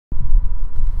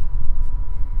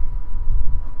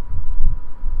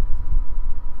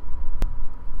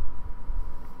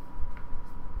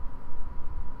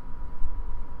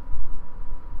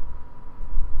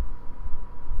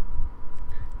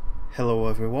Hello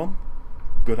everyone,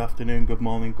 good afternoon, good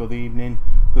morning, good evening,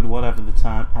 good whatever the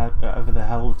time, however the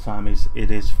hell the time is,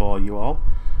 it is for you all.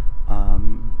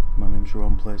 My name's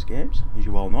Ron Plays Games, as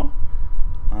you all know.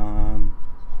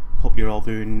 Hope you're all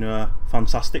doing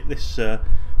fantastic this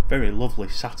very lovely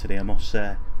Saturday, I must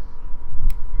say.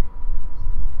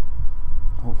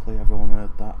 Hopefully everyone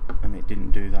heard that and it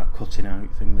didn't do that cutting out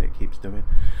thing that it keeps doing.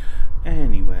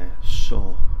 Anyway,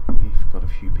 so we've got a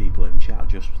few people in chat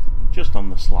just on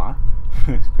the sly.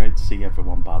 It's great to see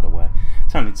everyone, by the way.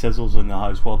 Tiny Tizzles in the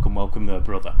house, welcome there,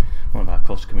 brother, one of our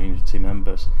Cuss community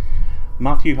members.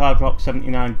 Matthew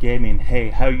Hardrock79 Gaming, hey,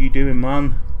 how you doing,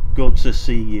 man? Good to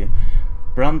see you.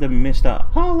 Brandon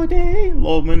Mr. Holiday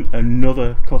Loman,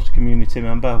 another Cuss community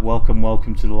member, welcome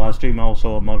to the live stream,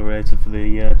 also a moderator for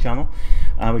the channel.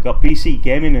 We got BC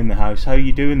Gaming in the house, how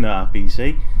you doing there,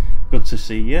 BC? Good to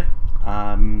see you.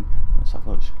 Let's have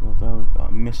a look, scroll down. We've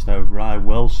got Mr. Rye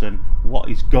Wilson. What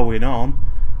is going on?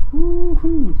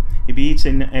 Woohoo! He'd be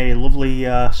eating a lovely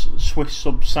Swiss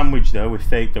sub sandwich though with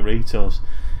fake Doritos.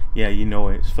 Yeah, you know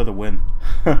it's for the win.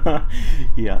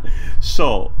 Yeah.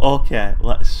 So okay,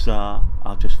 let's.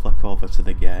 I'll just flick over to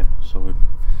the game. So we'll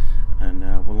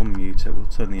unmute it. We'll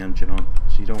turn the engine on,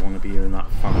 so you don't want to be hearing that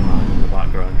fan in the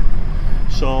background.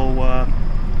 So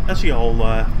as you all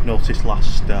noticed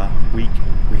last week,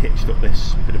 we hitched up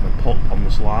this bit of a pup on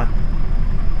the sly.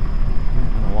 I'm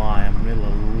not gonna lie, I'm really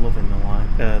loving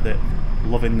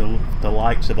the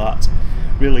likes of that.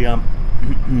 Really am.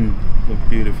 Look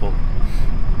beautiful.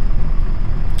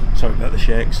 Sorry about the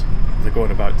shakes, they're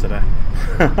going about today.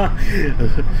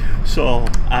 So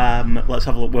let's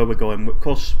have a look where we're going. Of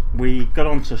course, we got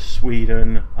on to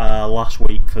Sweden last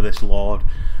week for this load.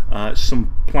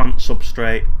 Some plant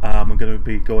substrate. We're going to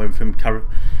be going from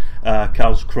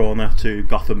Karlskrona to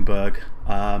Gothenburg.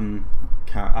 Can't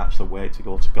actually wait to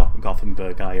go to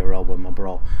Gothenburg IRL with my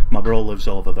bro. My bro lives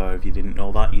over there, if you didn't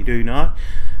know that, you do now.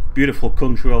 Beautiful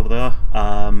country over there.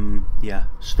 Yeah,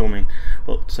 stunning.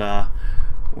 But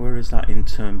where is that in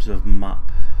terms of map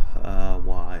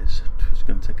wise? It's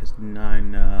going to take us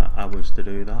 9 hours to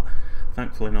do that.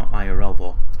 Thankfully not IRL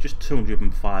though, just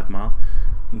 205 miles.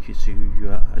 As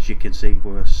you can see,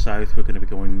 we're south. We're going to be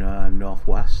going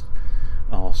northwest,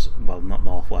 or well, not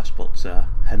northwest, but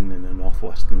heading in the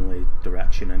northwesterly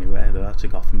direction anyway, there to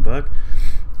Gothenburg.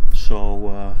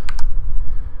 So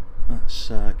let's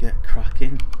get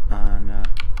cracking. And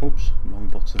oops, wrong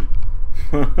button.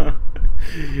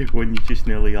 When you just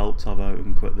nearly alt-tab out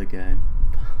and quit the game,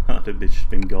 that'd have just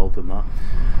been golden, that.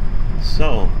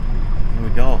 So here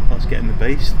we go. Let's get in the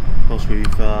beast. Of course,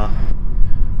 we've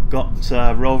got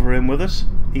Rover in with us.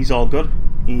 He's all good.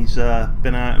 He's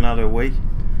been out and had a week.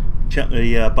 Check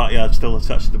the backyard still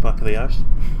attached to the back of the house.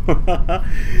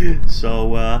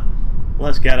 So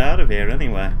let's get out of here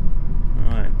anyway.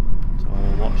 Alright, so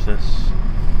we'll watch this.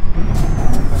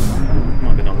 I'm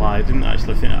not gonna lie, I didn't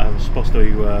actually think I was supposed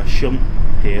to shunt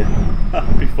here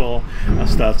before I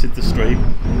started the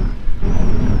stream.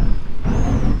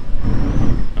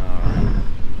 Alright,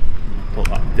 put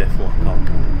that diff lock on,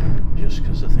 just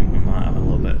because I think we might have a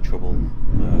little bit of trouble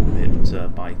with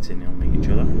it biting on each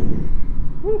other.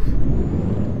 Woof.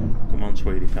 Come on,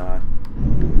 sweetie pie.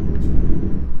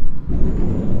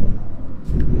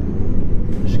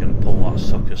 I'm just going to pull that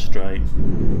sucker straight.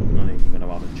 Not even going to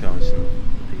have a choice in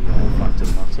the fact of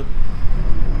the matter.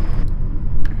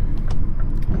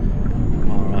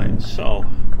 Alright, so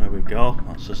there we go.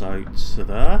 That's us out to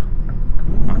there.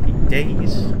 Happy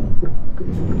days.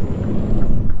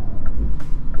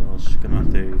 It's going to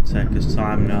have to take us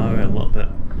time now, a little bit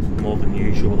more than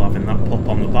usual, having that pup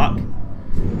on the back.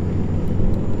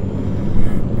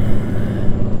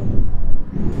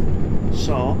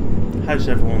 So, how's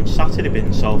everyone's Saturday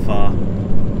been so far?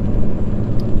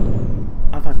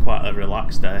 I've had quite a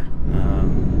relaxed day.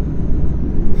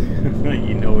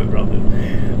 You know it, brother.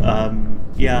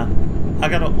 Yeah, I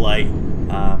got up late.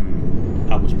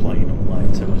 I was playing up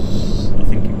late. I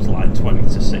think it was like 20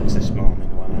 to 6 this morning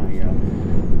when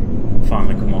I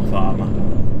finally come off Armour.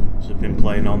 So I've been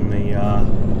playing on the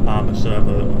Armour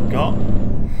server that we've got.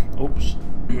 Oops,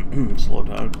 slow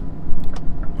down.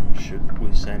 Should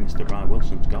we say Mr. Rye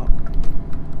Wilson's got?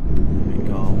 There we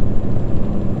go.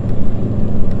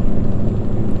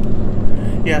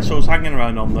 Yeah, so I was hanging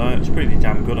around on there. It's pretty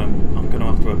damn good, I'm going to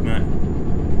have to admit.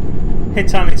 Hey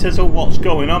Tiny Tizzle, what's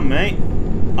going on, mate?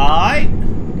 Aye?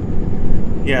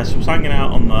 Yeah, so I was hanging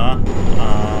out on there.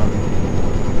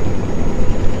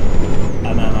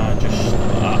 And then I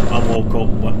woke up,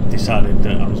 decided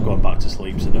that I was going back to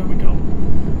sleep, so there we go.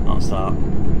 That's that.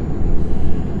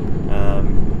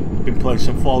 Been playing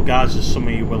some Fall Guys, as some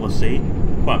of you will have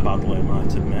seen. Quite badly, I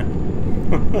might admit.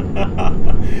 And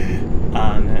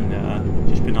then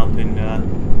just been helping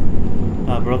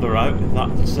our brother out with that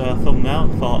thumbnail.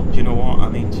 Thought, do you know what,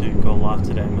 I need to go live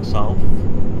today myself. I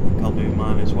think I'll do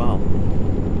mine as well.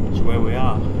 So where we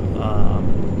are,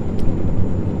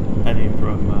 heading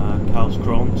from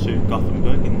Karlskrona to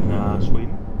Gothenburg in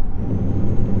Sweden.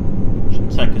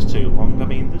 Shouldn't take us too long. I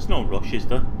mean, there's no rush, is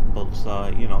there? But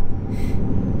you know,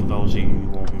 for those of you who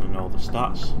want to know the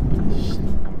stats, just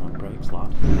on that brakes,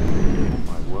 lad. Oh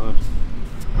my word.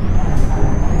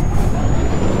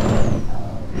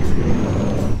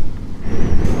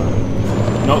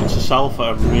 Note to self,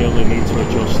 I really need to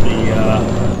adjust the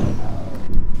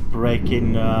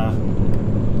braking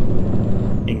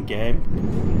in game.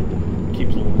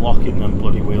 Keeps locking them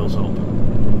bloody wheels up.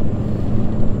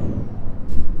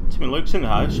 Timmy Luke's in the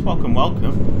house. Welcome,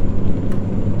 welcome.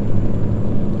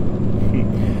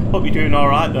 Hope you're doing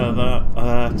alright there,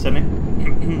 Timmy.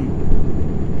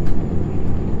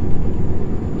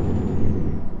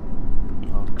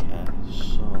 Okay,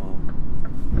 so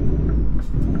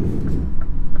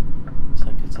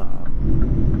take your time.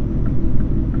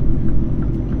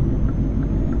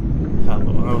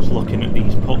 Hello, I was looking at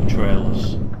these pub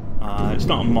trailers. It's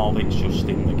not a mod, it's just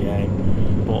in the game.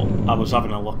 But I was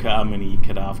having a look at how many you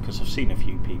could have because I've seen a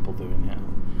few people doing it.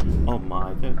 Oh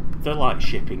my, they're like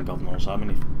shipping God knows how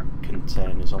many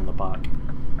containers on the back.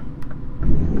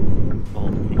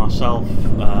 Well, myself,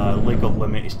 legal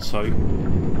limit is 2.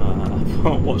 I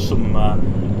watched some, I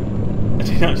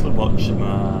didn't actually watch some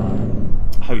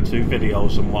how-to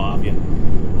videos and what have you.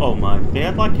 Oh my, they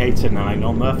had like 8 or 9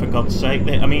 on there for God's sake.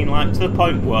 I mean, like to the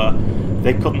point where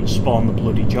they couldn't spawn the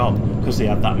bloody job because they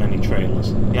had that many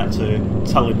trailers. They had to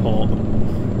teleport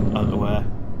them out the way.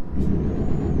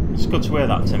 It's good to hear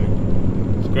that, Timmy.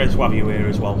 It's great to have you here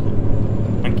as well.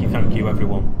 Thank you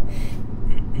everyone.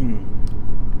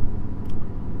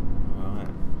 Alright,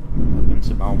 I've been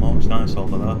to Malmo, it's nice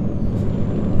over there.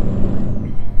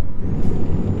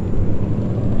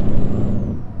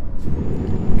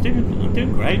 I'm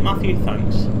doing great, Matthew,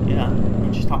 thanks. Yeah,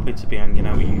 I'm just happy to be hanging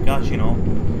out with you guys, you know.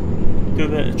 Do a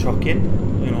bit of trucking,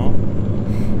 you know.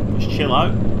 Just chill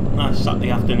out. Nice Saturday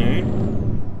afternoon.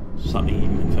 Saturday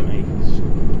evening for me. It's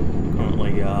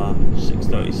currently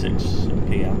 6:36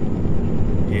 PM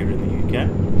here in the UK.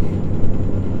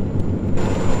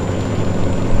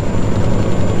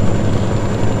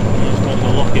 Just want to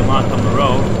look your mic on the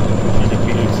road. She's a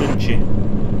beaut, isn't she?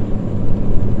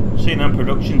 CNN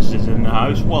Productions is in the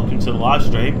house. Welcome to the live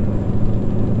stream.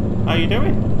 How you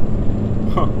doing?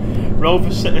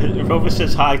 Rover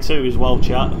says hi too as well,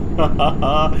 chat.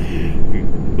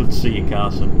 Good to see you,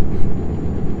 Carson.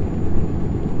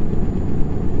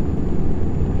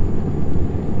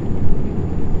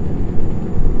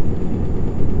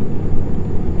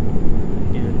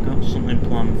 Yeah, I've got something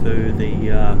planned for the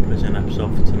prison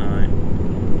episode for tonight.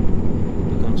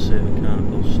 We're going to see the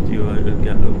carnival steward to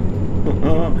get up.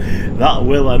 That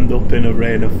will end up in a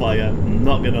rain of fire, I'm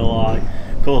not going to lie.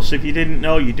 Of course, if you didn't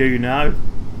know, you do now.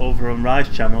 Over on Rise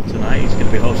channel tonight, he's going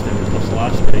to be hosting this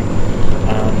live stream.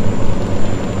 I'm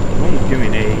only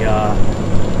doing a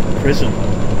prison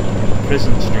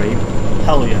stream.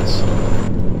 Hell yes,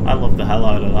 I loved the hell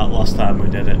out of that last time we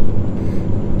did it.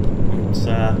 But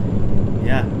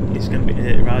yeah, it's going to be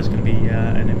Rise going to be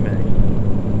in May.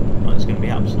 It's going to be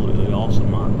absolutely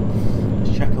awesome, man.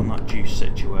 Let's check on that juice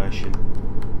situation.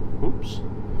 Oops.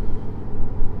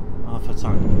 Half a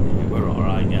tank. Yeah, we're all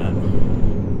right. Yeah.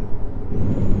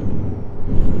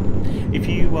 If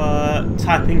you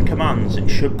type in commands, it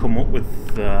should come up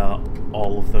with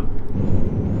all of them.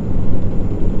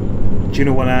 Do you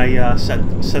know when I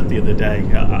said the other day,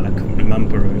 I couldn't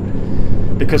remember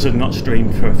it, because I've not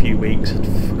streamed for a few weeks, I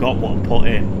forgot what I put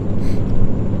in.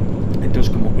 It does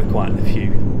come up with quite a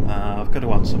few. I've got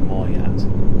to add some more yet.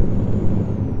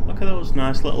 Look at those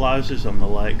nice little houses on the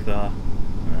lake there.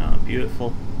 Ah,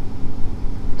 beautiful.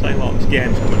 Tell you what, this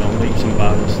game's coming on leaps and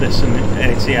bounds. This and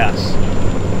ATS.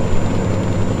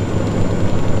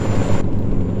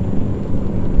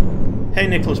 Hey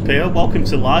Nicholas Peel, welcome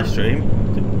to the live stream.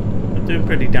 I'm doing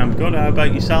pretty damn good. How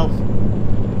about yourself?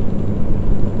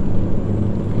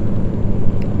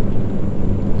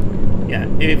 Yeah,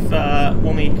 if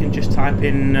one of you can just type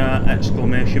in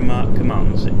exclamation mark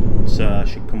commands, it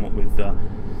should come up with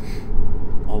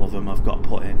all of them I've got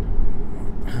put in.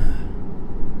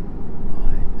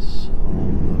 Right, so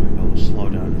let me go slow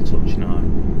down a touch now.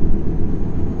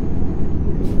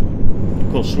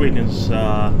 Of course, Sweden's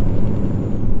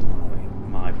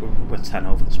we're 10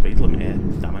 over the speed limit here,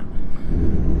 damn it.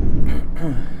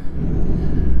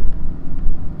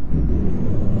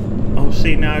 Oh,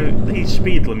 see now, these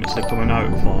speed limits are coming out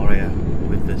for here.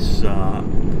 with this. Oh,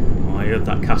 I heard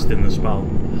that casting the spell.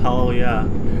 Hell yeah.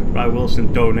 Right,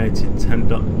 Wilson donated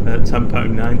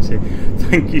 £10.90.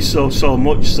 Thank you so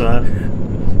much, sir.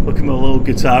 Look at my little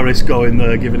guitarist going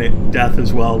there, giving it death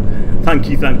as well. Thank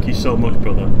you so much,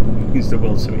 brother. Means the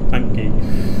world to me. Thank you.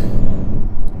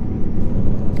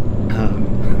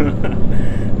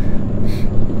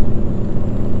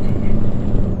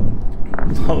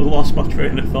 I lost my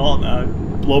train of thought now.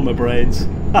 Blow my brains.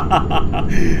 Yeah,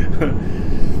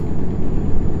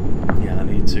 I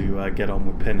need to get on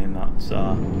with pinning that.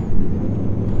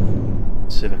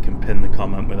 See if I can pin the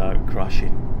comment without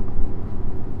crashing.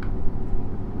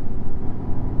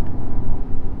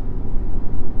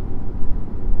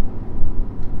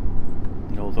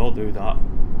 No, don't do that.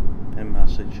 Pin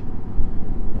message.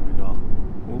 There we go.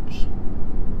 Oops.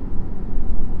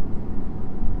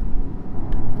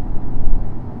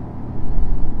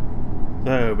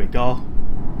 There we go.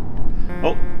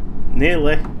 Oh,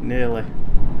 nearly.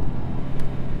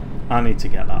 I need to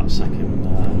get that second.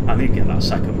 I need to get that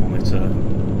second monitor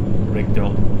rigged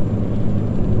up.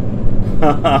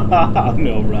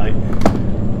 No, right.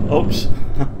 Oops.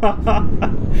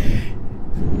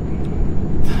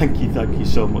 Thank you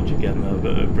so much again,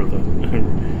 brother.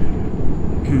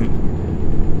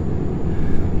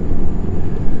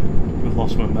 We've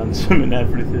lost momentum and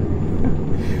everything.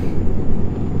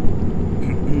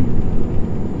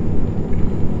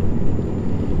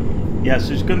 Yes,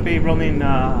 it's going to be running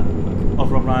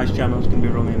over on Rise Jam. It's going to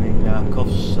be running in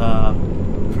Cuff's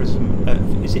prison.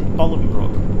 Is it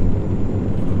Bolingbroke? I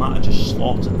might have just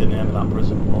slaughtered the name of that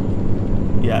prison, but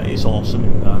yeah, it's awesome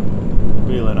in there.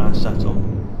 Really nice setup.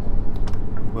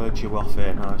 Word you off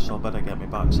here now, so I better get my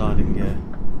backside in gear.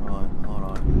 Right,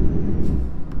 alright.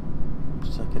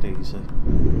 Just take it easy.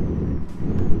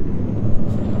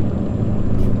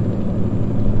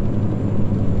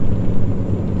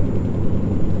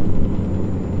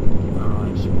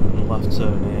 Left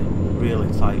turn here, really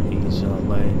tight these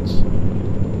lanes.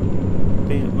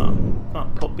 That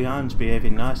put behind's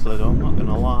behaving nicely though, I'm not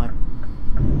gonna lie.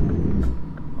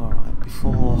 Alright,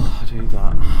 before I do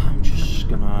that, I'm just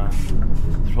gonna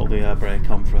throw the air brake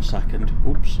on for a second.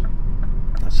 Oops,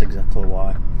 that's exactly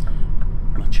why.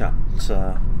 My chat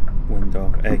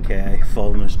window, aka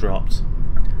phone, has dropped.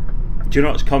 Do you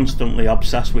know it's constantly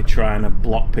obsessed with trying to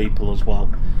block people as well?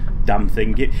 Damn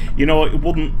thing. You know, it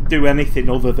wouldn't do anything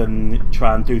other than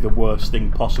try and do the worst thing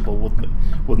possible,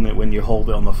 wouldn't it, when you hold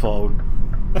it on the phone?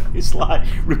 It's like,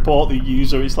 report the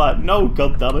user, it's like, no,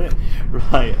 god damn it.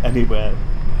 Right, anyway,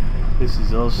 this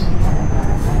is us.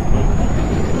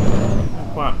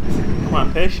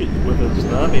 Quite patient with us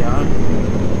there behind.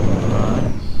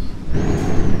 Right.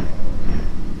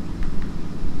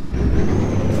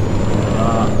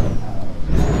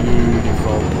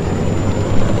 Beautiful.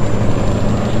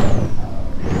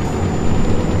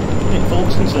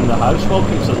 Fulton's in the house.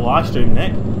 Welcome to the live stream,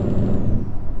 Nick.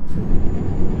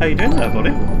 How you doing there,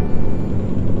 buddy?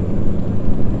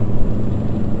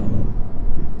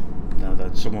 No,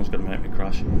 that someone's going to make me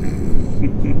crash.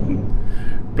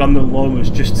 Brandon Long was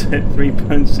just at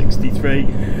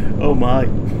 £3.63. Oh my!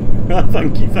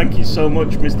 Thank you so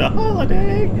much, Mr.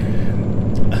 Holiday.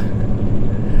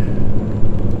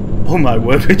 Oh my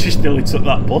word! We just nearly took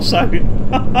that bus out.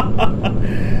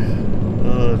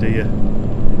 Oh dear.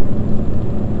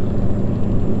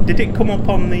 Did it come up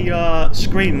on the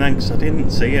screen then? Because I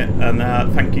didn't see it, and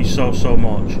thank you so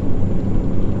much.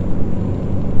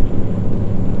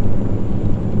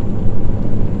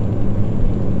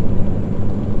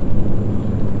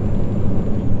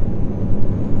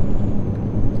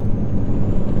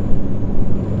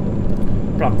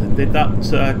 Brandon, did that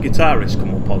guitarist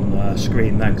come up on the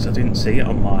screen then? Because I didn't see it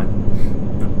on mine.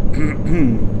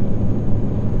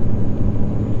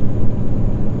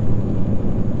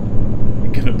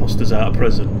 Gonna bust us out of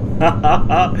prison.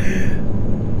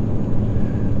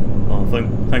 Oh,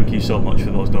 thank you so much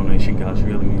for those donation guys.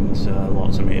 Really means a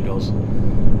lot to me. It does.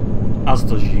 As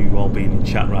does you all being in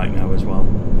chat right now as well.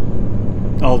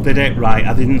 Oh, did it? Right,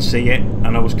 I didn't see it,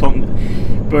 and I was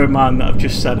bear in mind that I've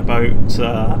just said about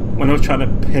when I was trying to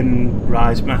pin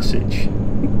Rise message.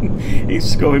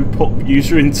 It's going put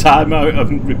user in timeout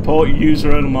and report user,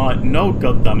 and I'm like, no,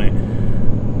 god damn it.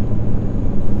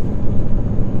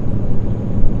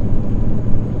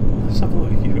 Have a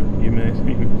look.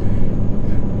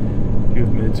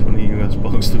 You've made 20 US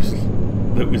bucks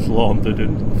that was laundered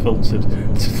and filtered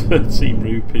to 13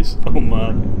 rupees. Oh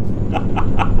my.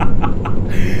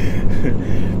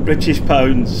 British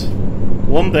pounds.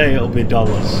 One day it'll be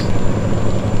dollars.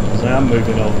 So I am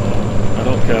moving over there. I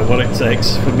don't care what it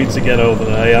takes for me to get over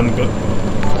there. I am good.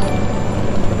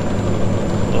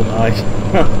 Oh my.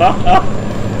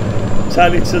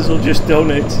 Tiny Tizzle just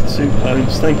donated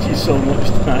 £2. Thank you so much,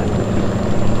 Tiny.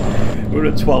 We're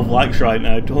at 12 likes right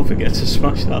now. Don't forget to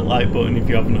smash that like button if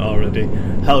you haven't already.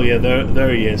 Hell yeah,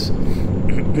 there he is.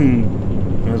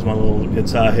 There's my little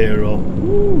guitar hero.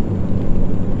 Woo.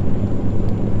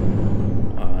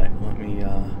 Alright, let me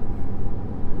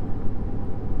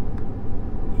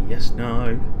yes,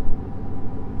 no.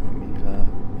 Let me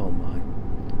oh my.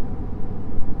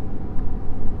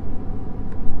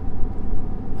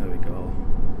 There we go.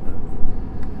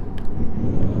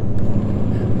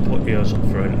 Put yours up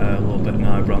for a little bit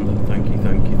now, Brandon. Thank you,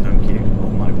 thank you, thank you. Oh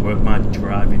my word, my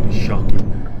driving is shocking.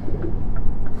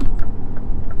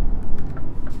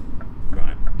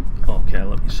 Right, okay,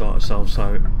 let me sort ourselves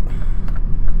out.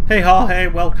 Hey hey,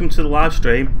 welcome to the live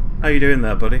stream. How you doing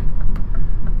there, buddy?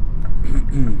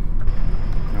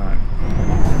 Alright,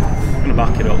 I'm gonna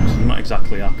back it up because I'm not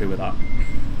exactly happy with that.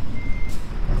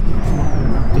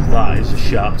 But that is a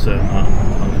sharp turn, that,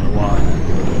 I'm gonna lie.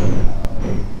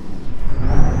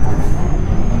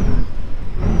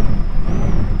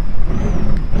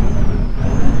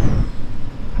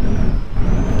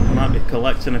 Might be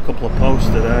collecting a couple of posts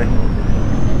today.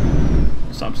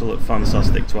 It's absolutely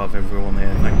fantastic to have everyone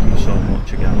here. Thank you so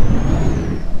much again.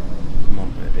 Come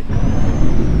on, baby.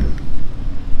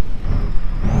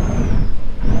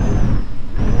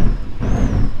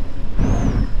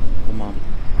 Come on.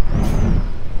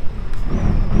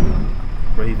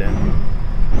 Breathe in.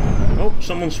 Oh,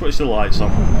 someone switched the lights on.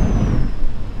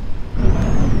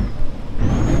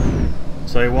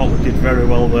 Tell you what, we did very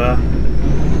well there.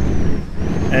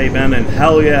 Amen and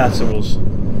hell yeah to us.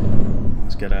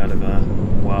 Let's get out of there.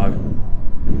 Wow.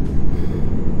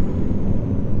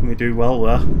 We do well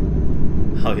there.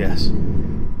 Hell yes.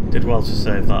 Did well to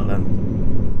save that then.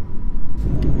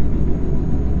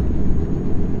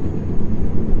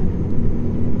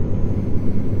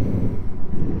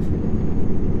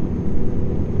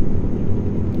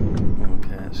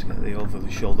 Okay, let's get the over the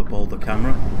shoulder boulder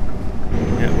camera.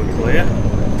 Yeah, we're clear.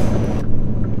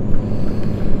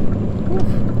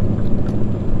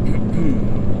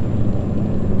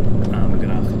 And we're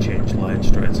gonna have to change lane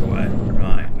straight away.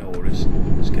 Right, no worries.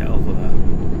 Let's get over there.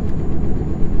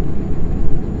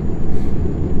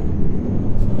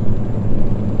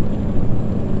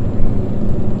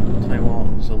 Tell you what,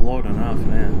 there's a load and a half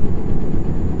in here.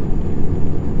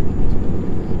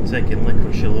 Taking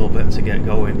licorice a little bit to get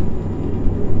going.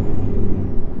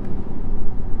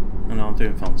 And I'm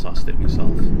doing fantastic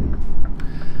myself.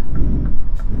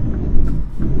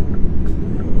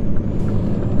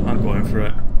 I'm going for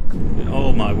it.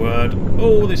 Oh my word.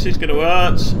 Oh, this is going to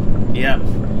hurt. Yep.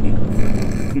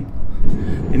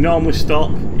 You normally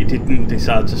stop. You didn't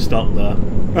decide to stop there.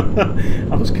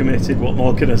 I was committed. What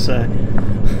more can I say?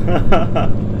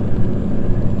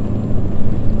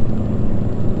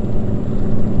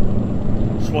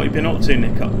 So what have you been up to,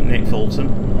 Nick Fulton?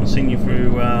 I've seen you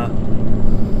through...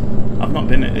 I've not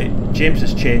been... James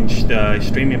has changed his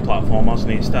streaming platform,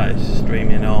 hasn't he? He started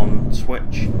streaming on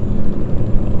Twitch.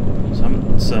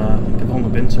 So I think I've only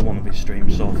been to one of his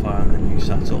streams so far and then new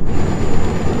setup.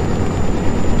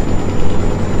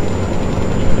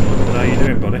 But how you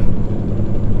doing, buddy?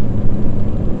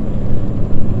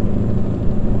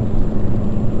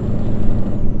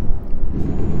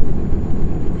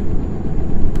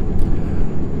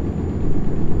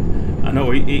 I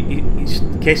know, it's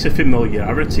a case of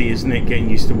familiarity, isn't it? Getting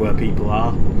used to where people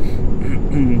are.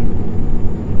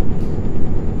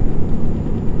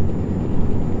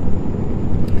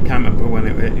 I can't remember when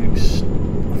it was.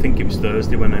 I think it was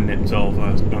Thursday when I nipped over.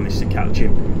 I managed to catch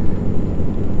him.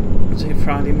 Was it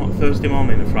Thursday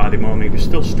morning or Friday morning? He was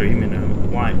still streaming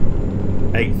at like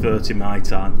 8:30 my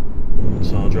time.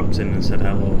 So I dropped in and said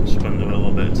hello and spent a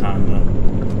little bit of time there.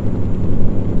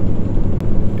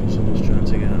 Someone's trying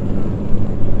to get...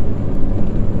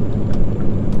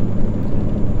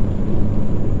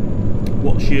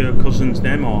 What's your cousin's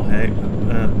name, or hey?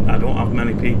 I don't have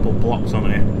many people blocked on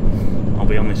it, I'll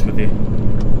be honest with you.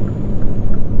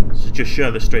 So just share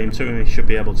the stream to him, he should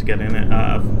be able to get in it.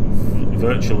 I've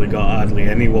virtually got hardly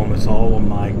anyone at all on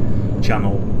my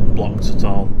channel blocked at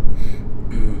all.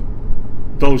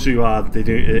 Those who are, they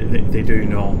do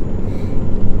know.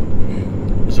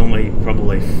 There's only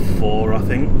probably 4, I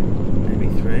think, maybe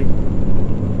 3.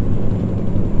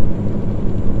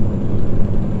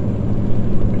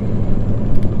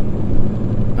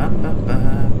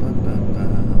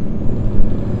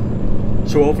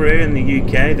 So over here in the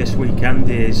UK, this weekend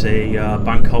is a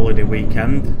bank holiday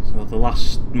weekend. So the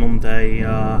last Monday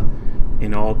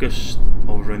in August,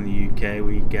 over in the UK,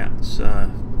 we get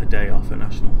a day off, a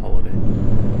national holiday.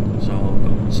 So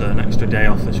I've got an extra day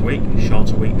off this week, a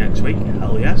shorter week next week.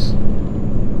 Hell yes.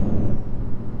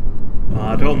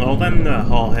 I don't know then,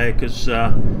 Jorge, because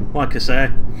like I say,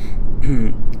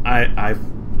 I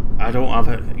don't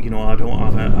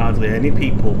have hardly any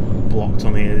people blocked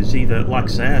on here. There's either, like I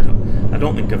say, I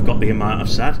don't think I've got the amount I've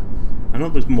said. I know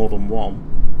there's more than one.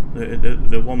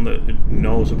 The one that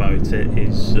knows about it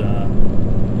is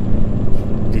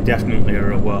they definitely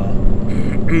are aware.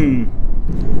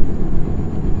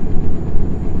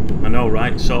 I know,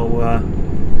 right? So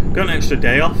got an extra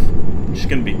day off. I'm just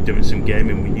going to be doing some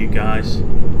gaming with you guys.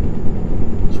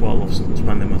 That's what I love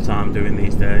spending my time doing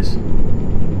these days.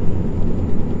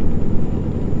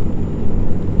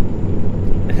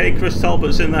 Hey, Chris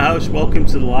Talbot's in the house. Welcome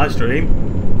to the live stream.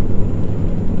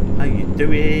 How you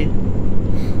doing?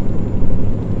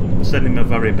 Sending my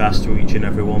very best to each and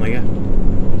every one of you.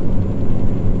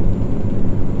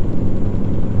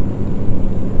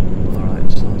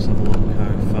 Alright, so let's have a look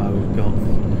how far we've got.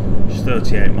 Just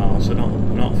 38 miles, so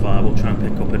not far. We'll try and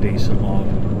pick up a decent load.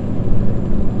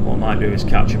 What I might do is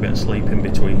catch a bit of sleep in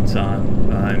between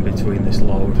time, in between this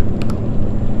load.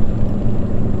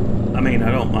 I mean,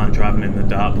 I don't mind driving in the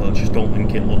dark, but I just don't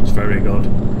think it looks very good.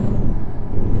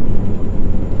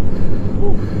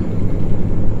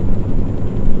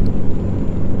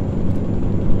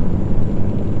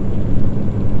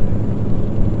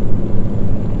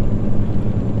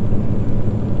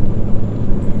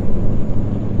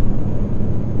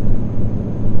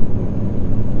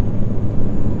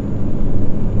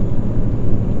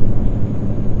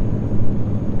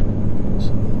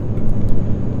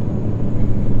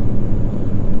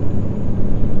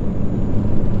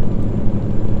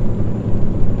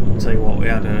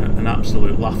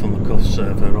 Absolute laugh on the cuff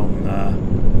server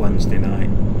on Wednesday night.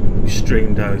 We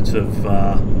streamed out of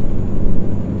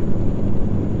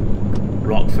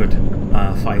Rockford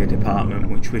Fire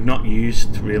Department, which we've not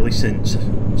used really since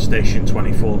Station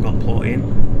 24 got put in,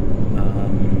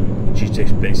 which is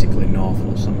just basically north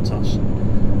of Santos.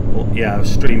 But yeah, I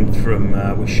streamed from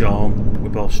with Sean. We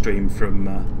both streamed from.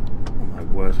 Oh my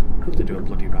word! I have to do a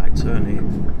bloody right turn here.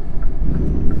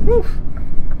 Woo.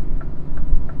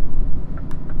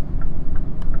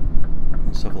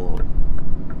 Let's have a look.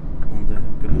 One day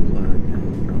I'm going to play a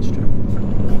game. That's true.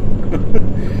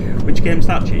 Which game's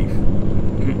that, Chief?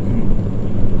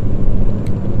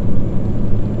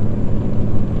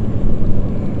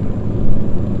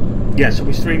 Yeah, so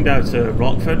we streamed out to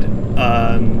Rockford,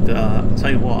 and I'll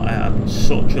tell you what, I had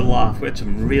such a laugh. We had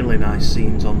some really nice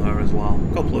scenes on there as well.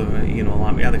 A couple of, you know,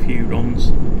 like we had a few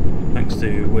runs, thanks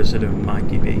to Wizard and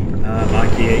Mikey B.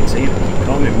 Mikey 18, I keep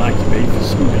calling him Mikey B for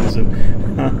some reason.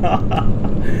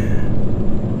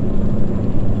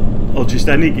 Or just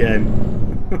any game.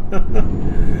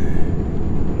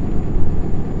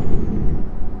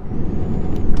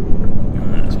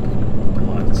 Let's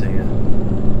pull out here.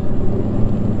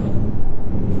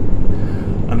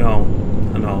 I know.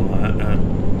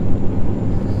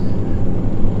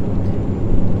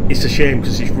 It's a shame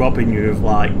because it's robbing you of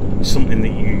like something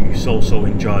that you so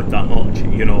enjoyed that much,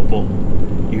 you know. But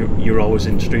you're always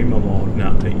in streamer mode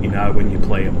now, you know, when you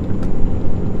play them.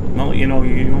 Well, you know,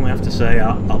 you only have to say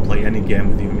I'll play any game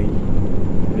with you. I mean,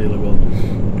 really will.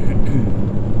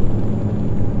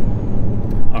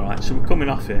 All right, so we're coming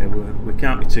off here. We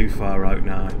can't be too far out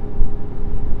now.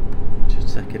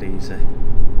 Just take it easy.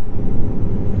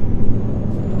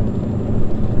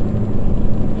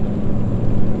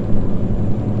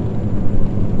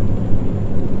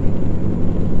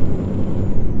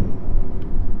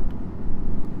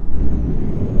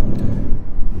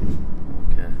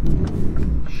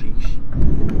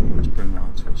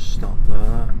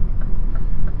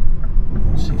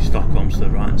 To the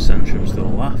right, Centrum's to the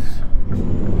left.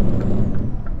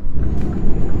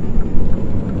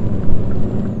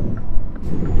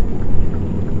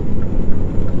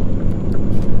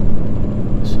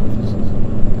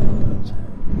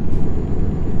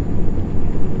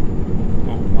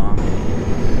 Oh man,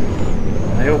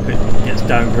 I hope it gets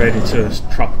downgraded to a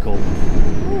tropical.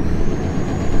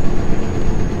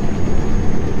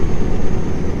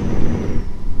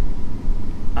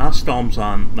 Our storms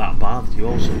aren't that bad, they're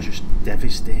also just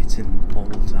devastating all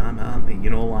the time, aren't they? You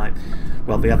know, like,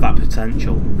 well, they have that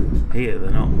potential. Here they're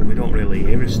not. We don't really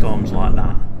hear of storms like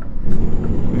that.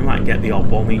 We might get the odd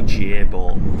one each year,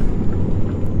 but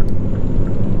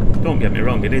don't get me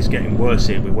wrong, it is getting worse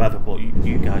here with weather, but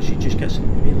you guys, you just get some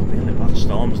really bad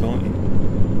storms, don't you?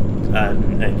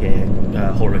 Again,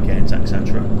 hurricanes,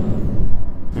 etc.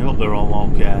 I hope they're all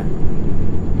okay.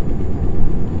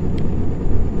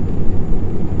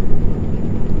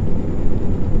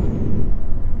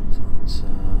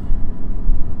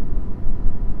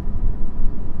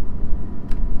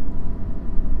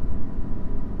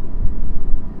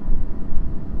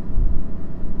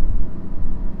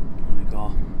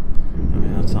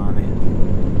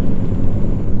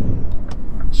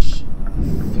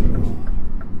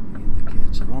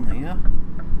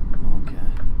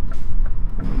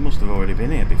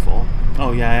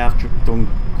 Oh yeah, I have done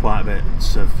quite a bit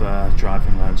of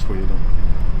driving around Sweden.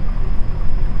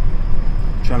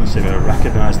 I'm trying to see if I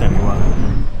recognised anywhere.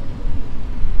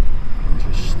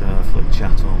 Just flick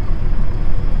chat on.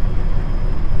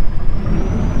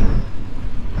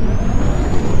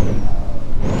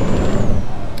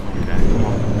 Okay, come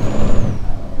on.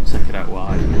 Take it out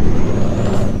wide.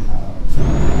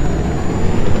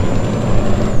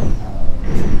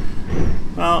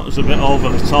 Well, it was a bit over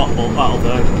the top, but that'll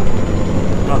do.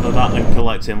 Rather that than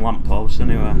collecting lampposts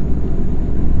anyway.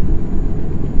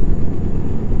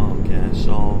 Okay,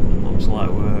 so looks like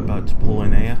we're about to pull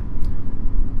in here.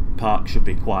 Park should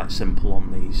be quite simple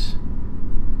on these.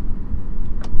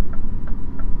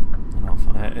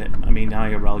 I mean,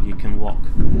 IRL you can lock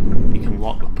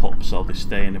the pups so they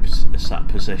stay in a set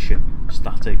position,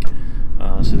 static,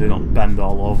 so they don't bend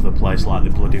all over the place like they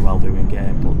bloody well do in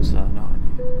game. But no.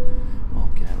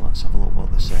 Okay, let's have a look what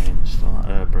they're saying. Start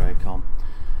air brake on.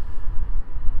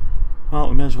 Well,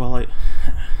 we may as well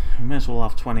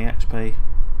have 20 XP.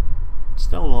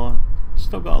 Still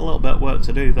got a little bit of work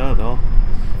to do there though.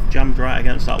 Jammed right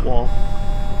against that wall.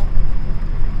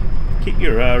 Keep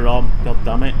your air on, god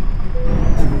damn it.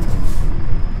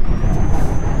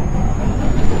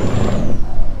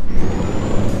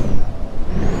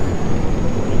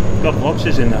 God Vlogs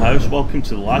is in the house. Welcome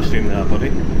to the live stream there,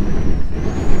 buddy.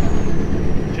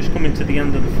 Just coming to the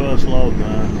end of the first load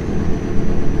now.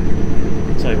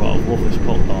 I'll tell you what, I love this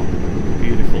pot though.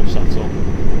 Beautiful setup.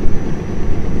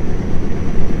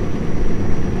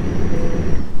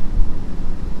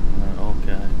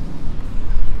 Okay.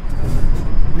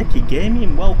 Nicky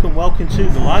Gaming, welcome to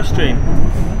the live stream.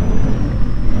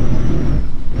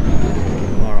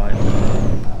 Alright.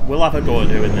 We'll have a go at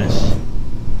doing this.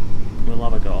 We'll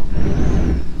have a go.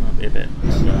 Might be a bit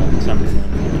tempting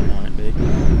than it might be.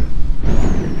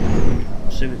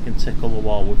 See if we can tickle the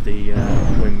wall with the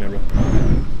wing mirror.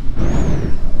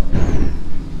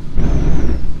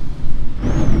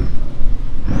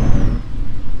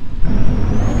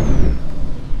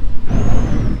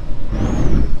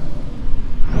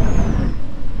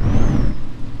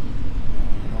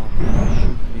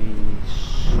 Should be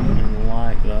something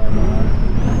like that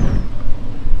now.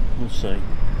 We'll see.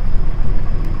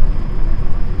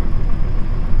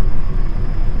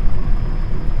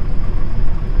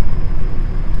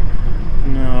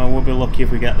 We'll be lucky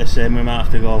if we get this in. We might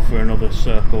have to go for another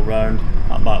circle round.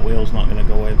 That back wheel's not going to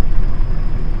go in.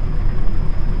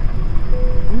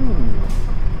 Ooh.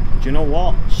 Do you know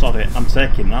what? Sorry, I'm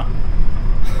taking that.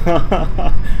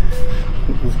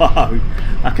 Wow,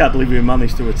 I can't believe we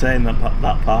managed to attain that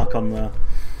park on there.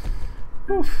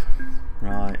 Oof.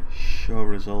 Right, show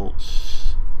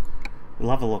results. We'll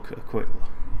have a look at a quick look.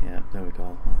 Yeah, there we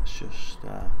go. Let's just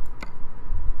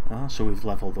so we've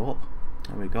leveled up.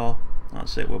 There we go.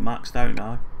 That's it, we're maxed out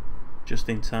now. Just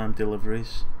in time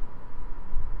deliveries.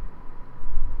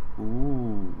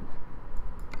 Ooh.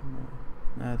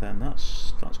 Now then,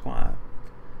 that's quite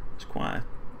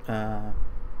a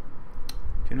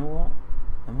do you know what?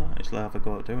 I might actually have a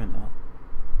go at doing that.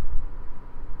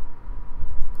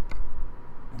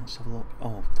 Let's have a look.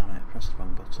 Oh damn it, I pressed the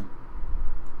wrong button.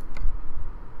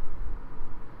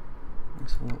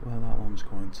 Let's have a look where that one's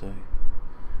going to.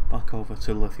 Back over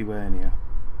to Lithuania.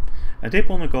 I did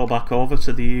want to go back over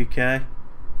to the UK.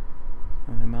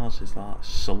 How many miles is that?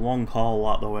 It's a long haul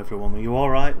that though, everyone. Are you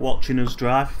alright watching us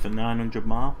drive for 900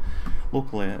 mile?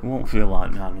 Luckily it won't feel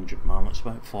like 900 mile, it's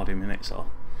about 40 minutes or.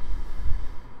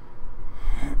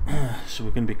 So we're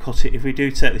going to be cutting, if we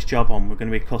do take this job on, we're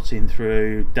going to be cutting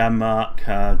through Denmark,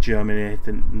 Germany,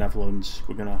 the Netherlands.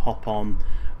 We're going to hop on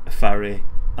a ferry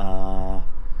and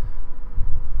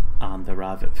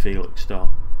arrive at Felixstowe.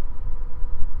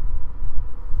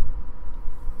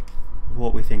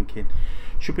 What are we thinking?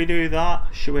 Should we do that?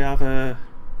 Should we have a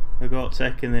go at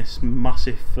taking this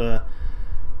massive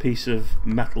piece of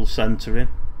metal centering?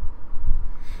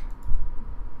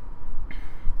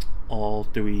 Or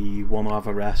do we want to have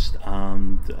a rest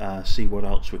and see what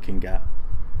else we can get?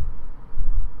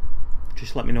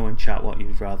 Just let me know in chat what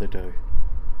you'd rather do.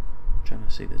 I'm trying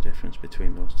to see the difference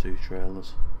between those two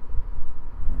trailers.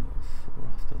 I've got 4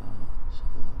 after that. Let's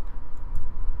have a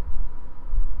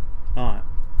look. Alright.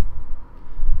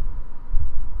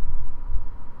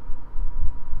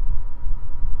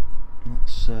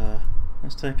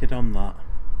 Let's take it on that.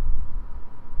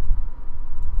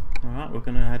 Alright, we're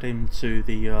going to head into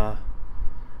the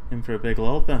in for a big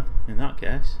load then, in that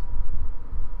case.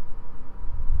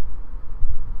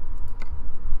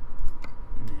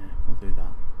 Yeah, we'll do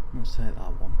that. Let's take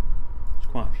that one. There's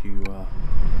quite a few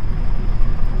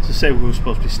To say we were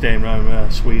supposed to be staying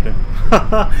around Sweden.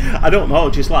 I don't know,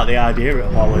 just like the idea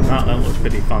of hauling that looks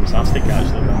pretty fantastic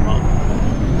actually,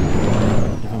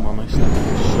 if I'm honest.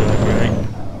 It's great.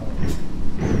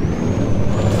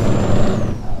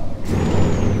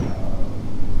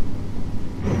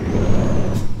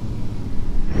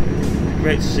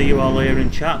 Great to see you all here in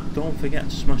chat. Don't forget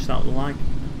to smash that like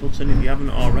button if you haven't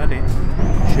already. I'm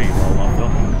sure you all have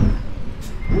done.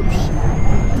 Whoops.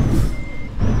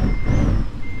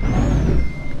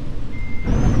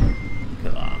 Look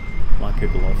at that. Like a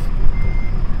glove.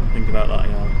 Think about that,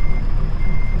 y'all.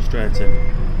 Straight in.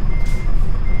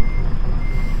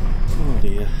 Oh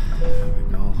dear. There we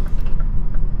go.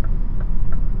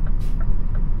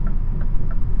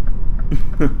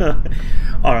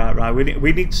 Alright, right.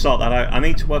 We need to sort that out. I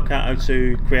need to work out how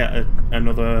to create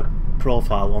another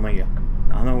profile on here.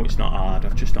 I know it's not hard,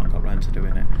 I've just not got round to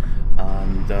doing it.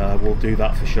 And we'll do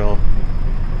that for sure.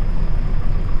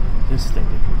 This thing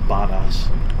is badass.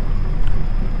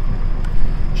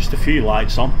 Just a few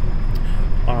lights on.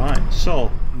 Alright,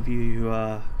 so if you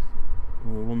were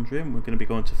wondering, we're going to be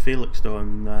going to Felixstowe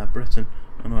in Britain.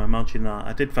 I know, imagine that.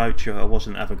 I did voucher I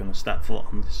wasn't ever going to step foot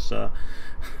on this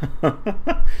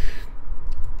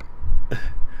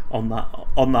on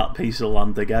that piece of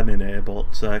land again in here,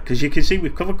 but because you can see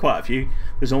we've covered quite a few.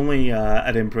 There's only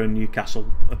Edinburgh, Newcastle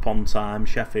upon Tyne,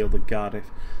 Sheffield and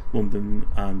Cardiff, London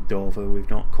and Dover we've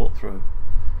not cut through.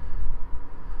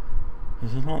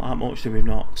 There's not that much that we've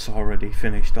not already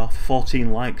finished off.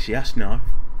 14 likes, yes, no.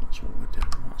 That's what we're doing.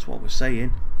 That's what we're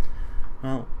saying.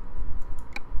 Well,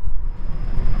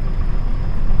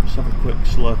 let's have a quick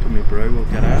slurp of my brew. We'll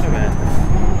get out of here.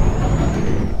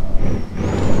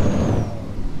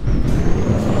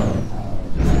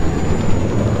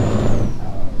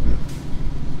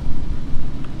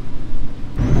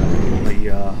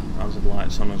 The hazard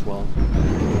lights on as well.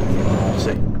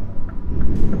 See.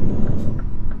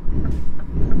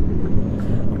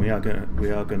 And we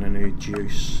are gonna need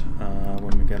juice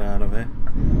when we get out of it.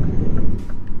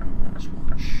 Let's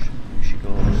watch how she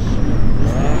goes.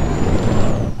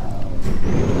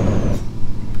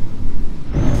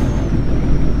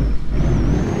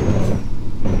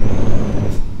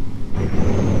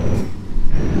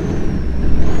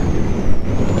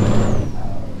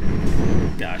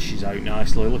 Yeah, she's out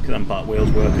nicely. Look at them back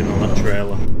wheels working on that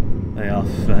trailer. They are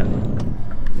fit.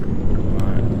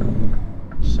 Right,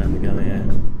 same again here.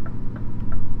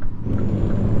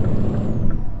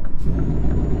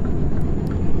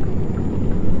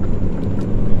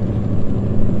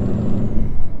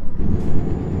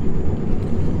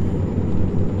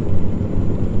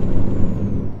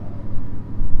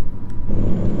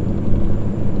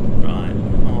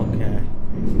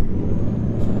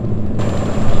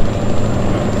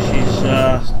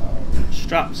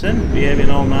 Straps in, behaving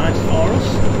all nice for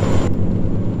us.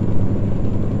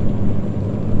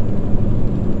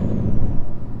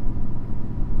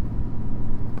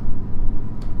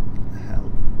 The hell,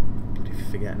 bloody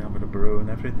forgetting having a brew and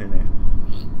everything here.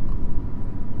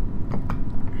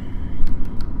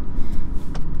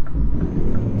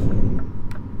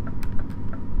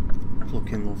 It's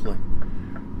looking lovely.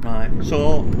 Right,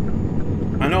 so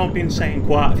I know I've been saying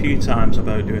quite a few times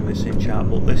about doing this in chat,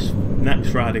 but this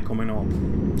next Friday coming up,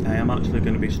 I am actually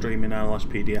going to be streaming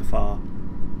LSPDFR.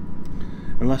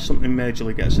 Unless something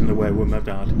majorly gets in the way with my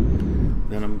dad,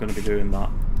 then I'm going to be doing that.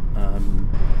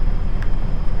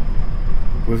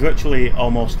 We're virtually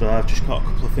almost there. I've just got a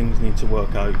couple of things need to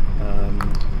work out,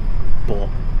 but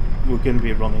we're going to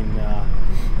be running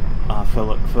our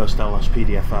first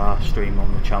LSPDFR stream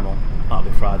on the channel. That'll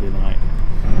be Friday night.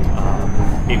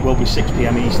 It will be 6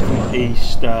 PM East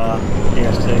EST.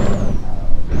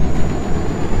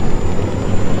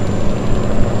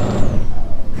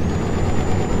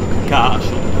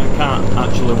 I can't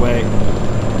actually wait.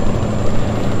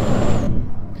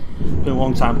 It's been a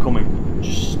long time coming.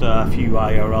 Just a few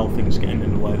IRL things getting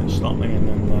in the way that stopped me, and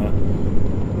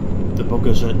then the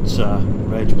buggers at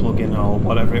Rage Plugin or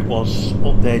whatever it was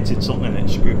updated something that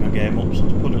screwed my game up, so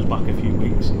it's put us back a few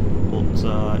weeks. But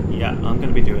yeah, I'm going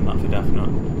to be doing that for definite.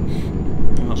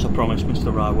 And that's a promise,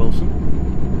 Mr. Rye Wilson.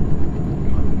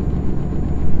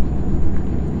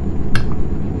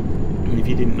 And if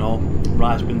you didn't know,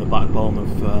 Rye's been the backbone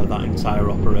of that entire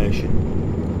operation.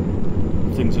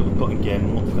 Things that we've got in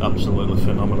game look absolutely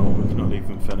phenomenal. We've not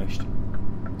even finished.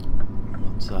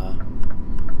 But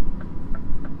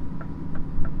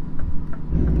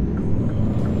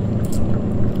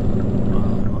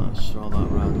let's throw that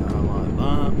round there like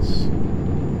that.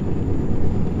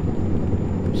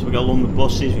 So we've got London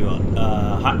buses, we've got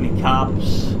Hackney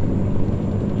cabs.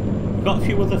 We've got a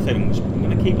few other things. I'm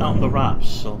going to keep that on the wraps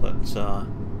so that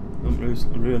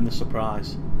Don't ruin the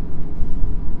surprise.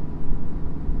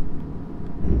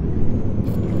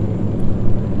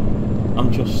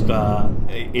 I'm just,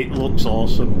 it looks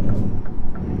awesome.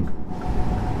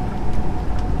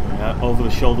 Yeah, over the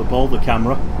shoulder boulder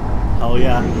camera. Hell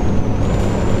yeah.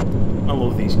 I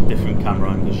love these different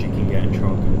camera angles you can get in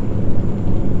truck.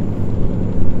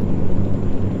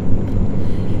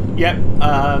 Yep,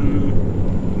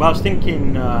 well, I was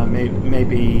thinking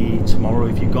maybe tomorrow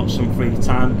if you've got some free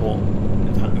time, but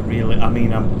that really, I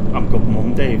mean, I'm good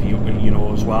Monday if you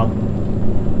know as well.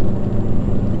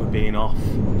 We're being off.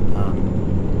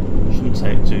 Shouldn't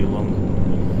take too long.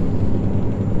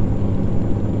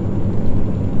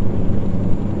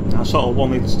 I sort of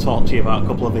wanted to talk to you about a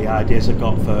couple of the ideas I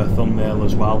got for a thumbnail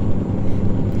as well.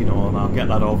 You know, and I'll get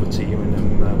that over to you, and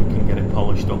then we can get it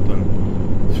polished up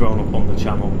and thrown up on the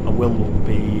channel.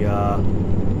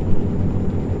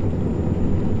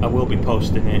 I will be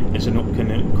posting it as an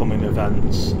upcoming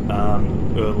event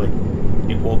early.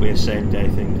 It won't be a same day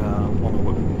thing. I want to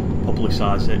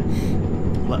publicise it.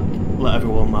 Let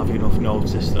everyone have enough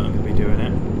notice that I'm going to be doing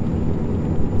it.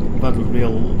 I've had a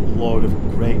real load of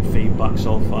great feedback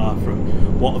so far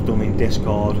from what I've done in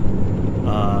Discord,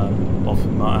 both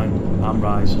of mine and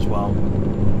Rise as well.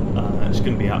 It's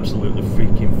going to be absolutely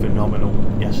freaking phenomenal.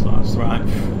 Yes, that's right.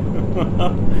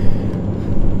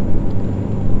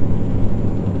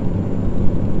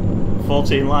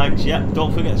 14 likes. Yep,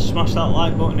 don't forget to smash that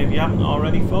like button if you haven't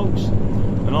already, folks.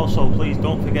 And also, please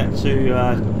don't forget to,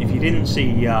 if you didn't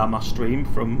see my stream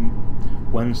from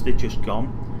Wednesday just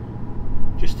gone,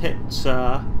 just hit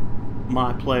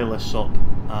my playlists up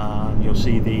and you'll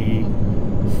see the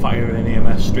Fire and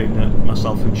EMS stream that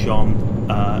myself and Sean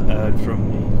heard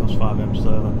from the Ghost 5M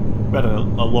server. We had a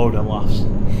load of laughs.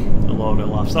 A load of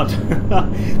laughs.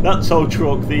 That tow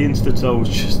truck, the Insta-tow, was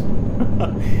just...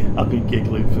 I've been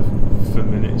giggling for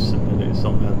minutes and minutes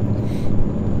on that.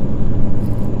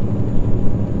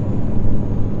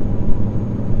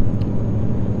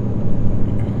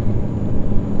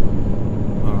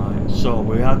 So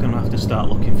we are going to have to start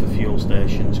looking for fuel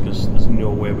stations because there's no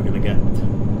way we're going to get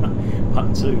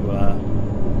back to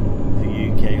the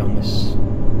UK on this.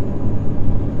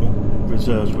 What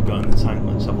reserves we've got in the tank?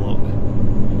 Let's have a look.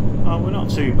 Oh, we're not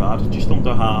too bad, just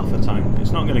under half a tank.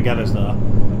 It's not going to get us there,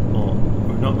 but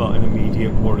we've not got an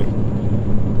immediate worry.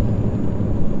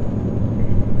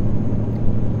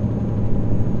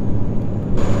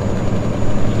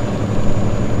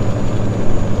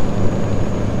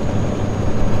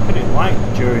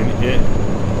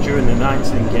 During the night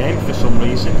in game for some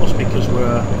reason. Must be because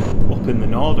we're up in the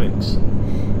Nordics.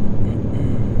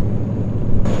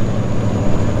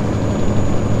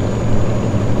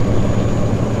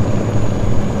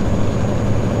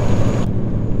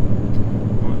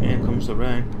 Well, here comes the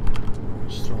rain.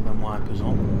 Just throw them wipers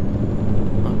on.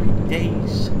 Happy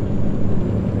days.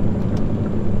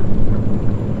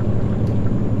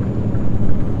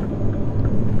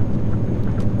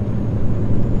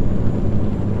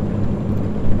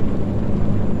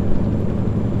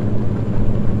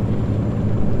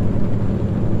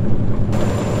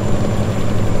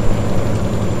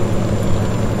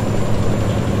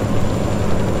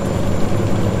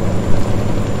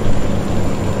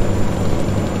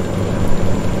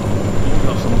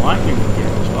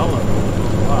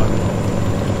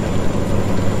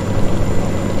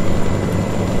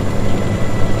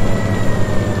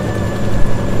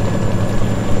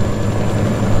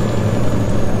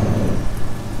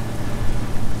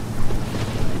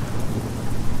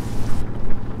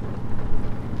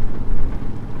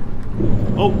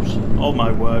 Oops, oh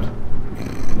my word.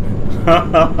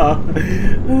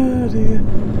 Oh dear.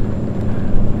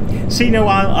 See, no,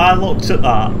 I looked at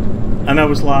that and I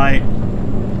was like,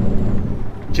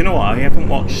 do you know what, I haven't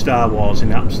watched Star Wars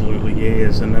in absolutely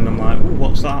years, and then I'm like, ooh,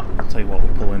 what's that? I'll tell you what,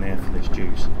 we're pulling here for this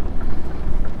juice.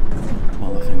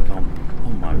 Well, I think oh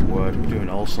my word, we're doing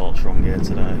all sorts wrong here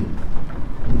today.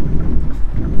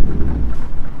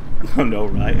 I know,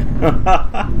 right?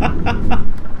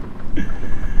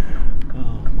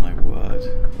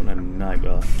 What a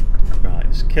nightmare. Right,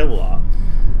 let's kill that.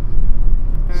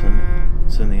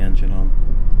 Turn the engine on.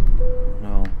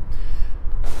 No.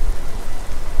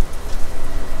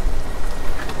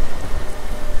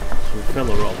 So we fill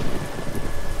her up.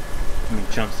 Give me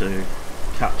a chance to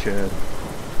catch a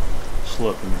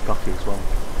slurp in the coffee as well.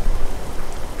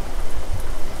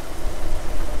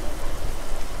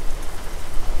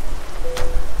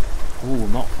 Ooh,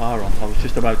 not far off. I was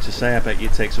just about to say, I bet you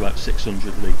it takes about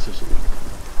 600 litres.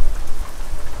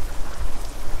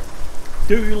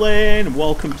 Doolin,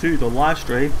 welcome to the live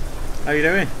stream. How you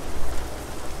doing?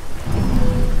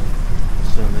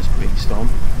 Let's turn this beast on.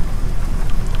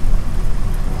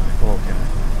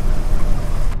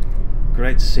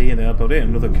 great to see you there, buddy.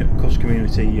 Another Cuss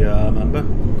community member,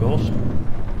 of course. Right,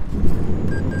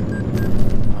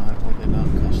 what did that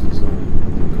cost us though?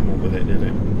 Didn't come up with it, did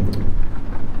it?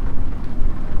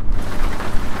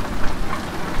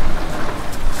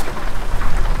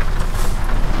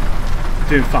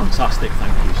 Doing fantastic,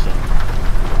 thank you, sir.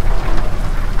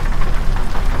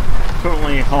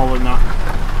 Currently hauling that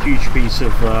huge piece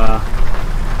of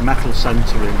metal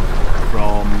centering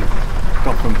from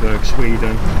Gothenburg,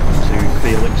 Sweden to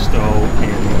Felixstowe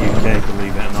in the UK,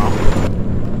 believe it or not.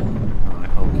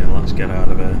 Right, okay, let's get out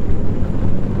of here.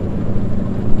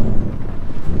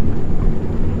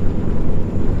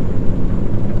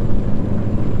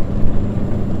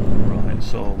 Right,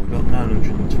 so we've got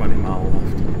 920 miles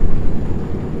left.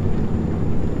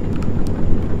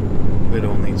 We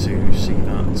don't need to see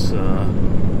that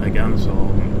again, so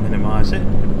minimise it.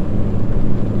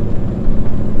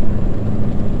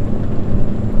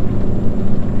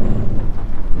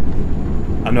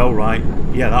 I know, right?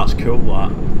 Yeah, that's cool,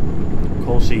 that. Of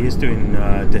course he is doing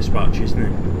dispatch, isn't he?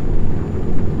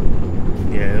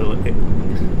 Yeah,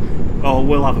 oh,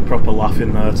 we'll have a proper laugh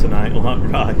in there tonight,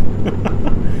 right?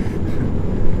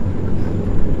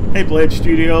 Hey Blade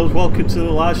Studios, welcome to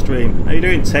the live stream. How you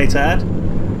doing, Tatehead?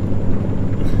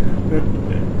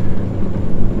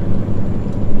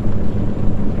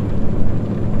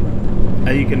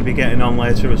 Are you going to be getting on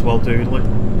later as well, Doodly?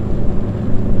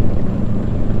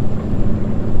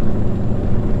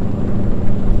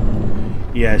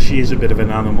 Yeah, she is a bit of an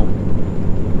animal.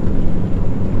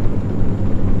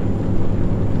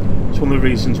 It's one of the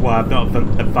reasons why I've not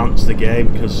advanced the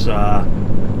game, because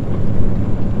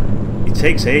it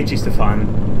takes ages to find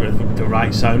the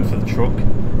right sound for the truck.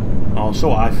 Or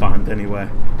so I find, anyway.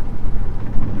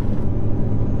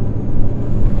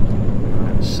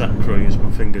 Right, set cruise, my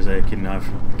finger's aching now.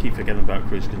 Keep forgetting about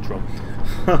cruise control.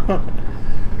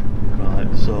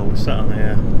 Right, so we're set on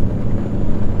here.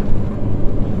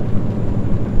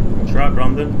 That's right,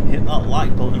 Brandon. Hit that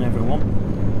like button, everyone.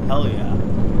 Hell yeah.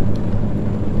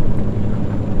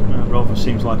 Rover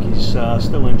seems like he's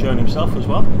still enjoying himself as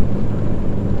well.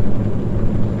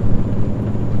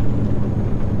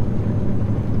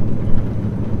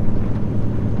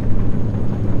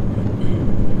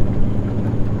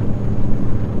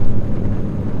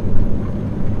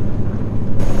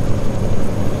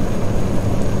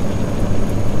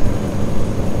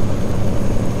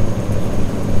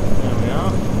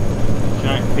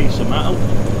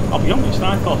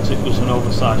 I thought it was an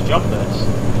oversized job, this.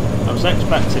 I was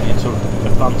expecting it to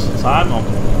advance the time on.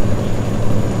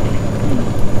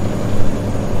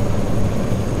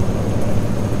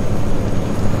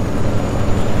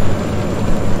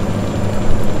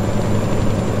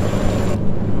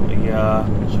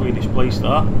 The Swedish police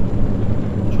there.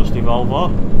 Trusty Volvo.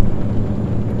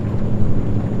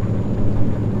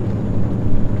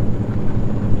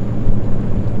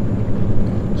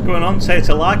 What's going on,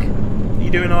 Tater Lag? You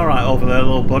doing alright over there,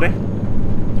 little buddy?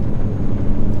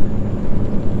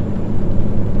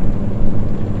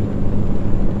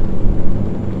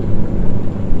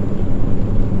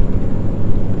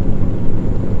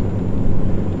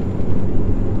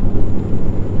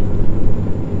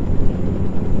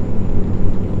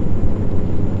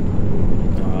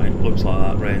 Alright, looks like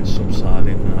that rain's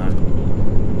subsided now.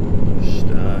 Just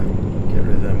get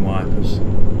rid of them wipers.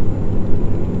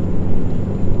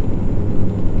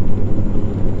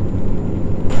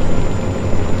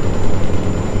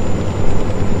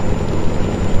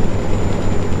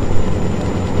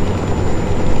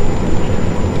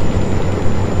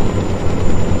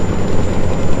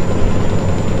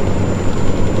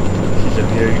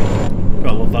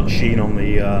 Sheen on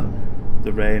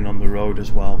the rain on the road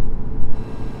as well.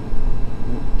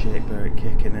 Oh, Jake Berry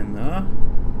kicking in there.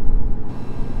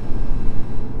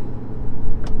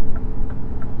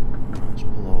 Right, let's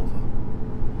pull over.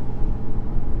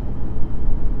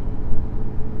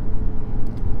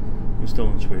 We're still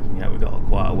in Sweden yet. We've got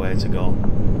quite a way to go.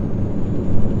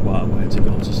 Quite a way to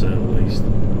go, to say the least.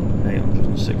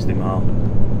 860 miles.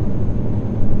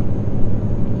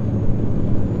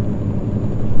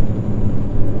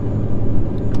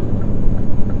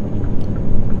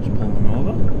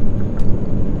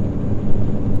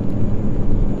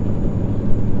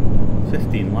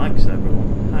 Likes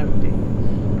everyone. Howdy.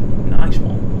 Nice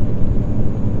one.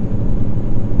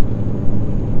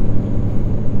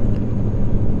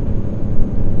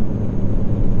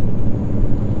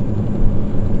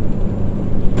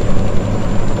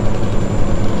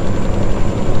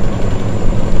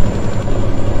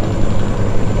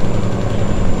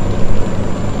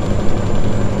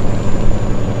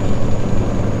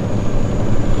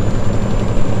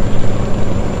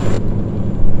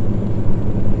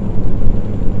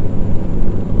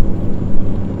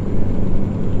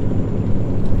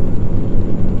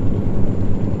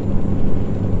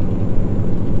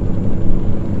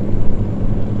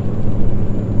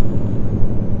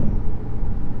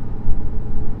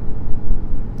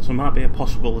 So it might be a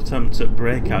possible attempt at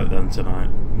breakout then tonight.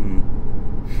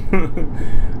 I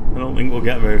don't think we'll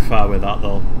get very far with that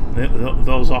though.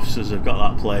 Those officers have got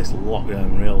that place locked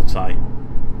down real tight.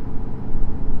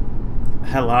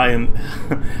 Hell, I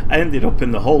ended up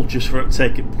in the hole just for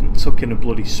tucking a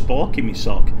bloody spork in my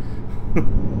sock.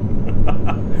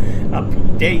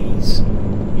 Happy days,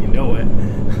 you know it.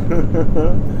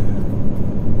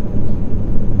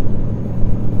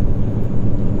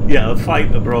 Yeah, the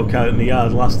fight that broke out in the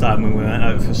yard last time when we went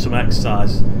out for some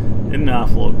exercise didn't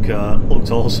half looked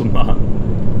awesome, that.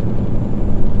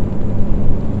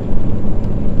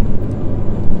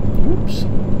 Oops.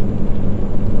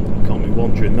 Got me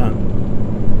wandering then.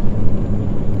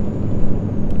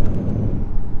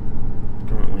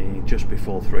 Currently just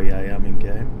before 3 AM in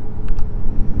game.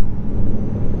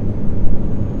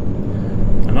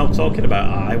 And now talking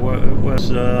about where's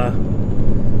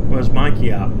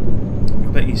Mikey at?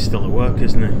 I bet he's still at work,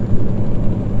 isn't he?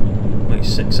 Like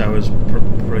 6 hours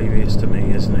previous to me,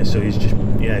 isn't he? So he's just,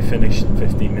 yeah, he finished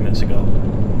 15 minutes ago.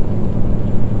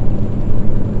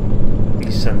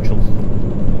 He's central.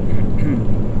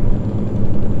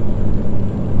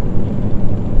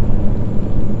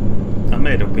 I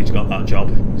made up he's got that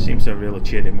job. It seems to have really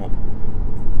cheered him up.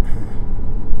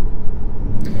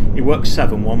 He works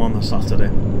 7-1 on a Saturday.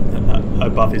 How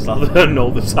bad is that? I know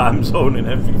the time zone and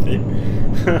everything.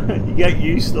 You get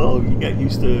used though. You get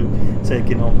used to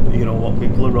taking on, you know, what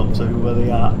people are up to, where they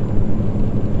are.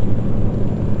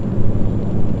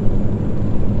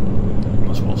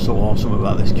 That's what's so awesome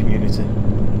about this community.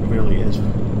 It really is.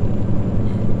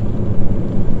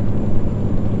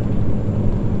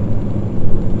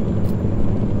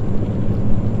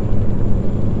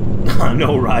 I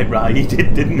know, right, he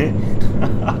did, didn't he?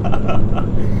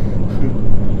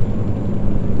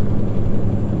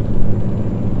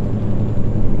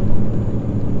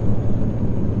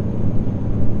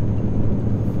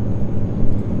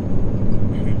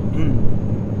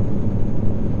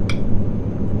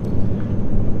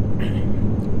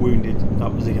 Wounded.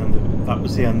 That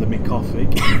was the end of my coffee.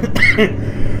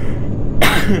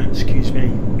 Excuse me.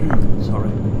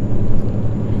 Sorry.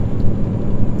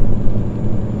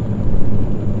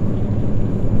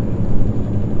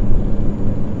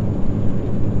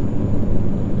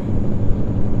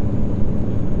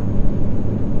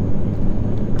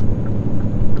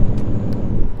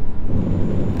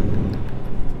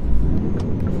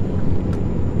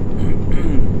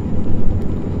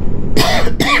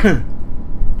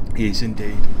 Yes,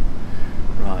 indeed.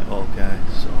 Right, okay,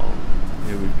 so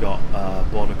here we've got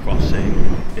border crossing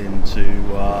into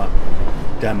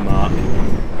Denmark.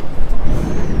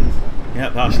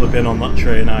 Yep, actually been on that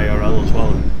train IRL as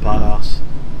well, badass.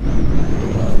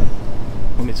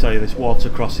 Let me tell you, this water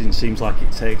crossing seems like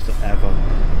it takes forever,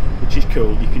 which is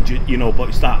cool. You can, you know, but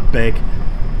it's that big.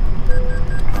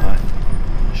 Alright,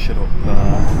 shut up,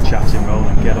 chatting roll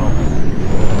and get on.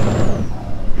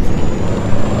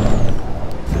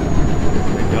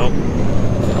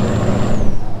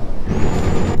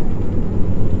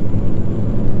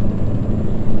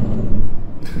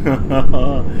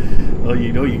 Oh,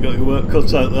 you know you got your work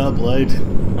cut out there, Blade.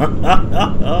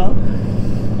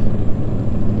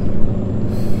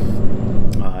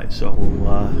 Alright, so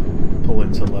we'll pull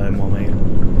into lane 1 here.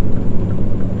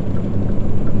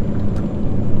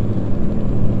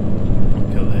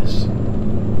 Look at this.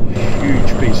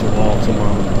 Huge piece of water,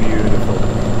 man. Beautiful.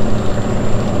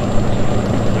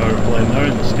 Aeroplane there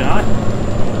in the sky.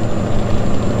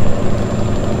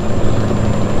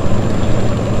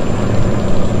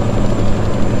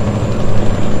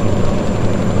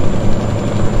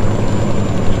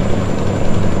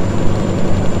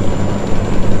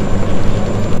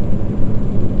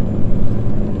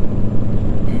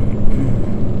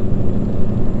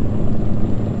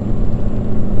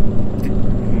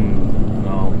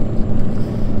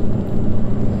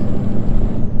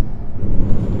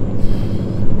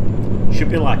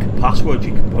 Be like a password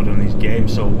you can put on these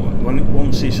games, so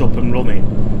once it's up and running,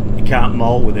 you can't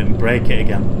maul with it and break it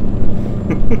again.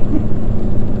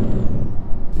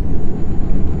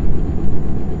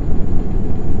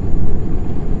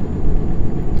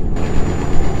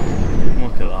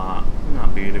 Look at that, isn't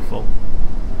that beautiful?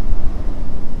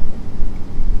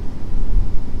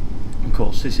 Of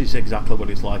course, this is exactly what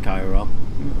it's like IRL.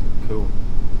 Cool.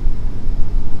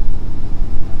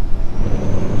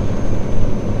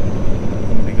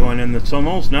 Going in the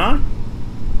tunnels now.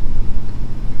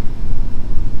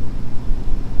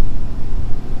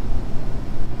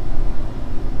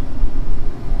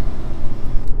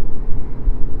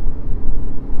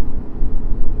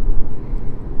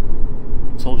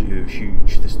 I told you it was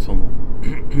huge, this tunnel.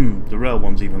 The rail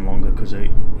one's even longer because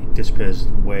disappears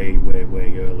way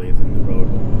earlier than the road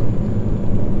one.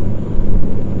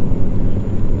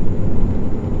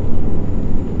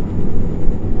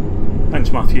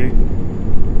 Thanks, Matthew.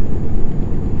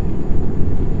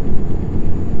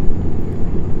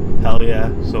 Hell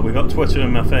yeah. So we got Twitter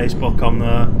and my Facebook on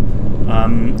there.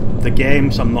 The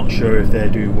games, I'm not sure if they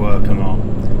do work or not.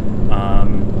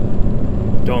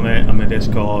 Donate on my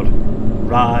Discord.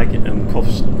 Rag and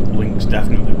Cuffs links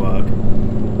definitely work.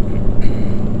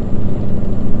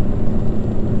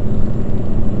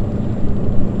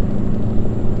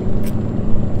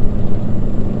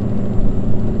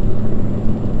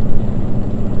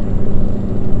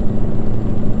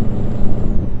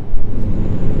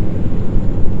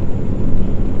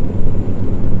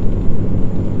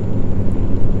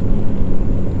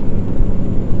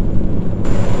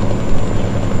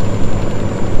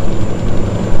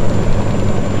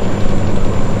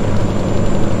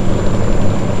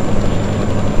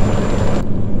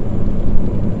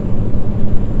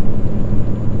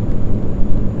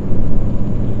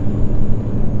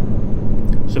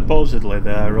 Supposedly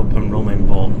they're up and running,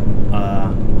 but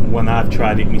when I've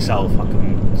tried it myself, I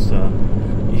couldn't.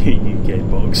 UK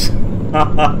bucks.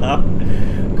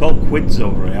 Called quids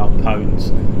over here, not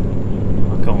pounds. I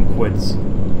call them quids.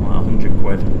 Like 100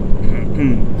 quid.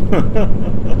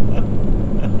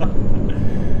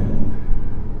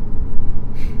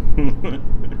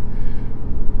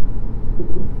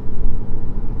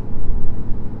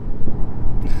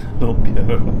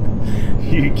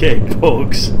 UK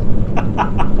bugs.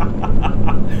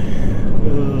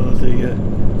 Oh dear.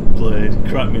 Please,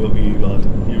 crack me up, you lad.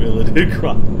 You really do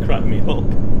crack me up.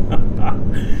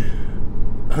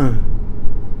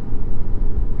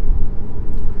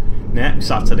 Next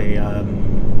Saturday, I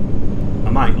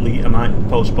might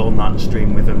postpone that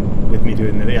stream with me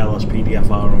doing the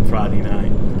LSPDFR on Friday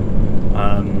night.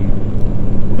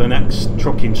 The next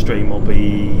trucking stream will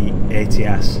be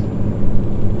ATS.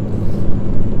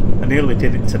 I nearly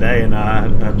did it today, and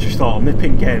I just thought I'm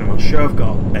nipping game. I'm sure I've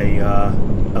got a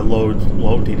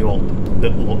loaded up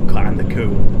that looked kind of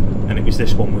cool, and it was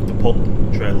this one with the pup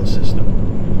trailer system.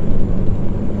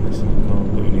 It's not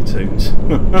called Looney Tunes.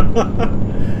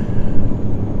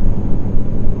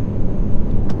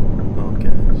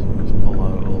 Okay, so let's pull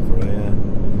out over here.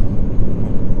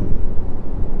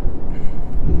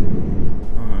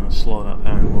 Slow that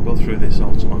down. We'll go through this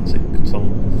automatic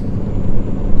toll.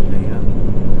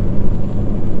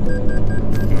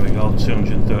 There we go,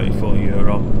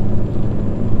 €234.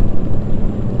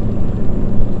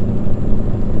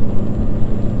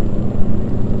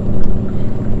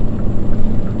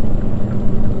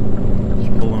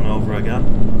 Just pulling over again.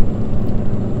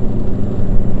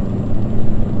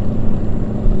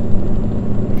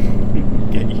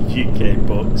 Get your UK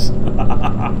bucks.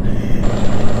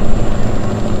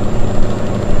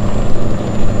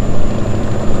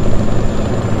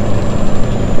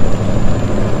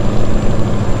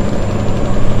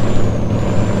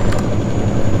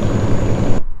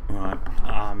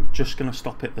 Just going to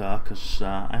stop it there because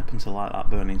I happen to like that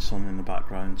burning sun in the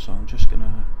background, so I'm just going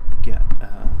to get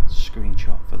a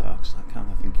screenshot for that because I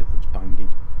kind of think it looks banging.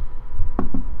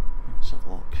 Let's have a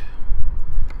look.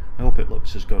 I hope it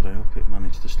looks as good. I hope it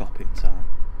managed to stop it in time.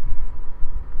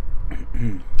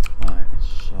 Right,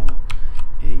 so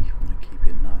E, I want to keep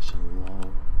it nice and low.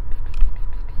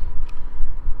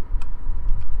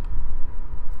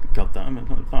 God damn it,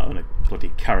 not a bloody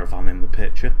caravan in the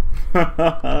picture.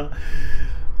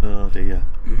 Oh dear.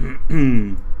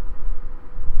 Kind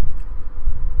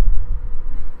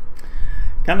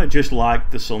of just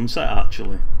like the sunset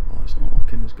actually. Well, it's not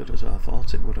looking as good as I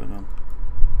thought it would have done.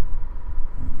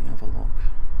 Let me have a look.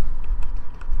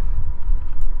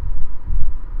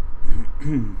 I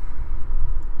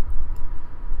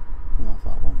love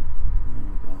that one. There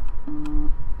we go.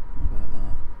 How about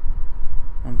that?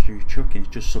 Andrew Chuckins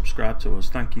just subscribed to us.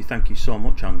 Thank you so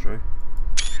much, Andrew.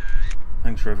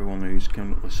 Thanks for everyone who's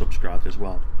currently subscribed as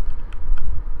well.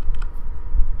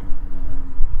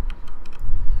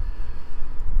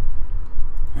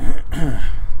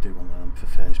 Do one of them for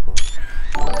Facebook.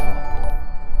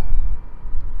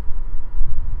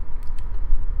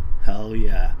 Hell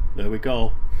yeah. There we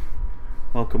go.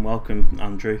 Welcome,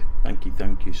 Andrew. Thank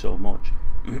you so much.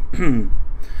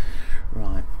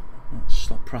 Right, let's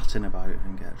stop prattling about it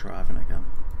and get driving again.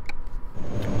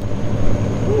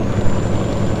 Woo.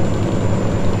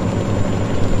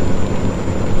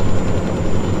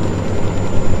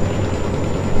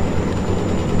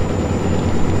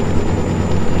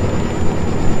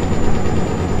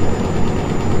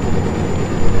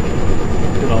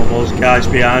 Those guys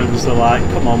behind us are like,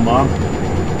 come on man,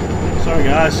 sorry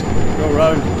guys, go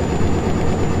round.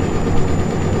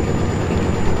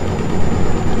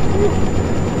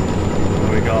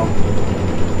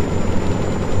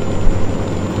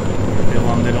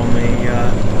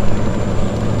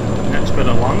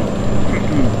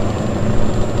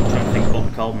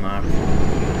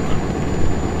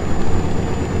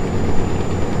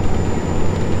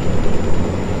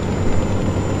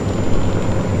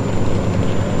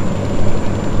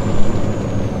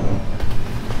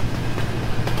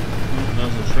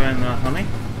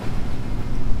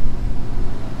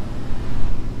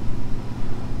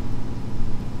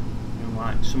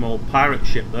 old pirate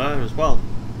ship there as well.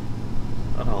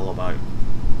 What's that all about?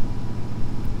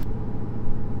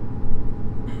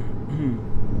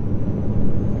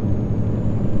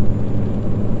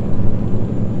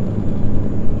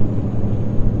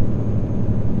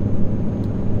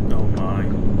 Oh my.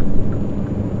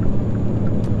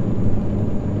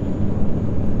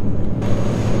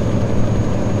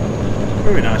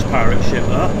 Very nice pirate ship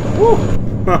there. Woo!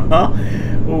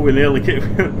 Oh, we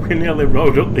nearly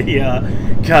rode up the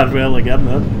guardrail again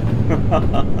then.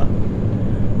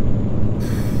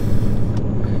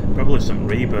 Probably some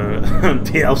Reba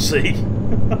DLC.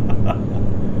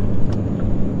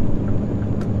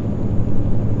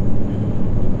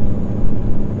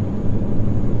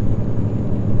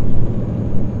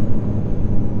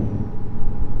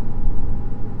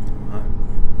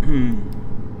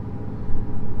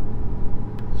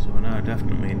 So we're now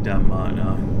definitely in Denmark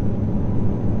now.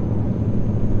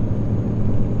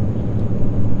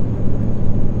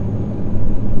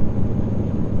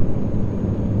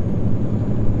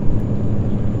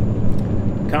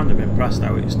 Kind of impressed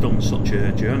how it's done such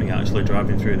a journey actually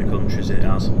driving through the countries it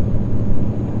has.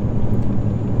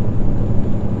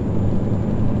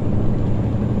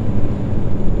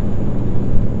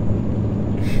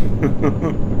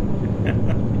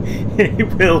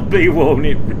 It will be, won't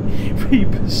it?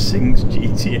 Reba sings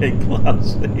GTA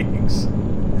classics.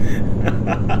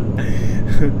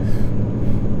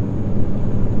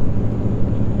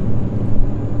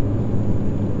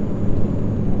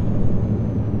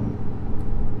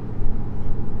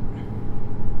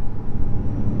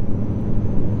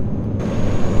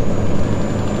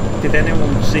 Did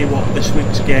anyone see what this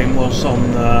week's game was on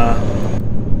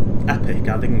Epic?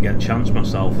 I didn't get a chance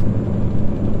myself.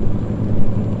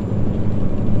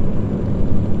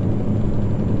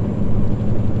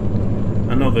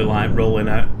 I know they like rolling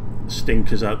out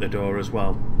stinkers out the door as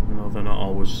well. I know they're not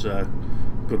always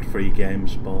good free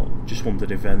games, but just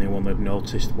wondered if anyone had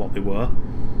noticed what they were.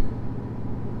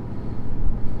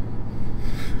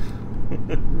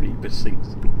 Reba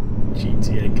sings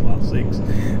GTA classics.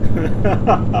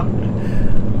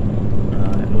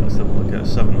 Right, let's have a look at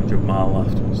 700 mile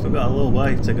left. Still got a little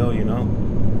way to go, you know.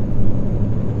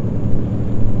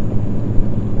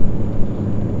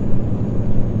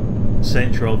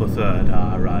 Saints Row the Third.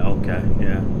 Ah, right, okay,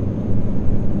 yeah.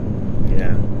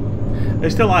 Yeah. I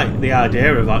still like the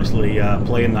idea of actually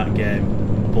playing that game,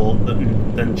 but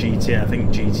then GTA, I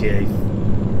think GTA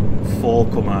 4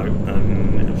 come out,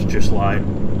 and it was just like,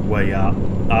 where you at?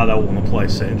 I don't want to play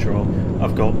Saints Row.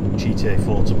 I've got GTA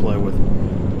 4 to play with.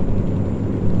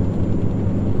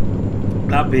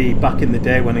 That'd be back in the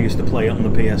day when I used to play it on the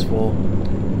PS4.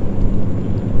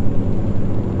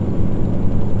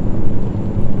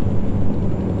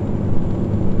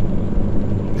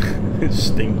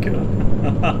 Stinker.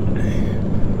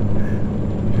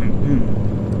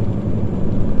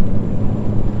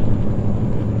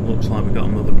 Looks like we've got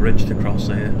another bridge to cross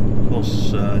here. Of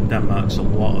course, Denmark's a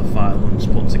lot of islands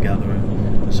put together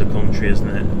as a country, isn't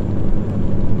it?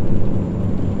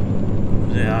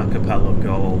 The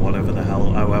archipelago or whatever the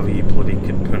hell, however you bloody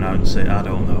can pronounce it, I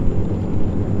don't know.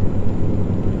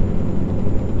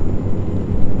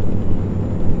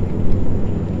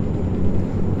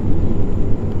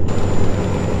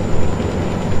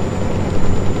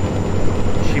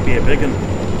 Should be a big one.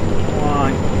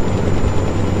 Why?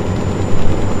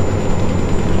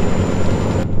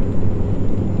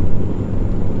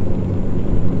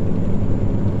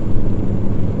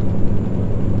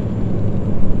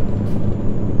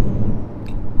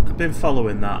 Been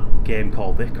following that game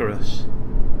called Icarus.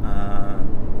 I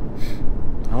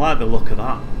like the look of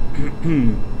that,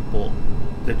 but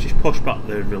they've just pushed back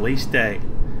the release date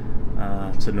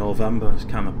to November. It's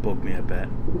kind of bugged me a bit.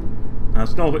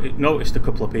 I've noticed a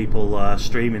couple of people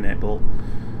streaming it, but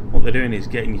what they're doing is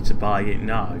getting you to buy it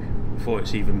now before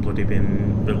it's even bloody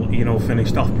been, you know,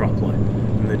 finished off properly.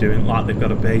 And they're doing like they've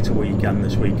got a beta weekend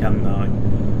this weekend now.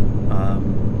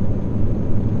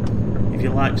 If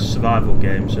you like survival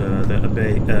games that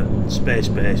are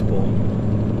space-based but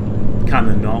kind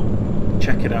of not,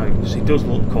 check it out because it does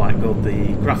look quite good.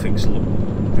 The graphics look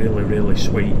really, really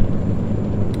sweet.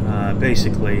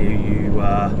 Basically, you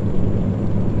I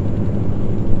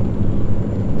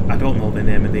don't know the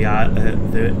name of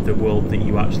the world that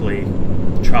you actually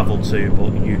travel to,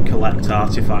 but you collect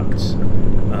artifacts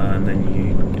and then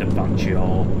you advance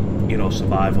your, you know,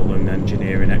 survival and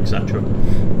engineering, etc.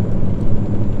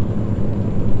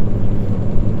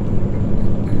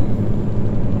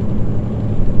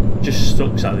 Just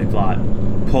sucks that they've like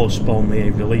postponed the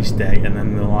release date and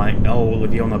then they're like, oh well,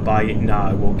 if you want to buy it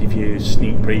now we'll give you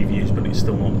sneak previews, but it's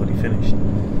still not bloody finished.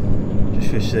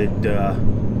 Just wish they'd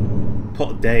put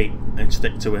a date and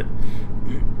stick to it.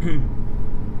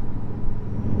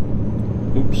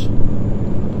 Oops.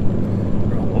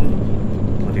 We're all over the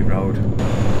bloody road.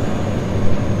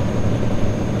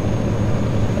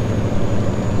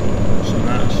 So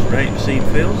that's rapeseed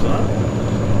fields, that.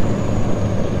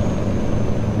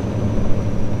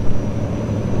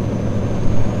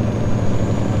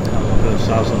 Look at the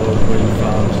size of those wind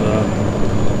farms there.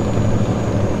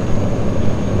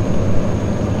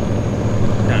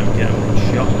 Can't even get one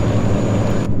shot.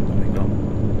 There we go.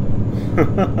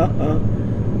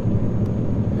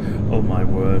 Oh my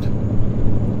word.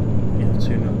 Yeah,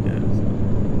 2 nuggets.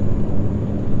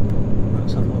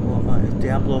 Let's have a look what that is.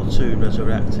 Diablo 2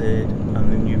 Resurrected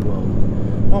and the New World.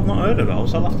 Well, I've not heard of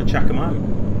those, I'll have to check them out.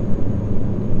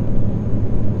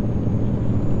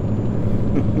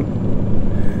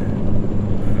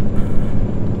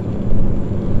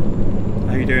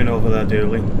 How you doing over there,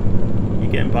 Dooley? You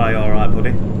getting by alright,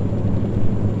 buddy?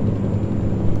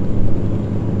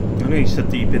 I know you said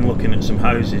that you've been looking at some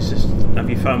houses. Have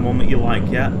you found one that you like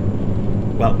yet?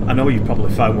 Well, I know you've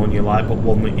probably found one you like, but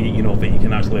one that you know that you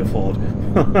can actually afford.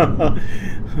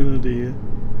 Oh dear.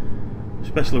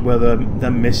 Especially where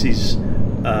the missus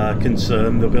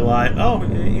concerned, they'll be like, oh,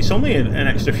 it's only an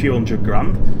extra few $100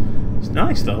 grand. It's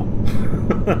nice though.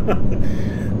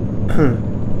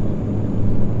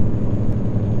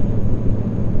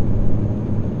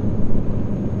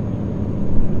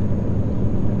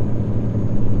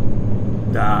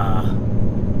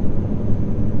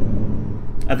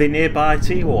 Are they nearby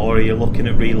to you, or are you looking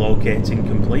at relocating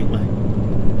completely?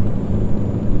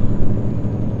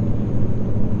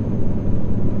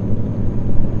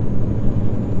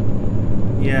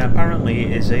 Yeah, apparently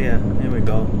it is here. Here we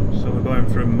go. So we're going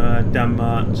from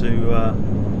Denmark to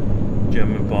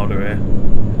German border here.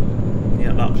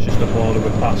 Yeah, that was just a border we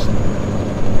passed.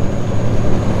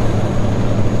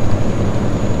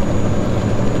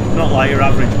 Not like your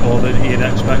average border that you'd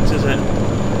expect, is it?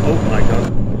 Oh my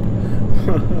god.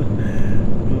 Oh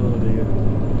dear.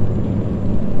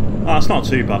 Oh, that's not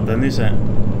too bad then, is it?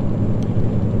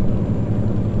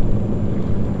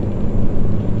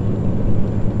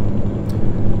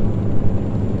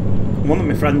 One of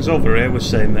my friends over here was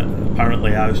saying that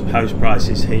apparently house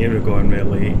prices here are going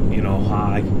really, you know,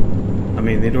 high. I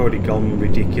mean, they'd already gone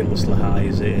ridiculously high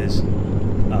as it is.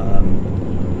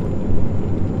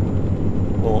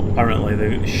 Well, apparently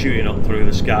they're shooting up through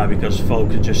the sky because folk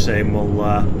are just saying,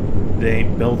 well, they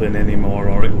ain't building anymore,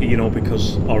 or you know,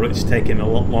 because it's taking a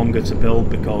lot longer to build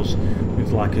because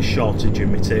there's like a shortage of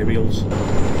materials.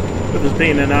 But there's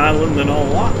been an island and all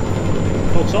that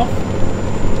cut off.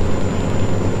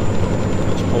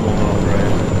 Let's pull them over here.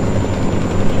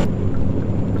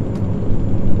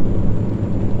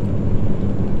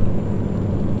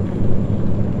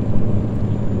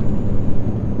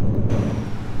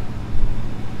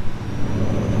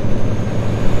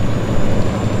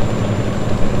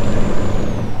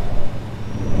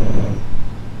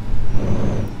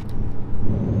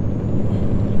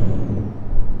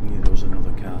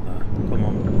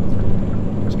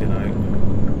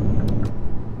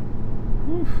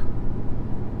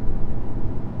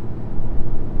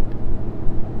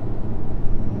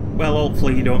 Well,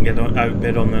 hopefully you don't get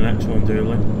outbid on the next one,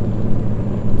 Dooley.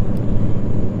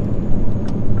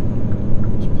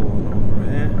 Just pulling over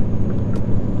here.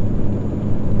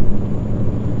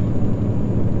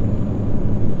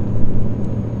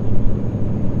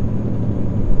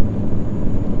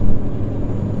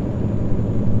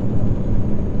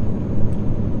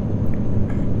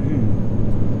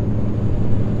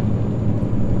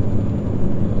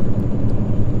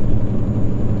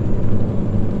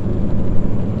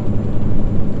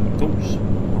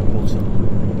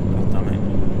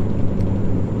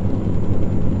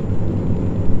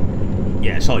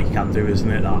 It's all you can do, isn't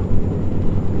it, that?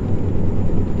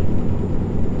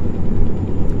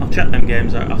 I'll check them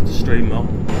games out after stream though.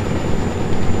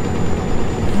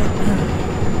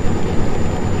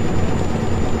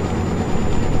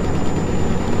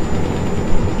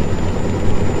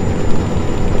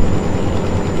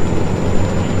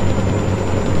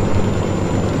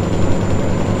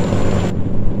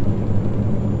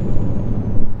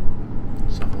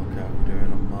 Let's have a look how we're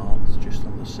doing on Mars, just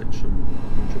on the 600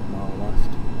 mile left.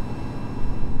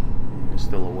 We're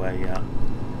still away yet.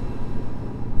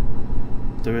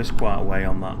 There is quite a way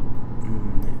on that.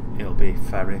 It'll be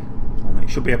ferry. It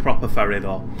should be a proper ferry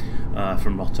though,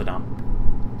 from Rotterdam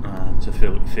to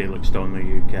Felixstowe in the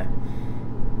UK.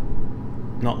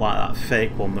 Not like that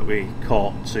fake one that we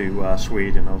caught to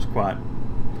Sweden. I was quite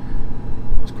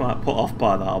put off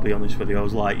by that, I'll be honest with you. I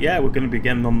was like, yeah, we're going to be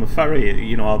getting on the ferry.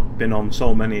 You know, I've been on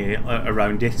so many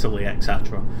around Italy,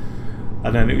 etc.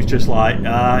 And then it was just like,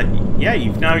 yeah,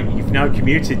 you've now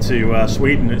commuted to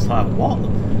Sweden. It's like, what?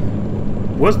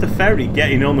 Was the ferry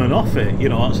getting on and off it? You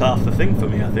know, that's half the thing for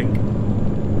me, I think.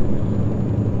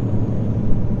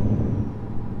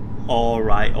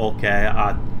 Alright,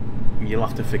 okay, you'll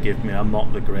have to forgive me, I'm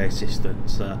not the greatest at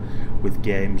with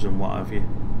games and what have you.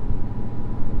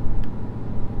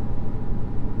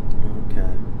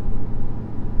 Okay.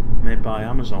 Made by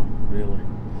Amazon, really.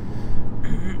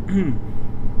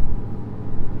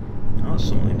 That's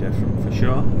something different for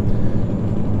sure.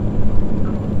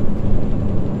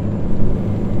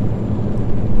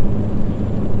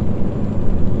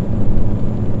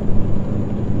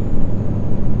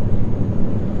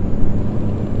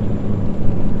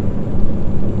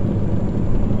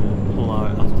 Pull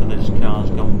out after this car's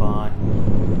gone by.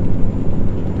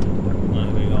 There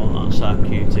we go, that's our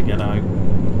cue to get out.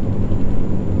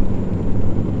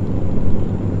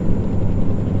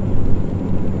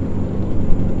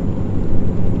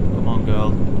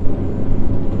 Girl.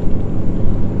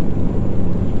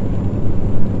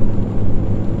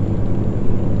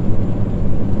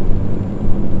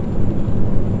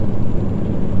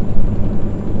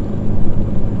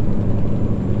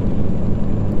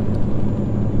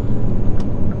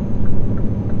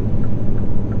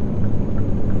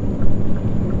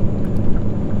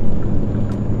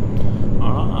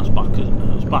 Alright,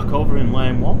 that's back over in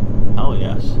lane 1. Hell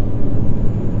yes.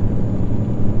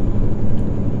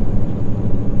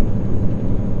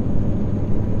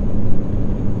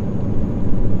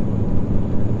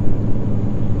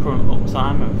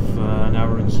 Time of an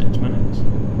hour and 6 minutes.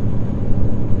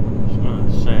 Just want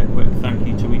to say a quick thank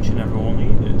you to each and every one of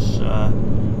you that's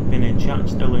been in chat,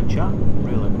 still in chat.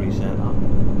 Really appreciate that.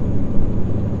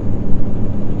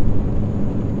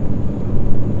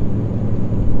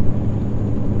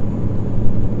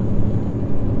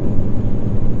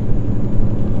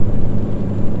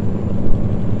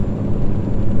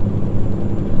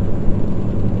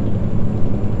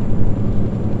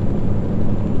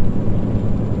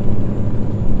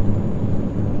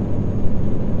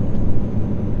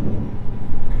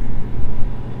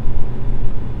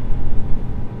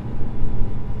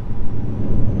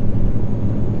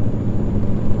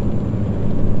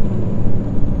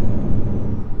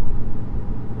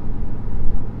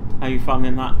 How you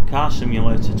finding that Car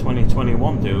Simulator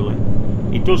 2021, Dooley?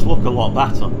 It does look a lot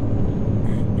better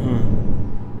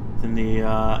than the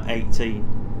 18.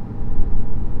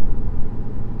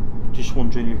 Just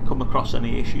wondering if you've come across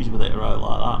any issues with it or out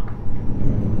like that.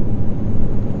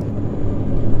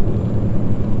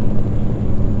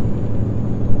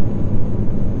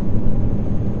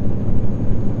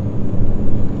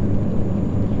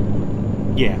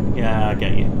 Yeah, I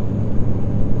get you.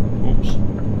 Oops.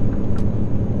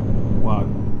 Wow.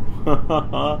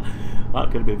 That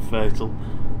could have been fatal.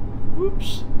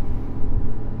 Whoops.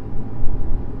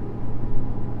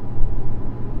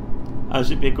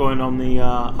 How's it been going on the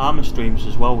armour streams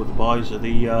as well with the boys? Are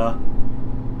the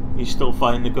you still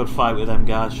fighting the good fight with them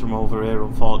guys from over here,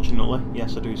 unfortunately?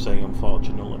 Yes, I do say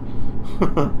unfortunately.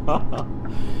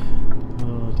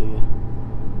 Oh dear.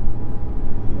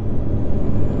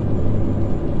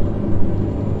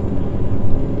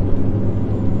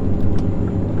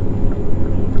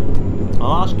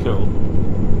 Oh, that's cool.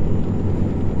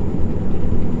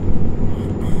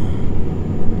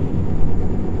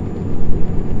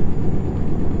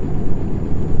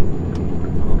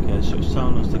 Okay, so it's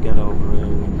telling us to get over here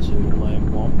into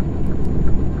lane 1.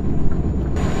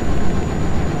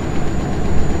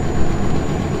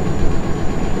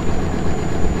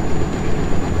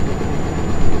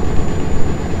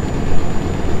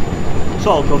 It's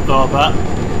all good though, that.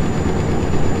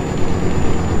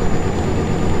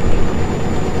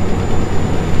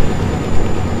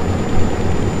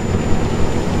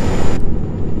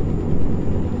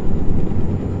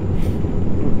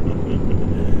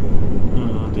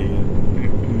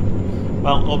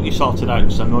 Well, hope you sorted out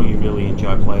because I know you really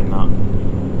enjoy playing that.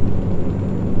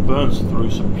 Burns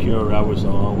through some pure hours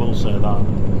though, I will say that.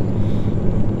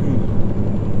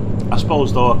 I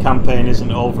suppose though a campaign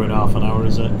isn't over in half an hour,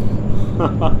 is it? I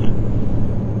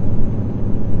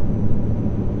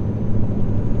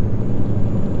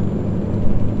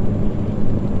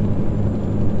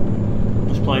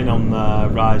was playing on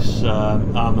Rise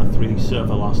Armour 3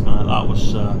 server last night. That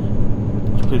was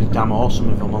pretty damn awesome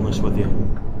if I'm honest with you.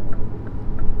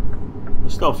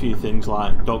 Still a few things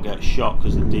like don't get shot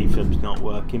because the defib's not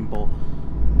working, but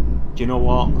do you know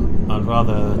what? I'd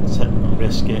rather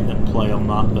risk it and play on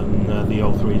that than the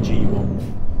 03G one.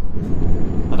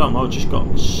 I don't know, just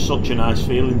got such a nice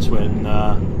feeling to it, and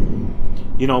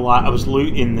you know, like I was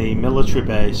looting the military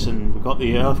base and we got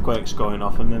the earthquakes going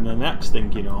off, and then the next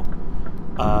thing, you know,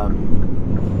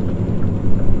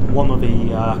 one of the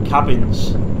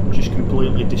cabins just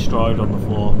completely destroyed on the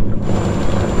floor.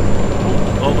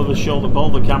 Oh, over the shoulder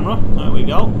boulder camera, there we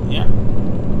go, yeah.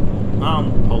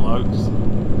 And pull out.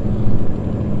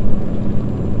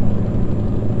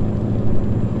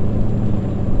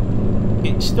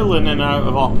 It's still in and out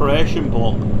of operation,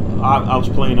 but I was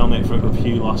playing on it for a good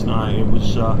few last night. It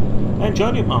was, I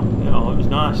enjoyed it, man. You know, it was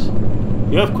nice.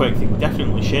 The earthquake thing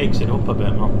definitely shakes it up a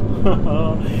bit, man.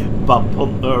 Bad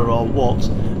punter or what?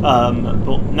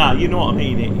 But nah, you know what I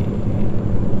mean.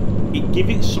 It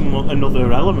gives it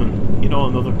another element. You know,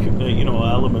 another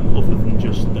element other than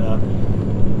just the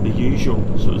usual.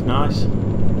 So it's nice.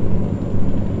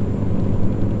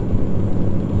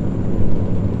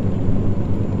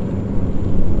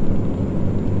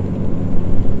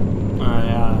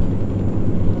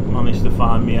 To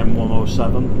find me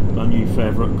M107, my new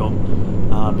favourite gun,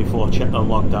 before I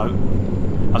logged out.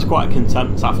 I was quite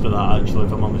content after that, actually,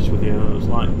 if I'm honest with you. It was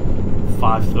like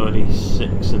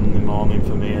 5:36 in the morning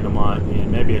for me, and I'm like, yeah,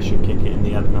 maybe I should kick it in the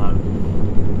head now.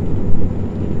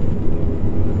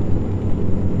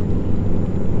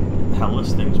 Hell,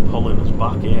 this thing's pulling us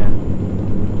back here.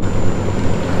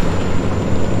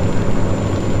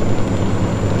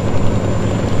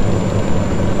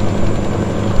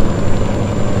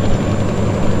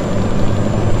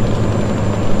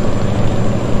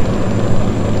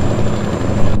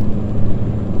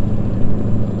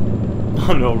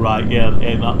 I know, right? Yeah,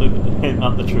 ain't that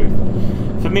the truth?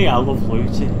 For me, I love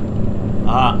looting.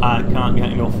 I can't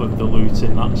get enough of the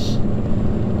looting.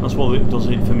 That's what it does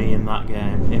it for me in that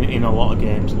game. In a lot of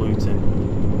games, looting.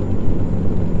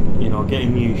 You know,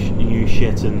 getting new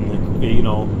shit, and you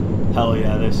know, hell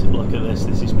yeah, look at this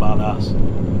is badass.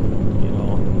 You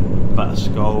know, better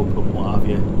scope and what have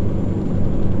you.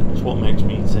 That's what makes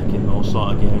me tick in those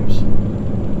sort of games.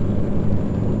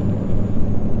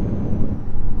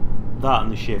 That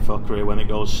and the sheer fuckery when it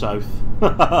goes south,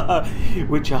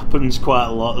 which happens quite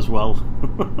a lot as well.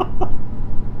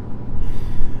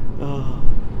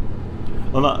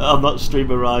 On that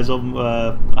stream of Rise on,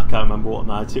 I can't remember what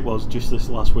night it was, just this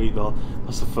last week though.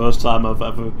 That's the first time I've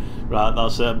ever, right,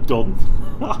 that's it, I'm done.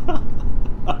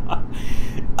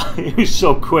 It was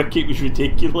so quick, it was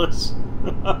ridiculous.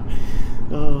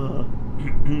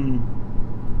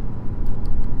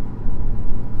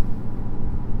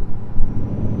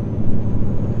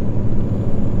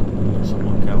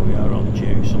 We are on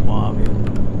juice and what have you.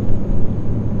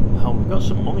 Hell, we've got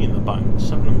some money in the bank,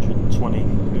 720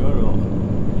 euro,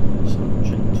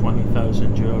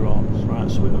 720,000 euros. Right,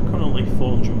 so we've got currently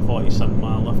 447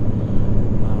 mile left.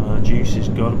 Juice is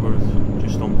good, we're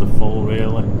just under full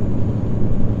really.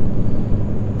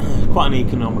 Quite an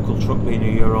economical truck, being a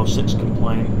Euro 6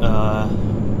 compliant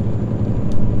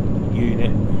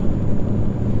unit.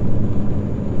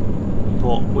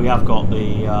 But we have got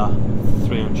the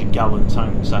 300 gallon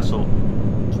tank set up,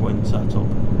 twin set up.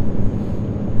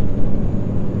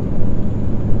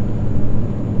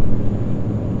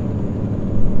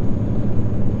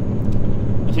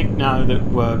 I think now that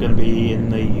we're going to be in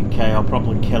the UK, I'll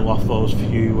probably kill off those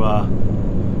few,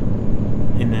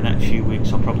 in the next few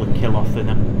weeks, I'll probably kill off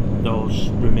those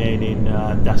remaining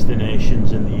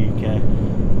destinations in the UK.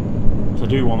 So I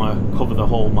do want to cover the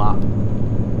whole map,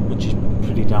 which is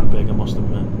pretty damn big, I must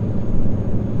admit.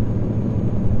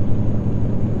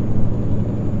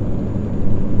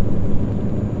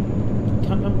 I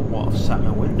can't remember what I've set my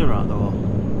window at though.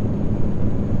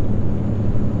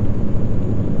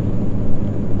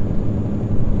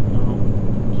 No,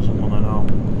 doesn't want to know.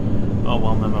 Oh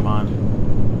well, never mind.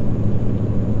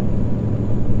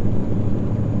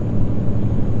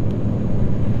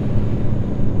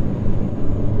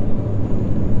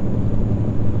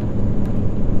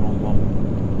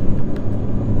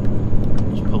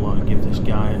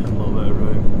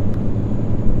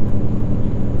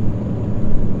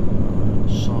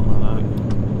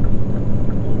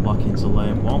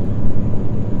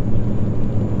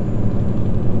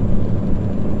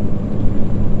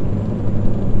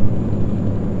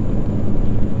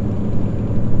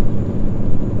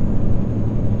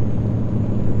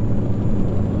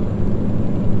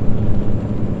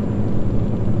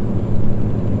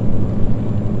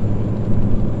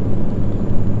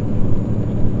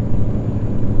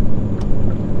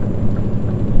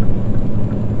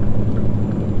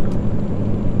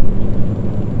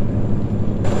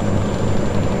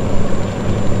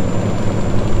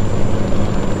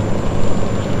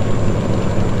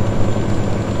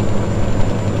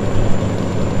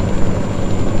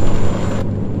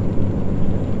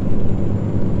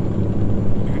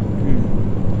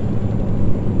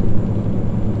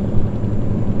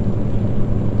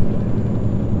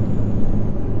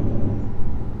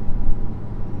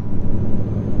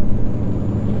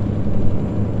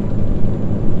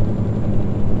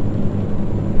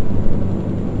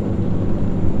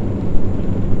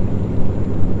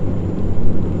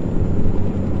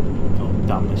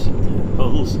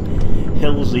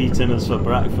 Bill's eating us for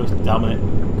breakfast, damn it.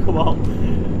 Come on.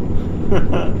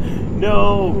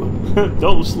 No!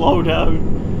 Don't slow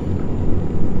down.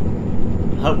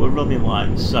 We're running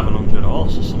like 700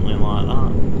 horse or something like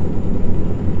that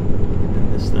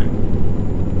in this thing.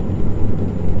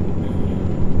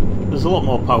 There's a lot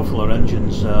more powerful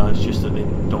engines, it's just that they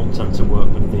don't tend to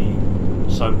work with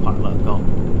the sound pack that I've got.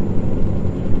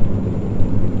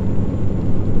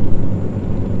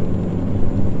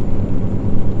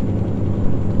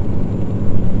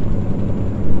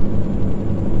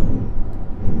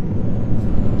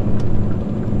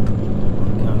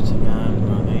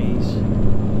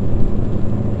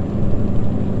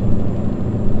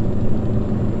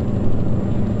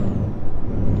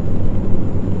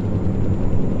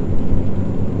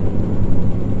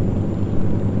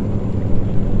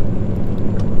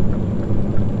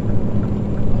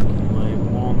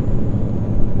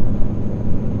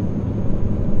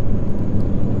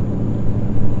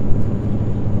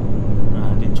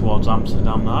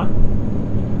 Amsterdam now.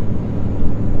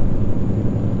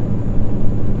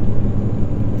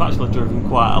 I've actually driven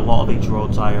quite a lot of these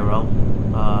roads IRL.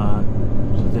 I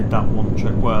did that one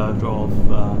trip where I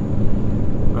drove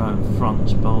around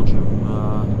France, Belgium,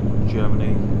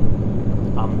 Germany,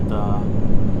 and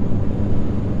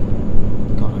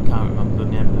God, I can't remember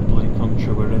the name of the bloody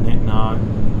country we're in it now.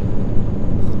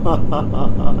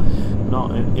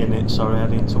 Not in it, sorry,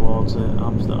 heading towards it,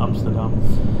 Amsterdam.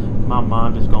 My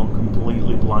mind has gone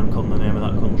completely blank on the name of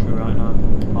that country right now.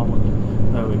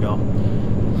 Holland. There we go.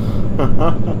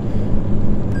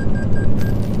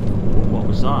 What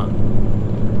was that?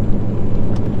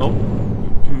 Oh.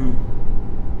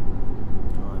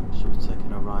 Right, so we're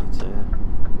taking a right here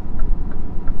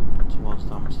towards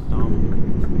Amsterdam.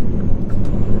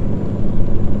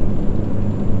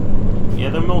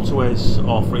 Yeah, the motorways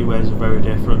or freeways are very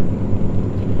different,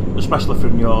 especially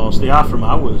from yours. They are from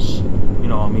ours. You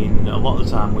know, I mean, a lot of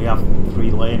the time we have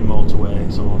 3-lane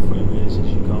motorways or freeways,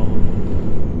 as you call them.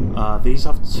 These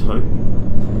have 2,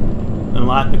 and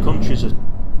like the countries are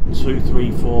 2,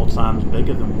 3, 4 times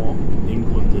bigger than what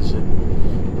England is in.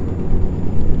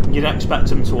 You'd expect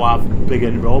them to have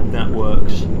bigger road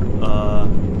networks,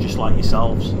 just like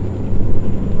yourselves.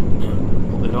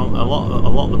 But they don't. A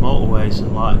lot of the motorways are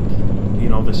like, you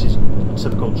know, this is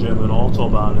typical German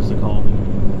autobahn, as they call them.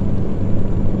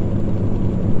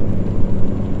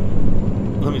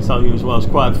 Let me tell you as well, it's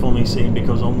quite funny seeing,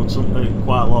 because on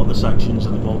quite a lot of the sections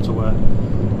of the motorway,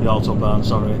 the autobahn,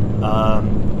 sorry,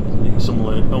 some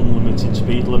unlimited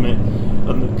speed limit,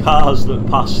 and the cars that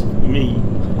passed me,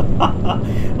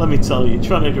 let me tell you,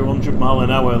 trying to do 100 mile an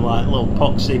hour like little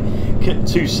poxy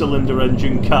 2-cylinder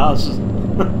engine cars,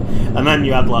 and then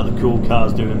you had like the cool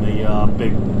cars doing the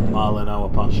big mile an hour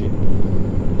pass you,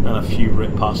 and a few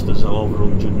rip past us at over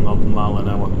 100 mile an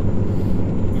hour.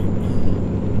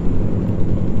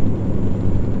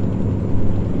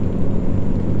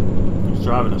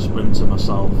 Driving a Sprinter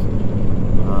myself,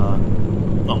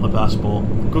 not the best, but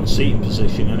good seating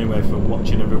position anyway for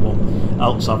watching everyone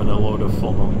else having a load of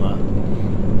fun on there.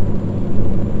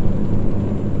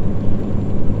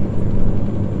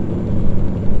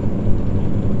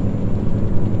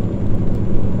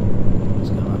 Let's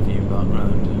get that view back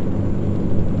round.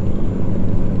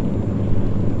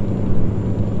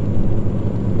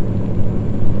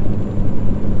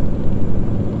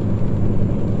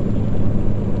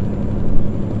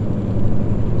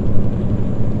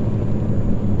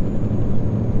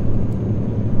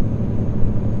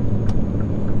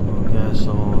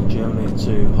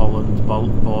 To Holland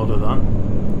border then.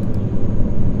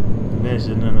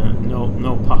 Amazing, isn't it?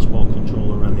 No passport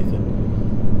control or anything.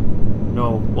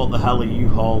 No, what the hell are you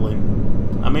hauling?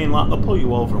 I mean, like, they'll pull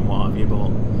you over and what have you, but I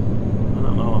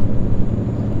don't know.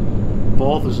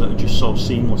 Borders that are just so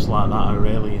seamless like that are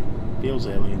alien. Feels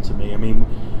alien to me. I mean,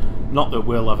 not that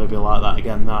we'll ever be like that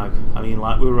again now. I mean,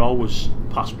 like, we were always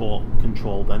passport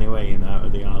controlled anyway in out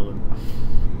of the island.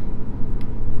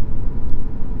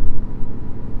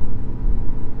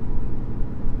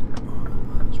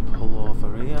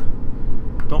 Here.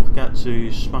 Don't forget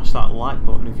to smash that like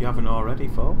button if you haven't already,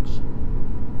 folks.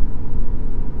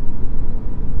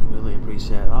 Really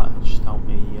appreciate that. It'll just help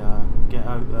me get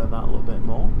out there that little bit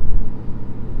more.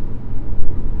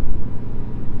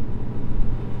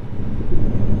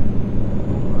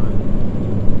 Right.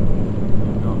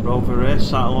 Got Rover here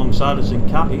sat alongside us in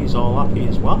cab. He's all happy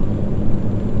as well.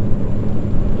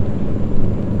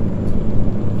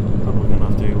 Probably gonna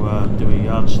have to do a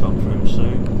yard stop for him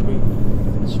soon.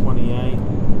 28,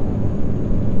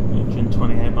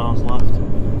 128 miles left.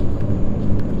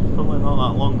 Probably not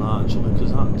that long that actually,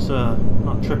 because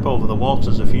that trip over the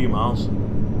water's a few miles.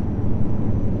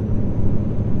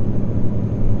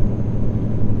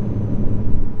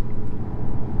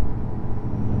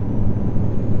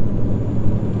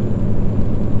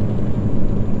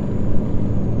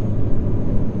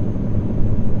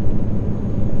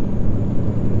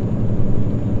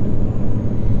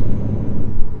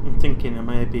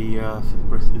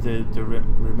 the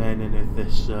remaining of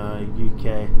this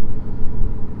UK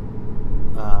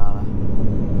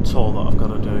tour that I've got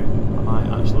to do. I might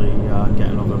actually get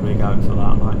another rig out for that.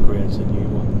 I might create a new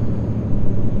one.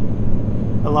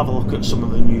 I'll have a look at some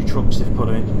of the new trucks they've put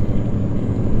in.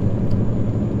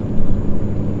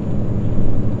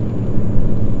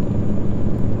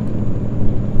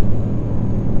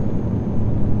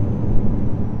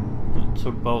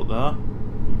 Tugboat there.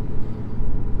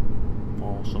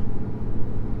 Awesome.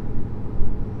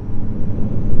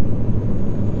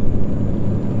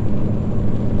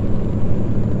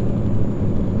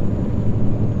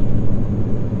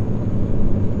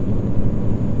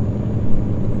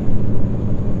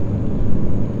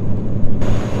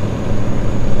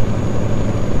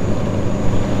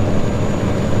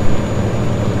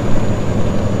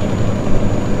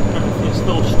 Everything's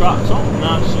still strapped up,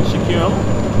 nice and secure.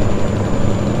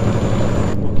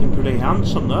 Pretty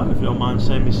handsome though, if you don't mind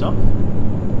saying myself.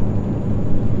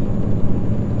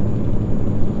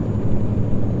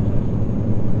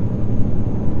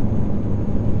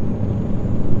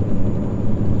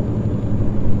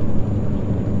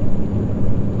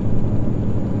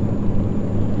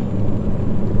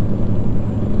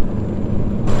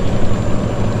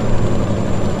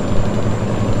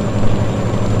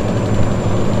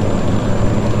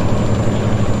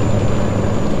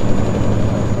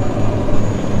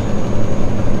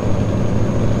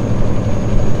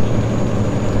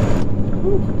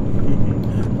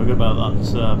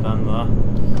 Bend there.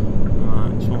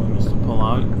 Right, it's wanting us to pull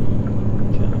out.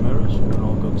 Check the mirrors, we're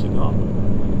all good to go.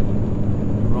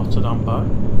 Rotterdam boat.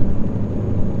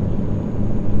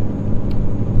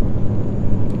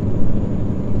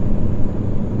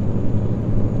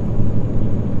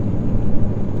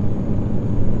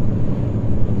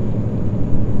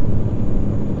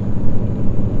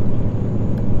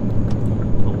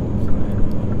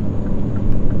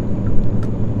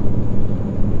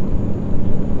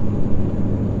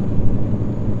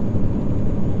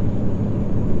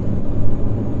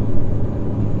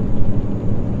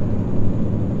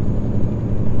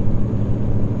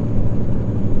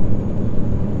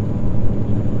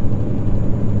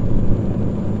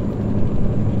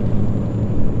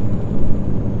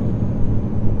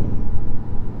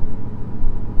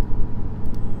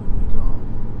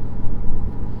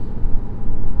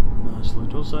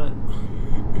 Does it?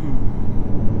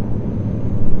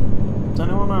 Has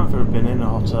anyone ever been in a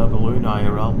hot air balloon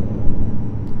IRL?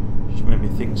 Just made me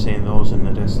think seeing those in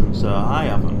the distance. I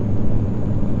haven't.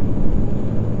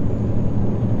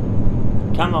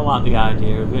 Kinda like the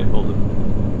idea of it, but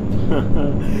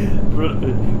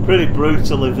pretty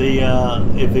brutal if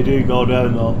they do go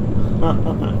down though.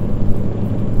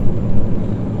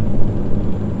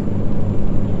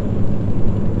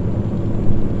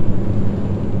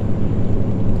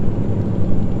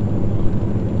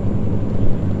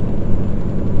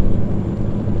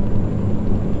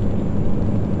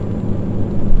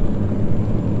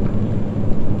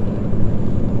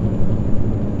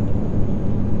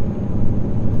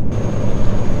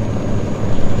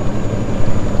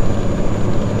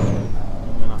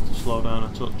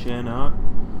 Touch here now.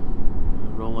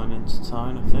 We're rolling into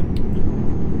town, I think.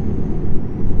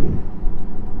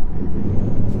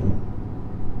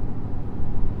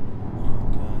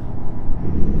 Okay.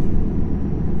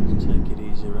 Let's take it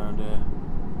easy around here.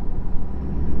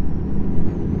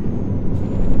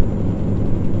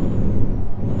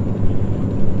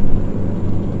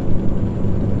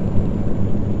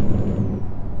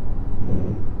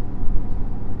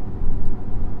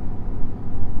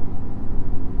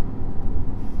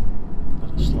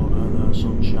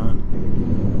 Sunshine.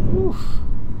 Oof.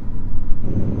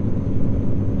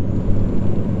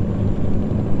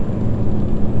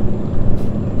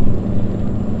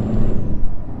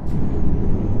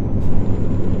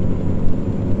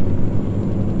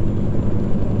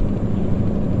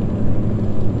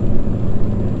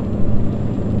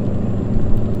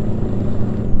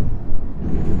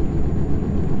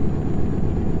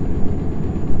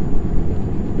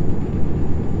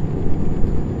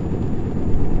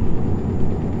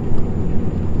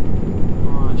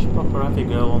 Heavy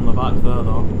girl on the back there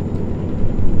though.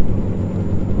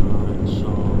 Right, so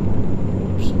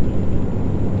oops.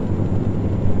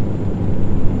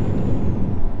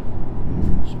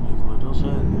 Smoothly does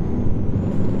it.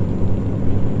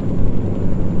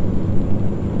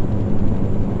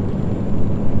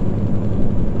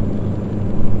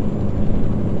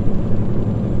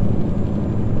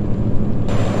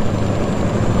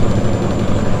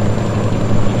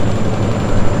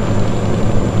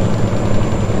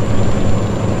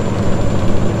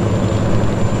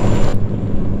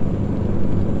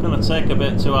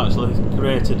 to actually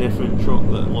create a different truck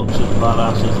that looks as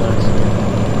badass as this.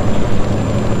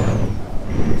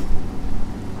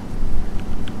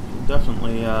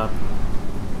 Definitely a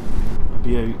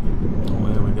beaut. Oh,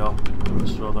 here we go.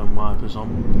 Let's throw them wipers on.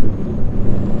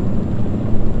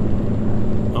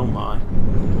 Oh my. I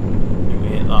think we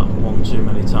hit that one too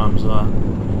many times there.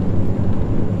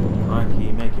 Crikey,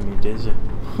 you're making me dizzy.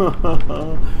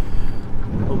 A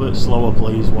little bit slower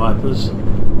please, wipers.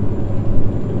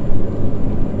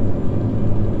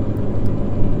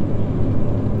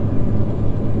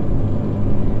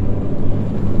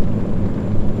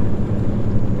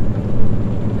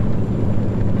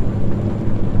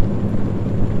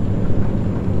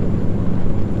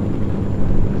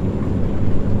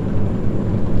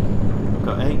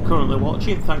 Currently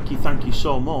watching, thank you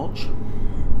so much.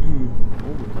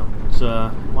 Oh, we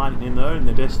got lightning there in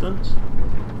the distance.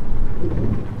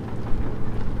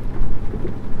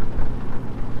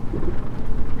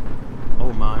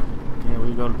 Oh my, yeah,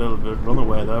 we've got a bit of a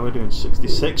runaway there. We're doing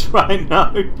 66 right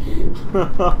now.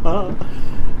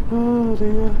 Oh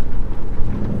dear.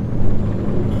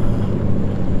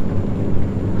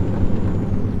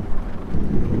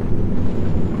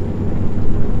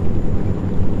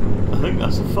 I think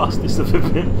that's the fastest I've ever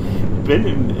been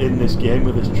in this game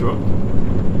with this truck.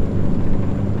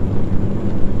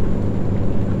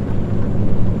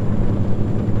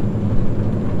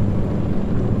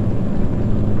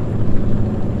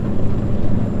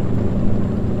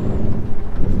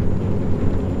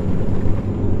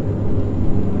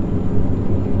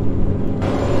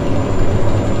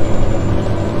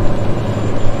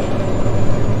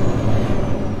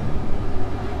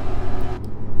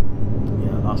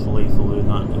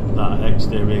 That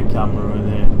exterior camera in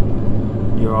here.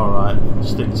 You're alright.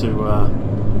 Stick to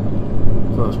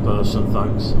first person,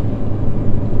 thanks.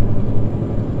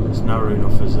 It's narrow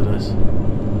enough as it is.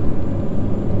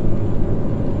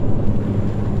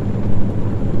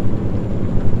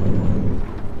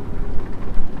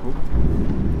 Ooh.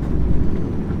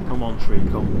 Come on, tree,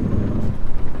 come.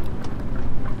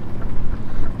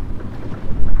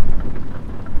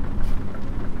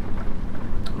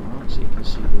 So you can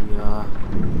see the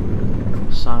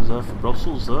signs there for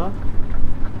Brussels there.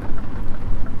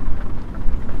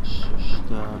 Let's just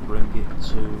bring it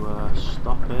to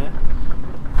stop here.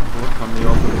 Look on the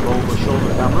over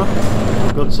shoulder camera.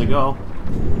 We're good to go.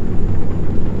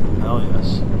 Hell yes.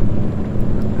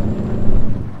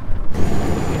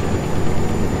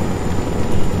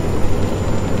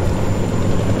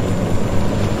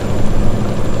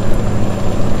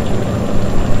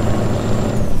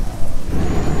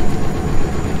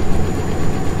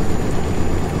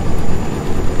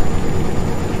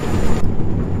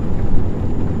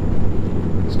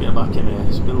 Back in here.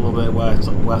 It's been a little bit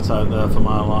wet out there for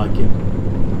my liking.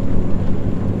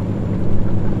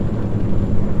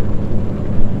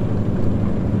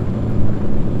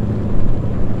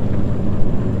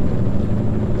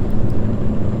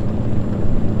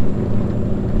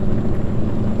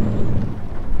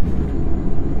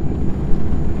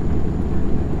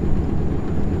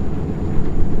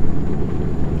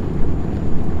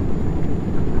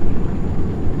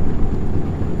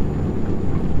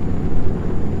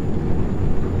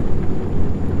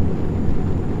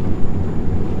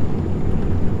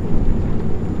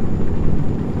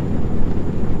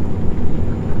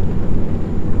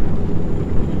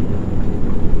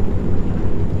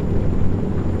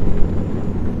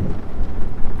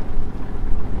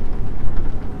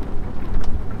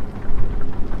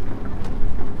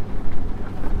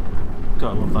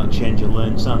 God, I love that change of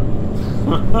lane, son.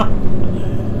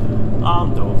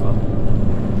 And over.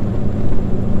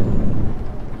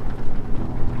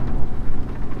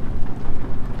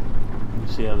 You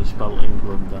see how they spell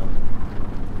England then?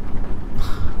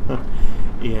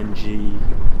 E-N-G-L-E-A-N-D.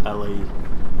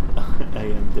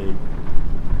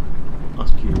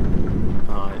 That's cute.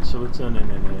 Alright, so we're turning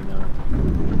in here now.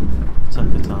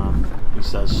 Take your time. He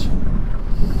says,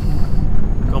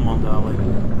 come on, darling.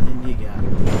 In you get.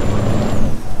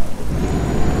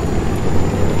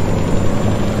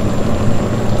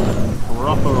 We're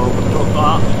up or overtook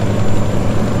that.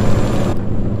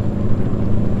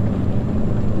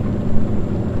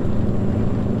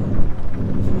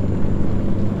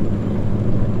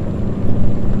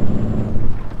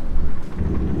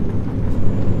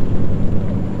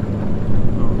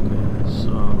 Okay,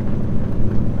 so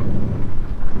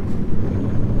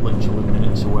literally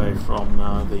minutes away from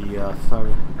the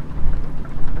ferry.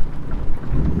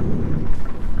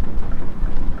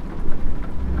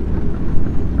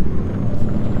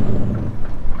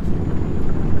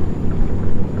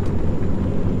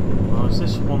 Is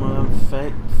this one of them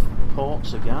fake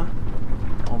ports again?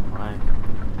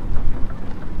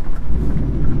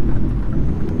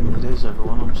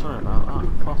 sorry about that. I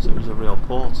thought it was a real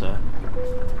porter.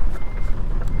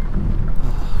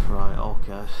 Right,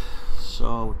 okay.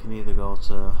 So we can either go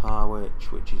to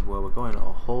Harwich, which is where we're going,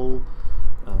 or Hull.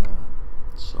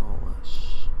 So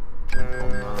let's jump on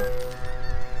that.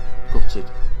 Gutted.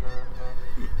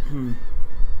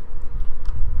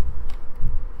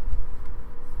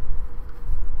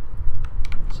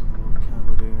 Let's have a look how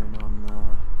we're doing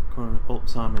on current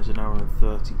uptime is 1 hour and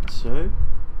 32.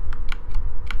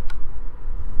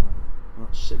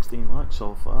 That's 16 likes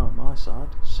so far on my side,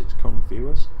 6 current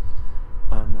viewers.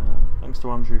 And thanks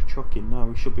to Andrew Chucking, now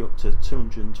we should be up to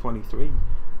 223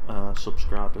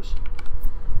 subscribers.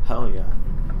 Hell yeah.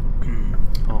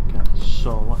 Okay,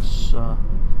 so let's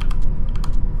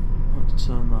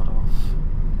turn that off.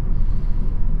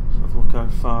 So have a look how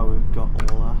far we've got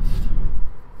left.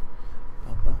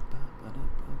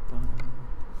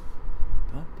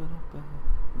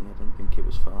 Yeah, I didn't think it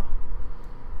was far.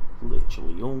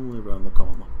 Literally only around the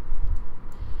corner.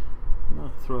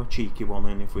 Might throw a cheeky one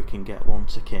in if we can get one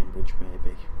to Cambridge,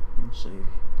 maybe. We'll see.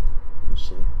 We'll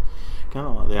see. Kind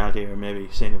of like the idea of maybe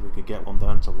seeing if we could get one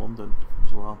down to London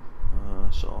as well.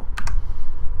 So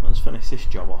let's finish this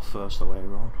job off first the way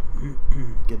around.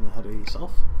 Getting ahead of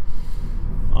yourself.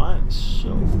 Alright,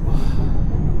 so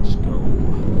let's go.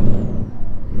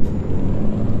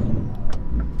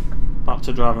 Back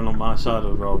to driving on my side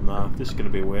of the road now. This is going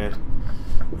to be weird.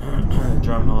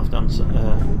 Driving the left hand side.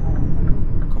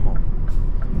 Come on.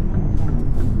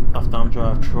 Left hand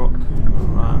drive truck,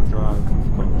 right hand drive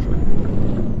country.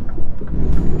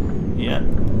 Yeah,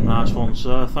 nice one,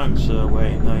 sir. Thanks for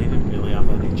waiting there. You didn't really have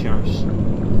any choice.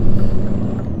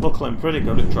 Luckily, I'm pretty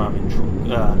good at driving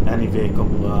any vehicle,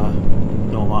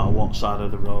 no matter what side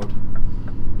of the road.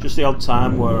 Just the odd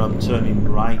time where I'm turning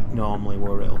right normally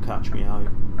where it'll catch me out.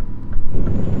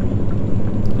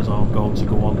 Because I'll go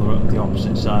on the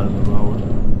opposite side of the road.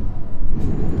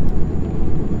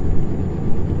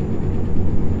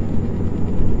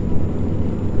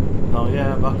 Oh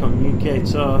yeah, back on UK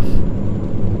turf.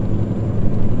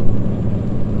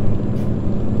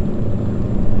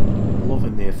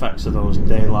 Loving the effects of those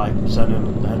daylight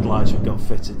xenon headlights we've got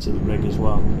fitted to the rig as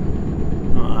well.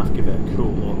 I'll have to give it a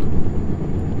cool look.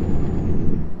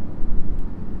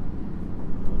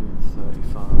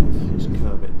 135, let's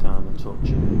curb it down and touch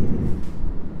it.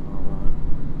 Alright.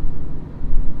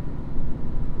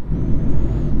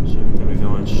 So we're going to be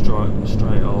going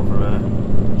straight over here.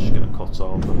 I'm just going to cut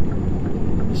over.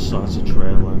 This side's a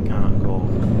trailer, can't go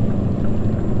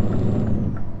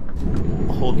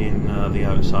hugging the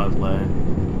outside lane.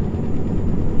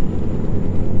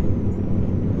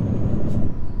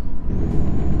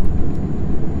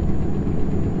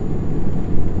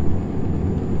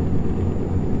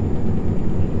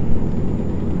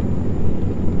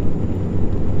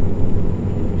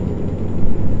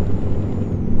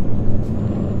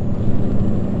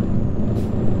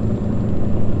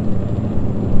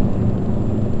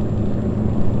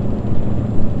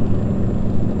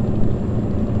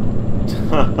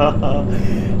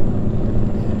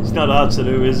 It's not hard to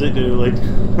do, is it, Dooley?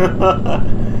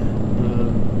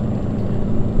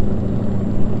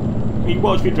 You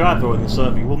watch me drive though in the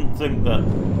surf, you wouldn't think that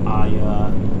I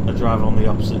drive on the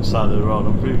opposite side of the road.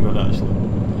 I'm pretty good actually.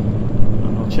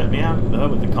 And I'll check me out there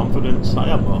with the confidence I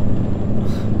am more.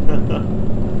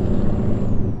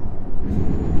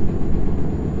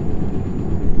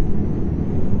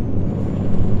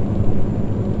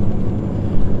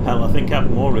 Hell, I think I have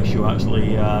more issue actually,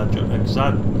 because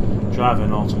I drive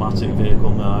an automatic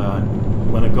vehicle now.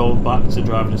 When I go back to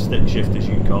driving a stick shift, as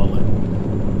you call it,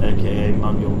 aka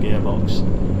manual gearbox,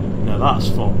 now that's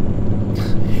fun.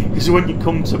 Because when you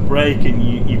come to brake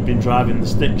and you've been driving the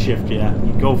stick shift, yeah,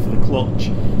 you go for the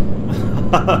clutch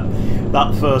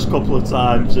that first couple of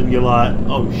times and you're like,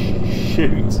 oh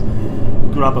shoot,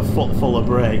 grab a foot full of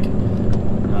brake.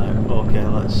 Right, okay,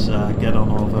 let's get on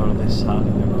over this side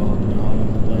of the road now.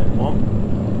 Lane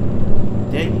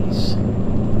 1. Days.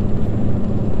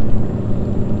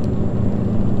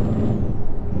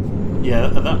 Yeah,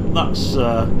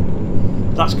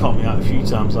 that's caught me out a few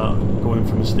times, that going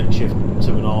from a stick shift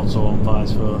to an auto and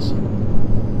vice versa.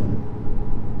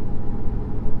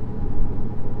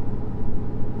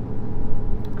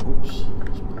 Oops,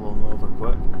 let's pull them over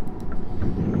quick.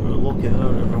 We're lucky there,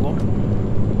 everyone.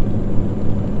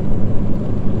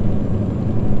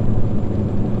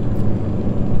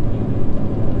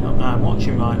 I'm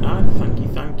watching right now, thank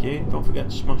you. Don't forget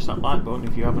to smash that like button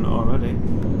if you haven't already.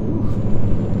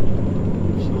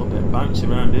 Just a little bit bouncy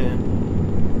around here.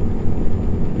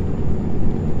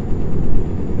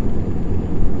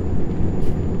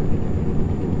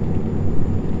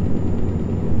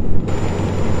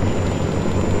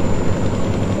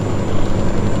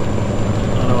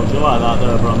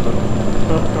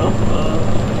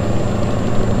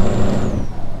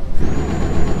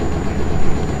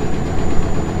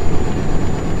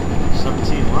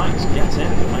 that's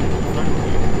it. Thank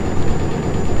you.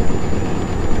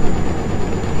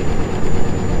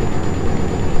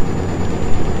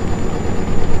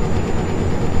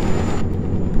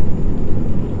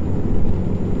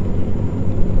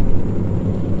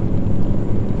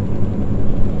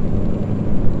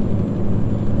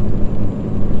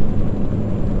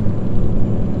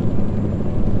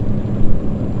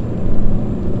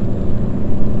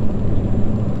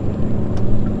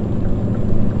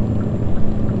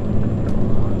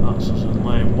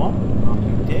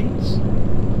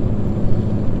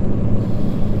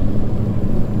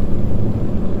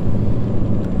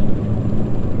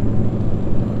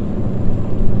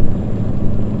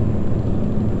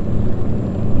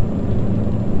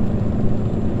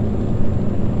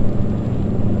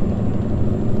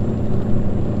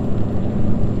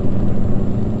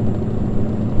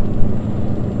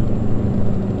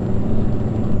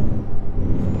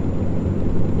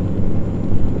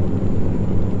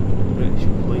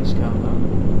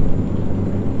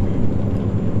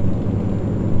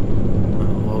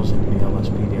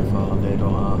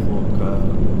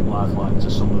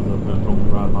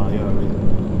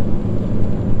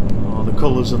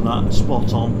 Colours and that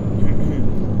spot on.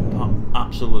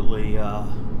 Absolutely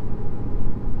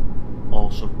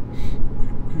awesome.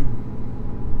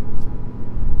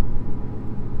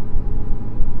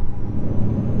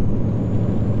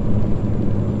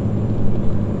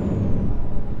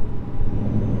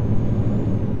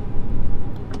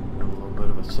 A little bit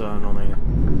of a turn on here.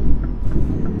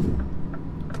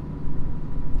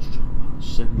 Let's try that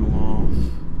signal off.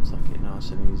 Take it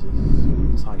nice and easy.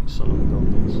 Tight son of a gun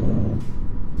this.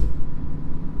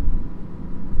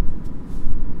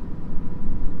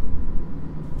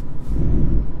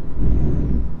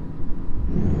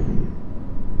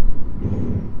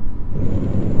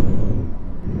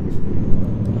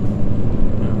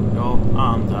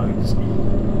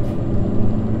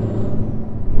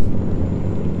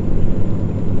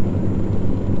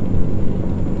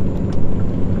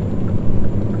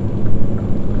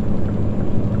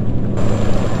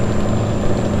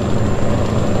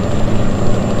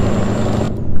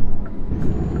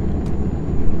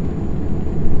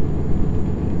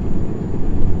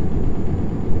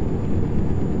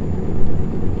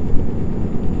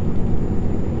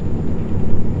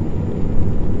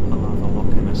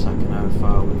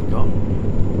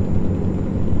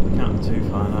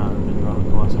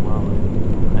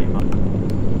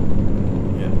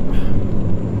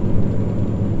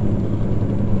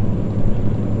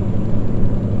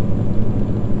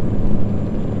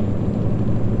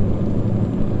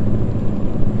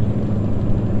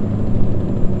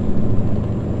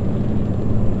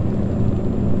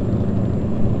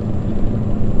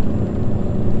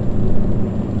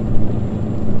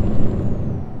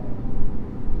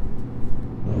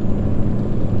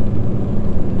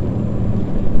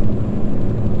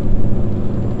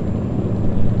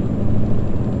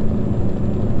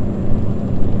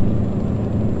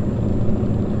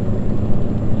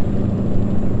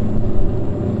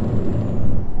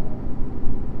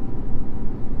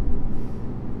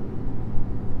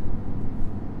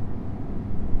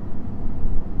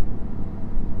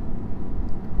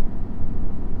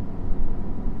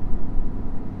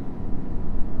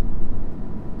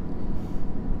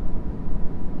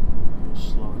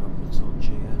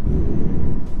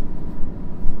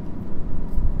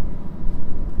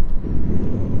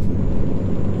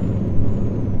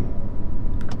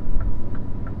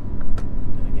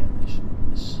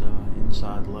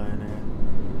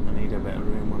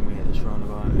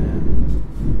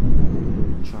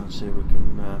 See if we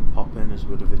can pop in as a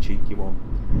bit of a cheeky one.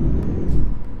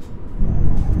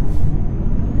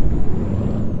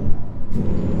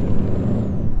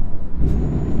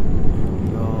 There we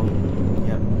go.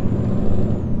 Yep.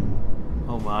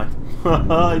 Oh my.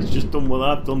 He's just done what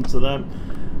I've done to them.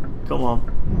 Come on.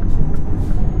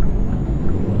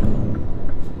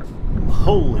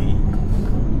 Holy.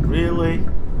 Really?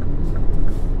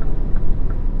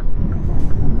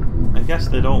 I guess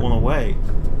they don't want to wait.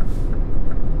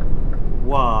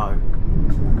 Why?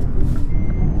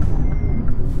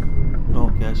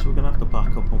 Okay, so we're gonna have to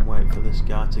back up and wait for this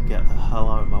guy to get the hell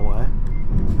out of my way.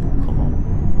 Come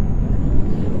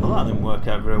on. Well, that didn't work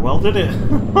out very well, did it?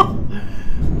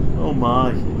 Oh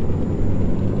my.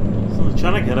 So they're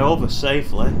trying to get over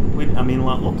safely. I mean,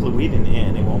 like, luckily we didn't hit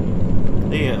anyone.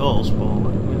 They hit us,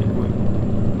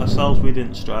 but ourselves, we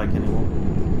didn't strike anyone.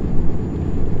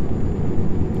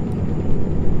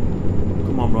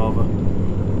 Come on, Rover.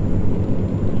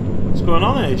 What's going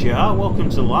on, AGR? Welcome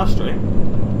to the live stream.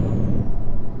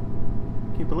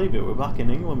 Can you believe it? We're back in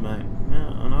England, mate. Yeah,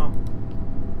 I know.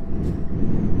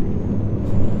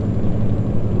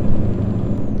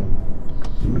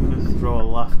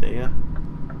 left here.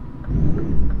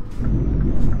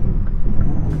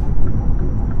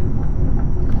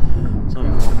 So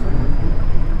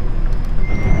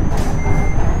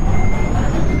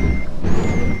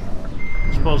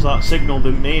I suppose that signal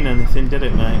didn't mean anything, did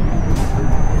it, mate?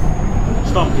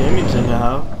 Stop Gaming's in the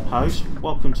house.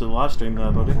 Welcome to the live stream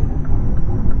there, buddy.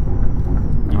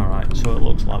 Alright, so it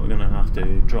looks like we're going to have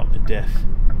to drop the diff.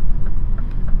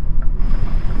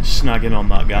 Snagging on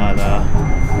that guy there.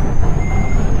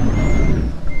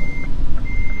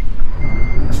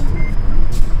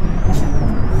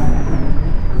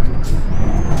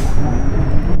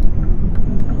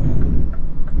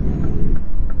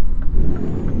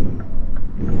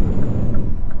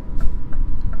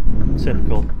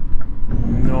 Typical.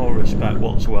 No respect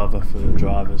whatsoever for the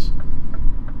drivers.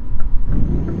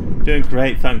 Doing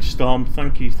great, thanks Storm.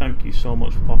 Thank you so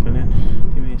much for popping in.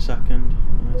 Give me a second.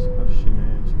 There's a question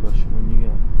here. There's a question when you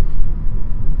get.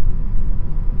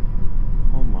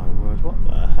 Oh my word, what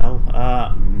the hell?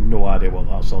 No idea what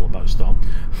that's all about, Storm.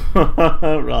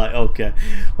 Right, okay.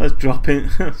 Let's drop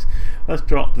in. Let's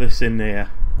drop this in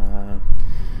here.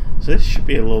 So this should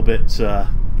be a little bit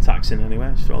taxing anyway.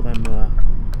 Let's throw them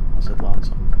hazard lights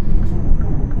on.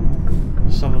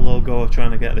 Let's have a little go of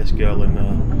trying to get this girl in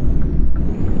there.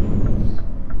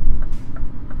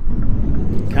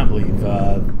 Can't believe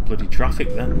bloody traffic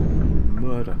then.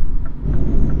 Murder.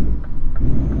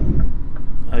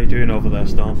 How you doing over there,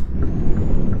 Storm?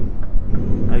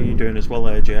 How you doing as well,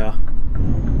 AJR?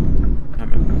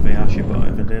 Can't remember if I asked you, but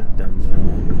if I did,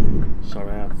 then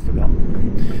sorry, I forgot.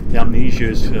 The amnesia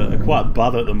is quite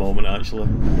bad at the moment, actually.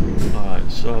 Alright,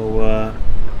 so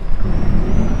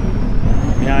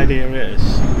the idea is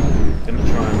I'm going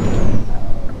to try and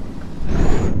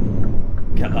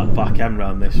get that back end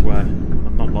round this way.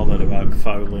 I'm not bothered about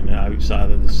fouling it outside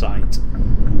of the site.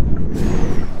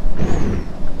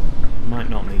 Might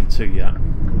not need to yet.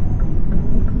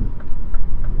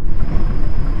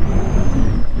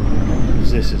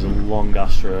 Because this is a long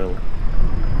ass trail.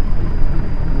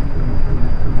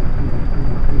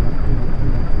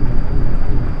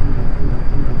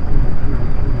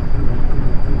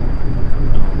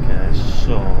 Okay,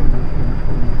 so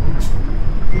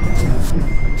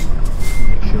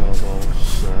make sure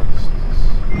those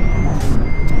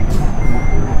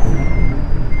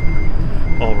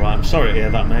alright, I'm sorry to hear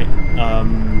that, mate.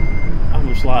 I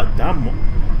was like, damn,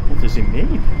 what does he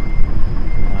mean?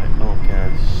 Right, okay.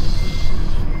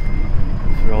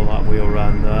 Throw that wheel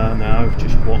around there now,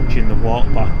 just watching the walk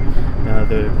back,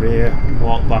 the rear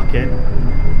walk back in.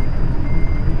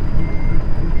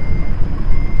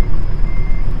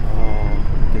 Oh,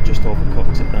 they just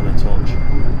overcooked it then a touch.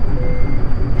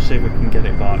 See if we can get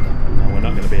it back. No, we're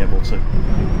not going to be able to.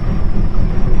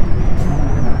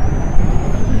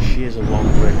 She is a long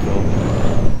rig though.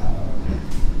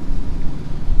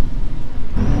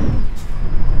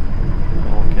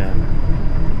 Okay.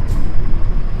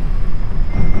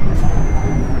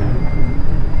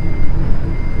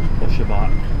 Let's push her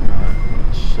back. Right,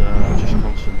 let's just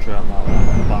concentrate on that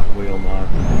back wheel now.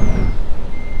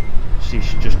 See,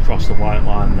 she just crossed the white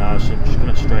line now, so I'm just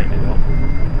going to straighten it up.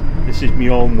 This is my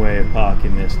own way of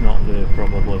parking this, not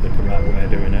probably the correct way of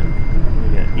doing it.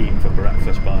 You get eaten for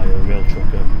breakfast by a real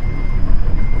trucker.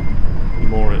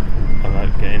 More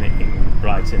about getting it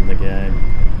right in the game.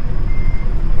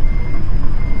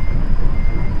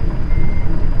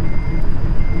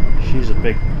 She's a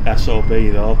big SOB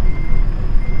though.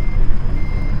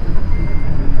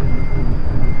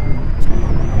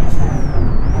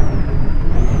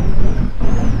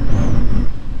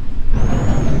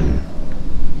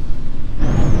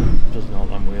 Doesn't help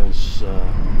them wheels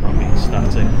not being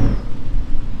static.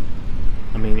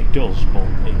 I mean it does, but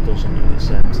it doesn't at the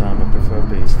same time. I prefer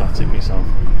being static myself.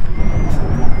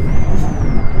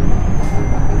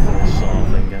 For this sort of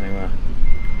thing anyway.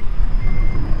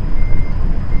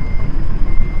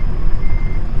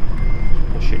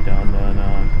 Push it down there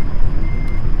now.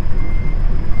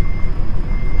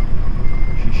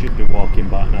 She should be walking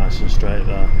back nice and straight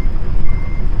there.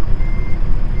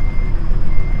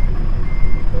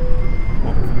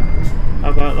 How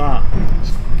about that?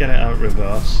 Let's get it out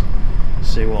reverse.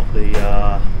 See what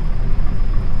the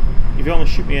if you want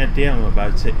to shoot me a DM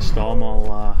about it, Storm,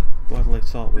 I'll gladly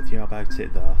talk with you about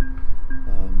it there.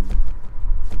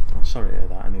 I'm sorry to hear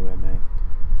that anyway, mate.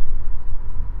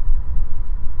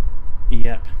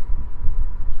 Yep.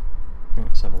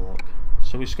 Let's have a look.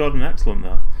 So we scored an excellent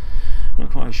there. I'm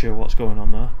not quite sure what's going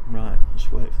on there. Right,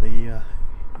 let's wait for the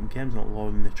game's not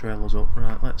loading the trailers up.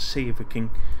 Right, let's see if we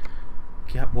can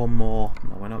get one more.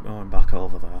 No, we're not going back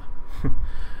over there.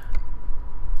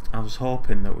 I was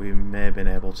hoping that we may have been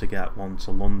able to get one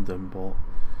to London, but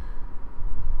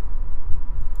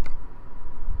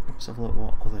Let's have a look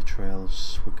what other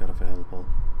trails we've got available.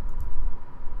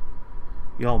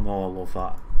 You all know I love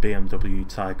that BMW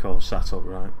Tyco setup,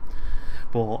 right?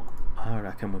 But I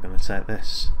reckon we're going to take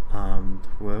this and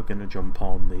we're going to jump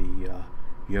on the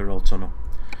Eurotunnel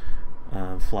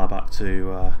and fly back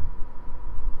to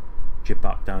jib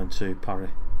back down to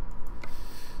Paris,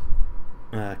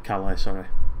 Calais, sorry.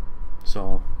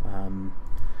 So a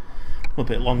little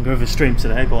bit longer of a stream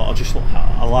today, but I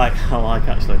like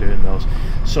actually doing those.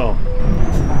 So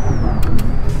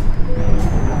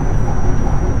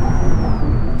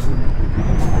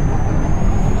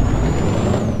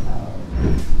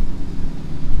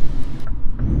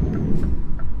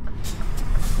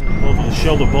over the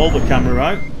shoulder ball, the camera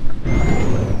out.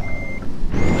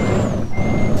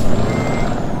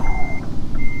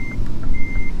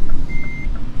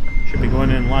 Should be going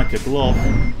in like a glove.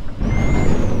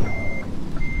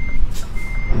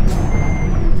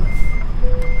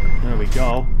 There we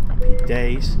go. Happy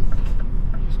days.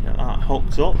 Let's get that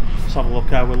hooked up. Let's have a look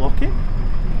how we're looking.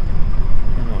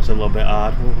 I know it's a little bit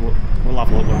hard. We'll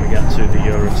have a look when we get to the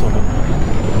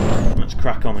Eurotunnel. Let's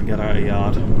crack on and get out of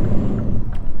yard.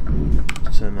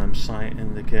 Turn them sight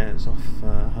indicators off,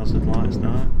 hazard lights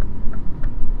now.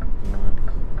 Right.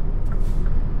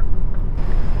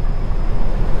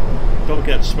 Don't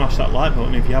forget to smash that like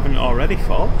button if you haven't already,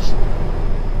 folks.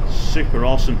 Super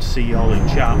awesome to see you all in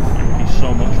chat. Thank you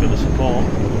so much for the support.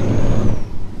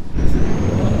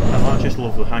 I just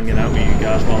love hanging out with you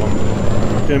guys while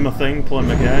I'm doing my thing, playing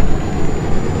my game.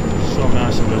 So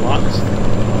nice and relaxed.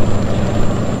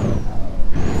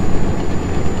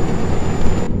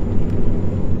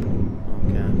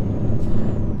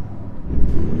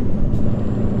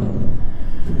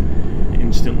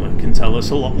 Tell us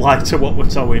a lot lighter what we're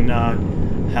towing now.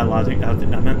 Hell, I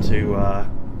meant to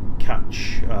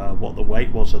catch what the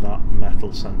weight was of that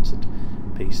metal centered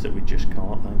piece that we just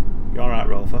caught then. You alright,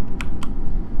 Rover?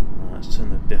 Right, let's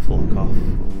turn the diff lock off.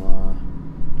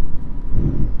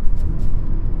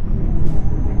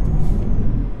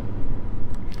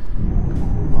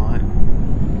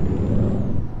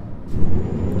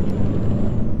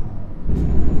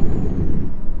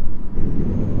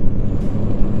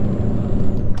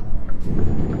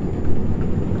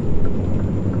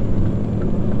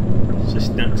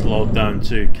 Load down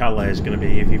to Calais is going to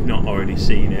be, if you've not already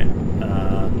seen it,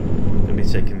 going to be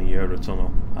taking the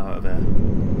Eurotunnel out of there,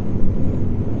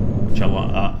 which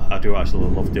I do actually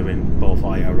love doing, both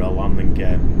IRL and in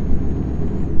game.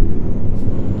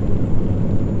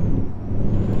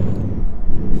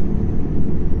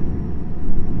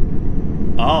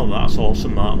 Oh, that's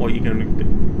awesome! That what are you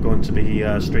going to be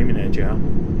streaming here, Joe?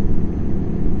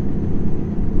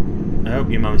 I hope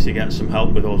you managed to get some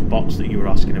help with those bots that you were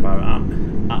asking about. I'm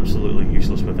absolutely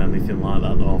useless with anything like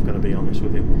that, though, I've got to be honest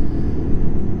with you.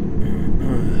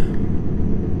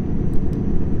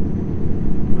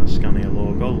 Scania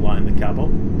logo, lighting the cab up.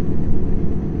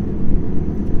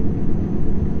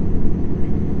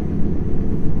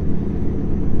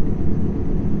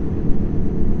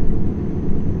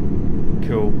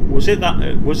 Cool. Was it how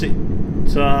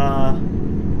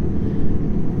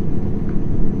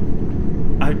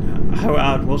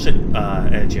hard was it,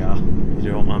 AGR? If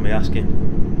you don't mind me asking.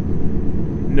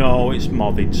 No, it's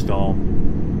modded Storm.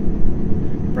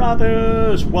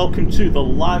 Brothers, welcome to the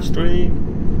live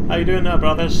stream. How you doing there,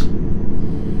 brothers?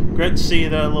 Great to see you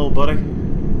there, little buddy.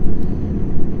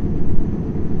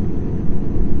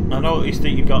 I noticed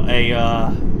that you got a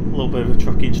little bit of a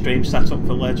trucking stream set up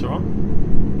for later on.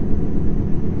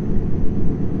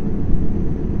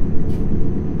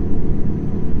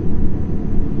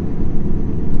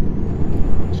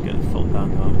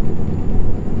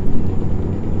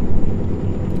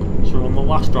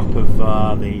 Last drop of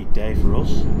the day for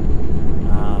us,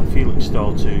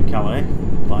 Felixstowe to Calais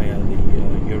via the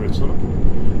Eurotunnel.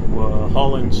 We're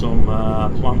hauling some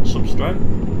plant substrate,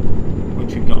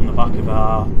 which we've got on the back of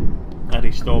our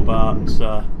Eddie Stobart's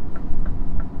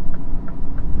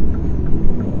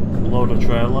loader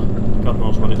trailer. God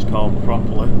knows what it's called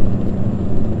properly.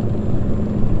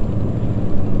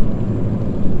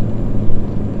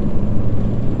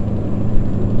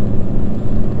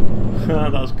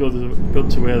 That's good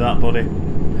to hear that, buddy.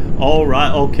 All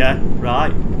right, okay,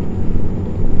 right.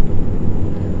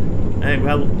 Hey,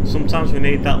 well, sometimes we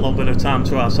need that little bit of time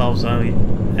to ourselves, hey.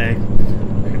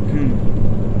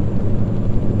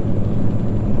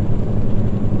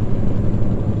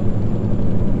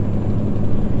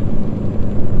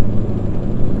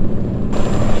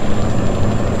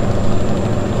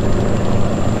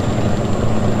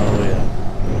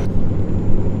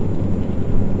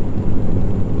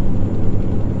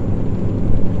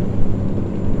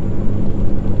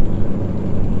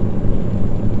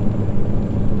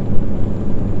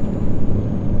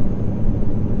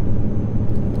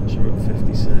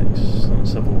 156.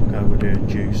 Let's have a look how we're doing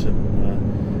juice. And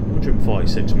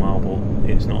 146 mile, but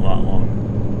it's not that long.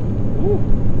 Ooh.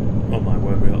 Oh my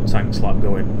word, we got tank slap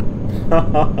going.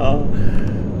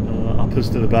 Happens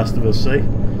to the best of us, see?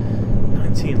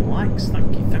 19 likes,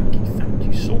 thank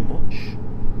you so much.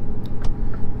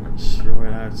 Let's throw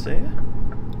it out here.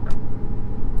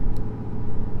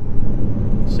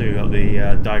 So we've got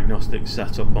the diagnostics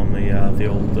set up on the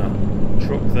old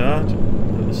truck there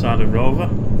at the side of Rover.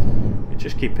 We're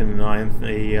just keeping an eye on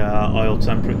the oil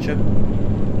temperature.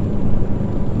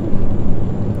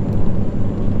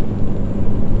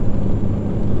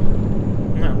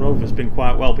 That Rover's been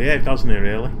quite well behaved, hasn't he,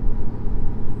 really?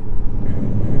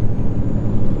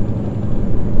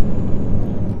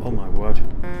 Oh my word.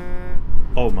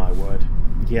 Oh my word.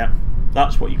 Yeah.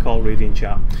 That's what you call reading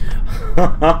chat.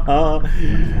 Oh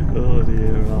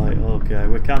dear, right, okay,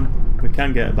 we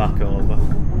can get it back over.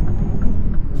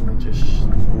 We'll just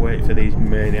wait for these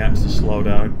maniacs to slow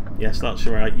down. Yes, that's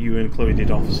right, you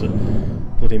included, officer.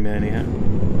 Bloody maniac.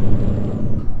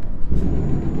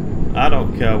 I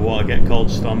don't care what I get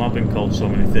called, Storm. I've been called so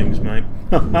many things, mate.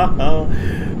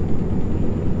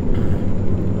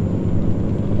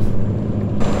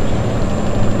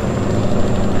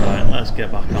 Let's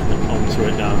get back onto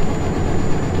it now.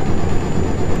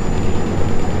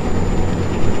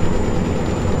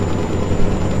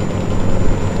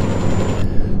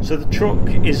 So the truck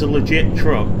is a legit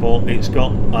truck, but it's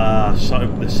got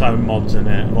the sound mods in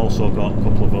it. I've also got a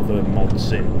couple of other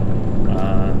mods in.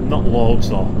 Not loads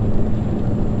though,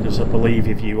 because I believe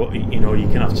if you know you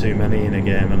can have too many in a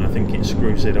game, and I think it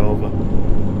screws it over.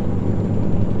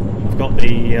 I've got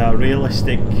the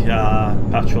realistic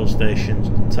petrol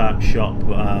station type shop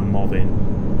mod in,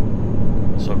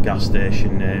 so gas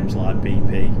station names like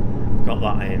BP, I've got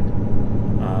that in.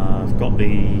 I've got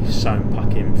the sound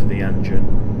pack in for the engine,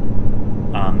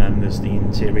 and then there's the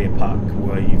interior pack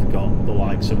where you've got the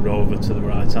likes of Rover to the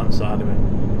right hand side of it.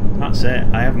 That's it,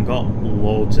 I haven't got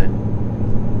loads in.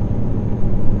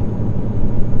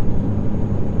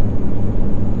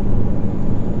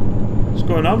 What's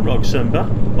going on, Rog Simba?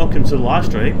 Welcome to the live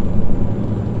stream.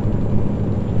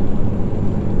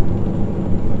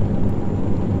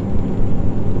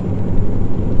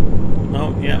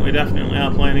 Oh yeah, we definitely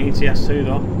are playing ETS2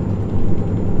 though.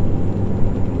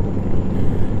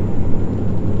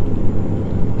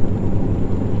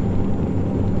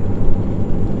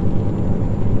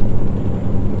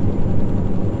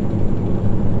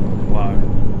 Wow.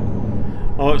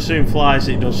 Oh, it soon flies,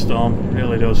 it does, Storm. It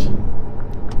really does.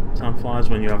 Time flies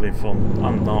when you're having fun.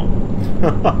 I'm not.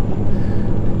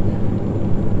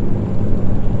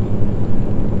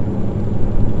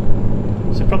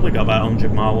 So probably got about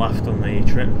 100 mile left on the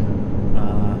trip.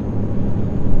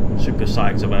 Super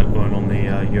psyched about going on the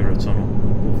Eurotunnel.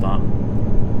 Love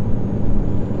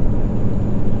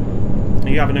that.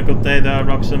 Are you having a good day there,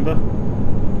 Rog Simba?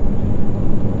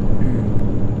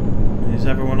 Is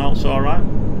everyone else alright?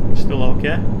 Still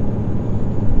okay?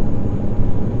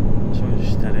 So we're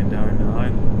just heading down now.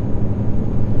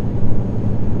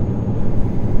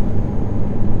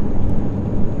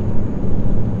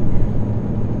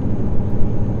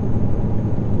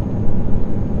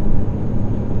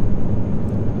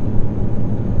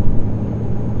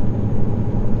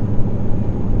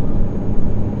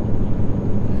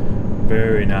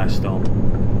 Very nice storm.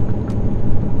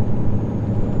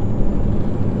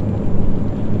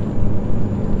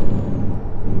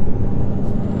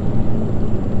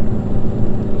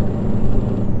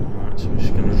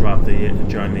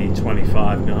 Join the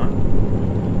 25 now.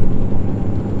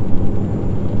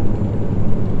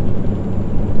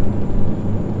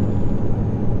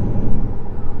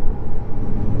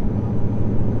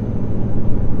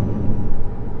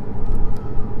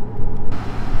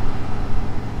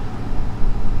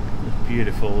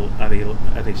 Beautiful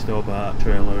Eddie Stobart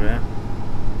trailer here.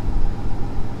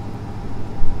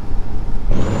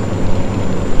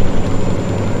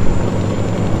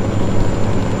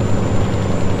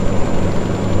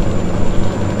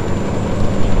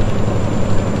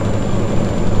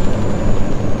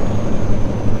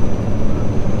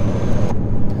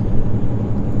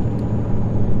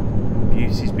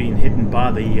 By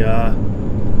the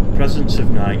presence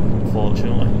of night,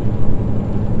 unfortunately.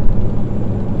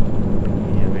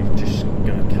 Yeah, we're just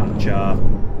gonna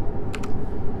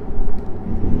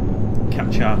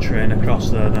catch our train across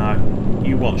there now.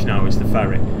 You watch now, it's the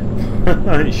ferry.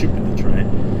 It should be the train.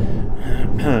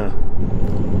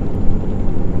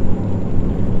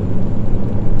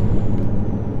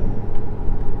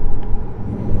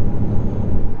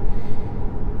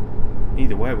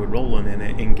 Either way, we're rolling in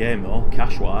it in game though,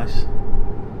 cash wise.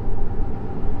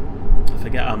 I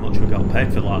forget how much we got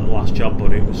paid for like the last job,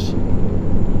 but it was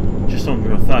just under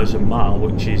 1,000 mile,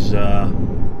 which is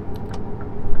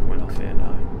coming off here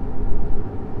now.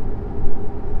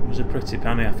 It was a pretty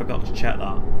penny. I forgot to check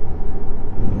that.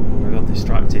 I got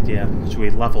distracted, yeah, because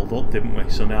we levelled up, didn't we?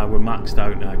 So now we're maxed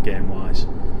out now game wise.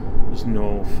 There's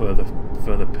no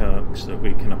further perks that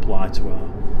we can apply to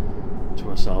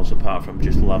ourselves apart from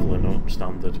just levelling up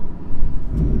standard.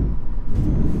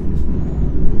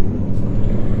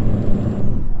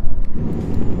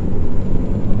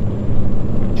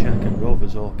 Check and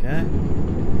rover's okay.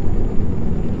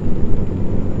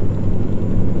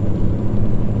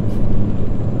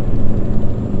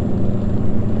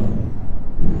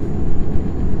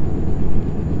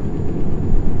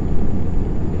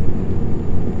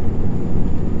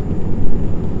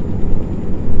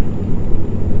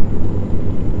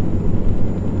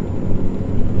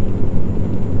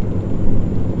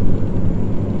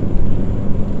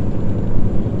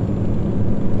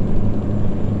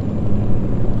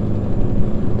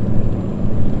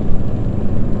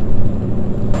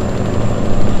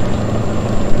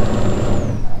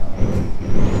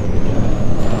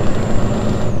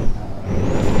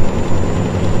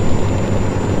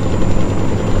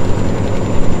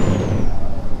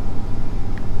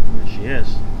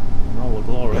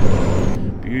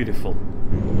 Beautiful.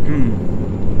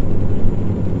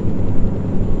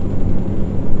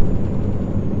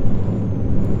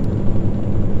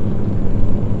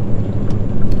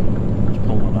 Just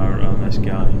pulling out around this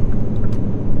guy.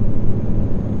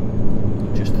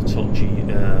 Just a touchy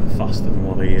faster than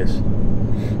what he is.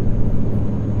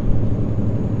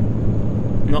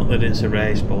 Not that it's a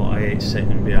race, but I hate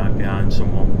sitting behind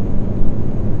someone.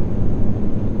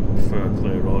 Prefer a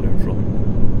clear road in front.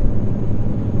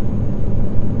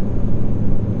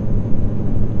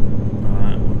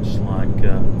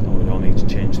 Oh, we don't need to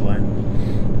change lane.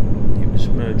 It was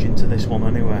merged into this one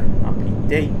anyway. Happy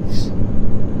days.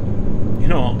 You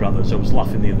know what, brothers? I was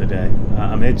laughing the other day.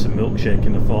 I made some milkshake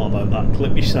and I thought about that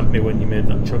clip you sent me when you made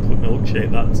that chocolate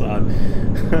milkshake that time.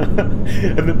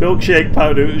 And the milkshake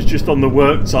powder was just on the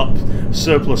worktop,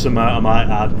 surplus amount I might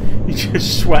add. You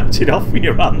just swept it off with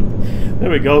your hand. There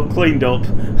we go, cleaned up.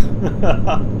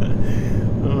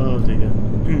 Oh dear.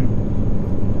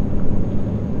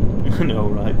 I know,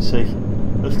 right? See,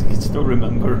 I can still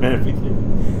remember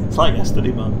everything. It's like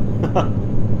yesterday, man.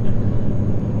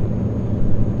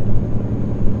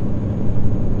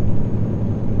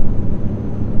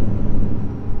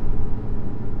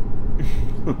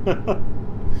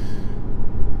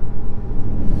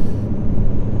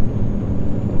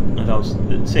 And I was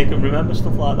see, I can remember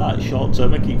stuff like that. Short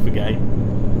term, I keep forgetting.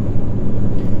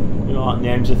 You know, like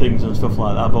names of things and stuff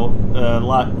like that. But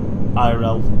like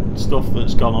IRL stuff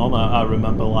that's gone on, I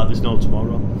remember like there's no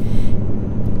tomorrow.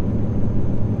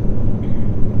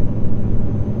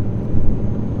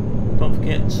 Don't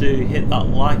forget to hit that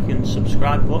like and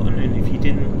subscribe button, and if you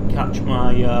didn't catch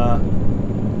my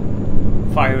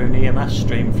Fire and EMS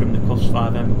stream from the Cuffs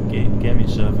 5M gaming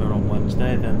server on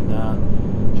Wednesday, then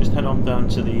just head on down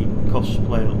to the Cuffs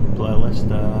playlist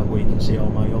where you can see all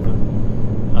my other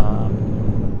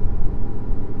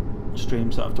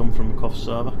streams that I've done from the Cuffs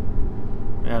server.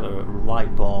 We had a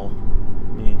light ball,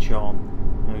 me and Sean.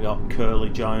 And we got Curly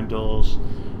joined us.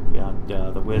 We had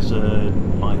the Wizard,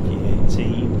 Mikey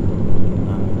 18.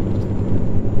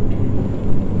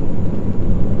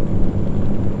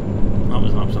 That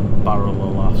was an absolute barrel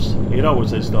of laughs. It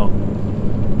always is though.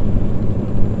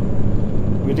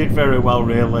 We did very well,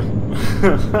 really.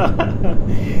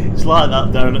 It's like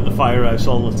that down at the firehouse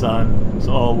all the time. It's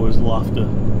always laughter.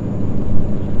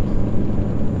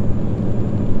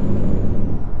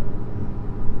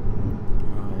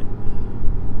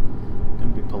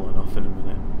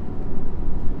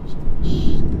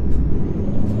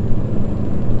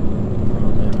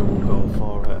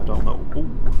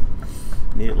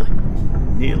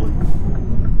 Nearly.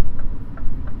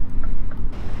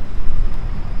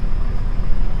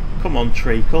 Come on,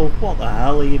 Treacle, what the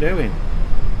hell are you doing?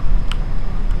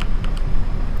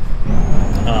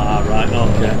 Ah, right,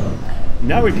 okay.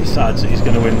 Now he decides that he's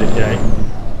going to win the day.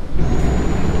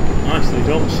 Nicely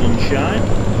done, sunshine.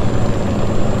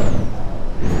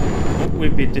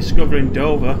 We'd be discovering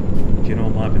Dover. Do you know, I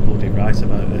might be bloody right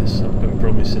about this. I've been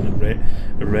promising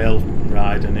a rail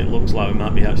ride, and it looks like we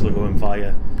might be actually going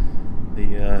via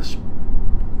the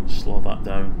slow that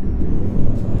down.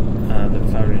 The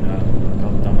ferry now.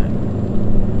 God damn it.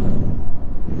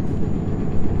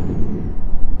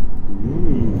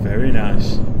 Ooh, very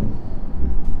nice.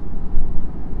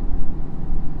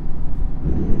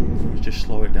 Let's just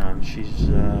slow it down. She's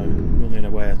running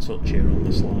away a touch here on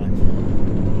this line.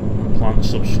 Plant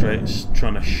substrate it's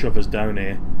trying to shove us down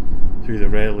here through the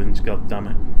railings, god damn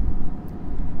it.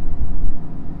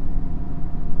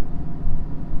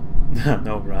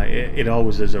 No, right, it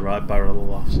always is a right barrel of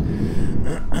laughs. It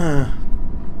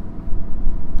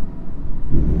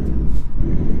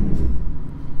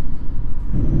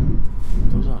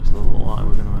does actually look like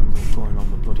we're going to end up going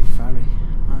on the bloody ferry.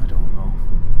 I don't know.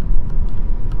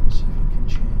 Let's see if we can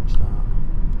change that.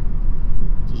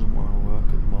 Doesn't want to work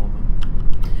at the moment.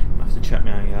 I have to check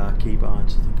my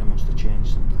keybinds. I think I must have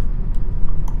changed something.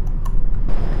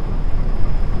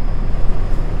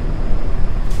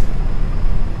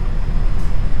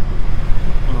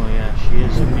 Oh yeah, she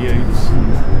is a beaut.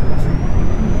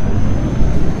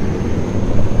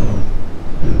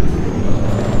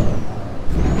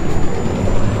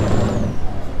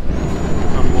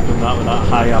 I'm loving that with that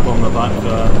high ab on the back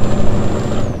there.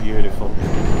 That's beautiful.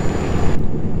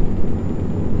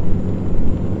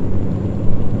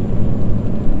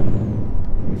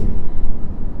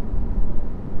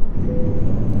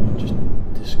 Just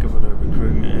discovered a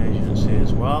recruitment agency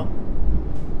as well.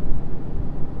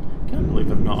 Can't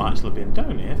believe I've not actually been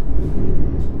down here.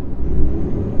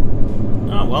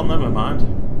 Oh well, never mind.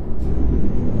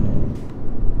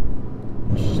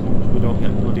 As long as we don't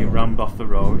get bloody rammed off the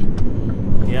road.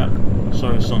 Yep,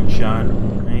 sorry sunshine,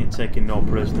 I ain't taking no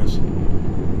prisoners.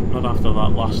 Not after that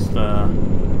last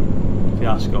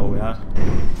fiasco we had.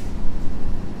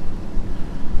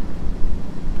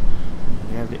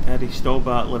 Yeah, Eddie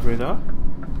Stobart livery though.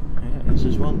 Yeah, it is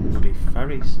as well. Bloody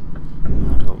ferries.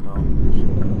 I don't know.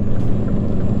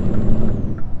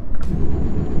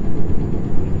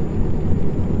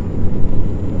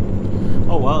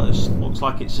 Oh well, it looks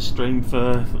like it's a stream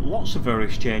for lots of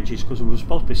various changes, because we were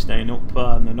supposed to be staying up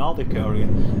in the Nordic area,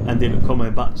 ended up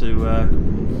coming back to the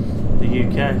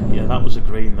UK. Yeah, that was a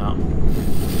green, that.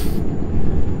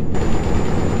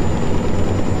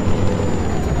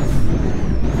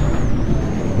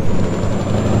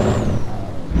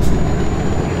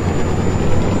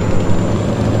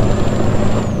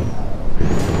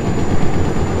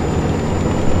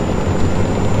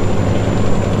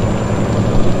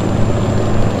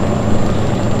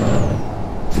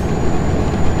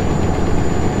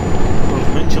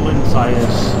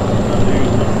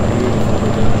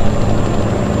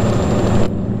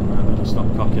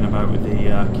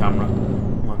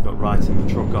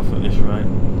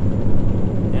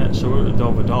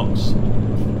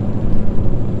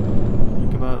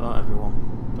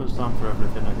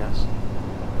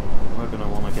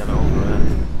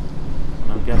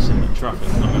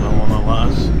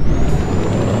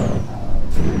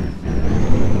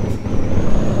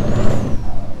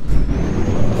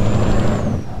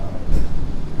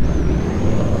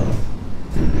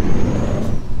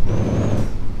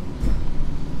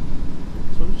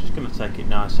 Take it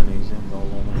nice and easy and roll on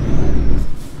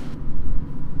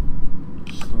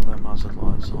it. Just throw them hazard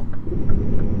lights on.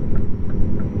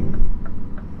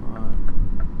 Right.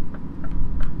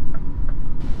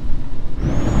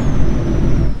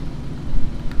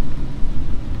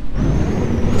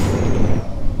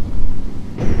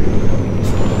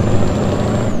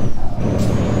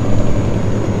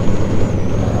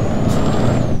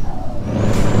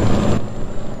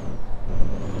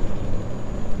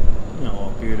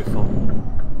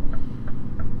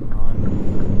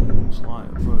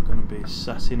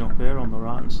 Setting up here on the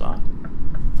right hand side.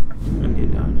 Bring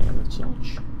it down here a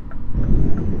touch.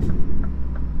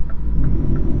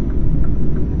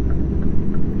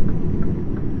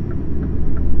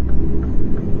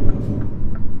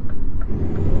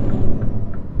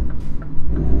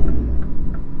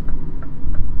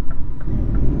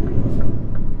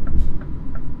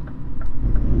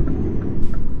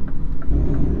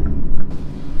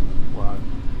 Wow,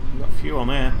 we've got a few on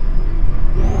here.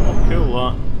 Oh, cool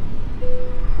that.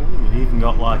 We've even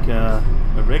got like a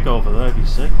rig over there, if you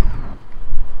see.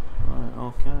 Right,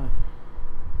 okay.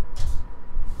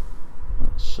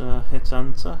 Let's hit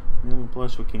enter. The only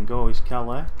place we can go is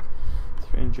Calais.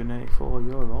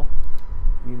 €384.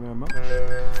 Thank you very much.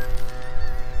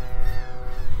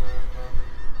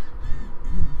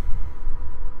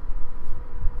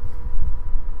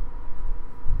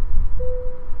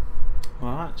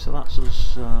 Alright, so that's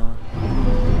us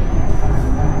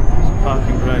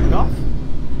parking brake off.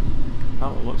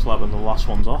 That looks like when the last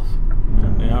one's off.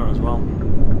 Yeah, they are as well.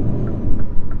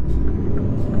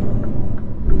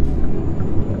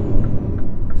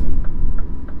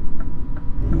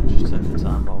 Just take the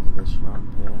time over this ramp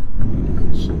here.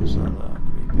 Beautiful sunset there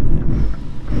creeping in.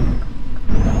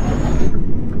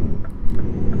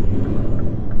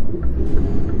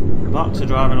 Back to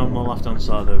driving on the left hand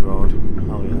side of the road.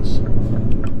 Oh yes.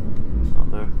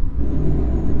 That'll do.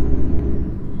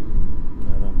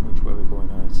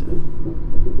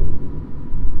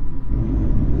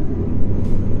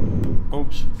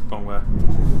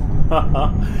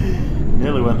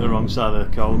 Nearly went the wrong side of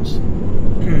the cones.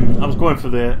 I was going for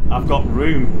the I've got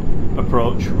room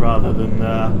approach rather than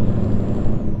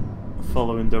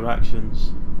following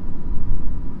directions.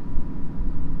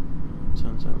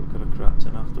 Turns out we could have crapped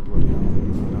in after bloody hell. I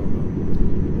don't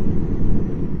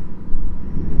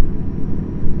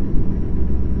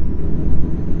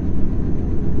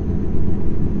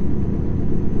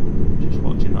know. Just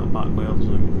watching that back wheel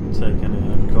doesn't take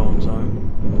any cones out.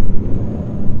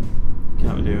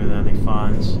 Can't be doing any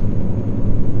fines.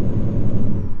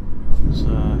 It's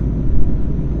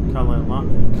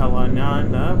Caroline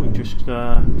 9 there, we just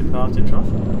departed from.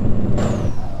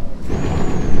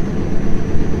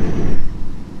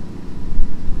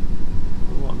 A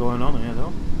lot going on here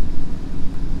though.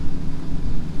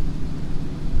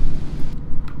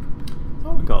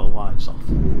 Thought we got the lights off.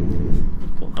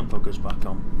 Let's put them buggers back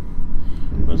on.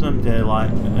 Where's them daylight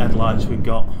headlights we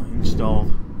got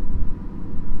installed?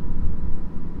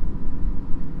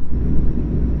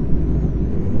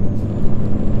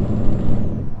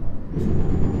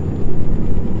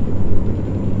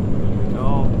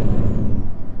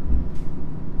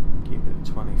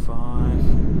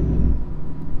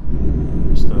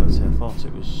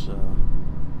 It was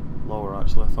lower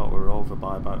actually. I thought we were over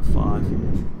by about 5.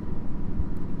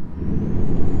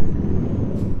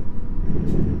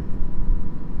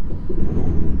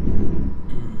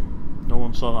 No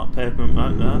one saw that pavement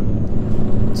out there.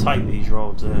 Tight these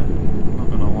roads here, not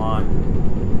gonna lie.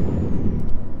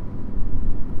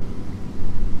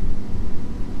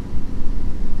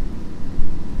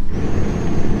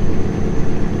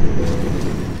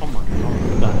 Oh my god,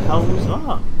 what the hell was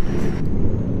that?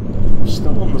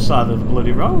 Still on the side of the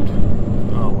bloody road.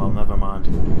 Oh well, never mind.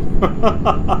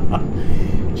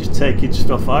 Just taking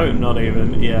stuff out and not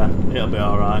even, yeah, it'll be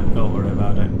alright, don't worry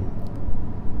about it.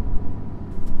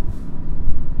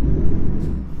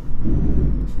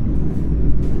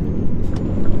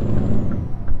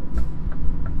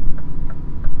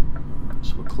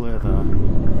 So we're clear there.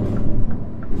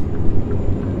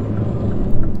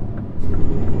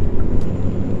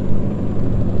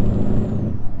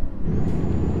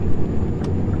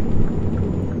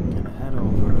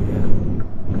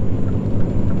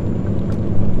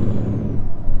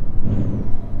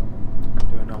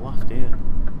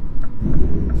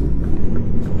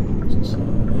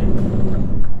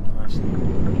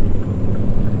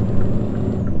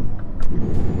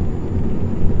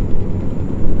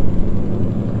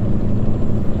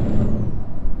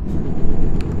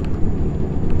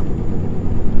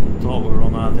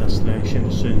 Destination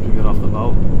as soon as we get off the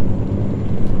boat.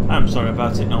 I'm sorry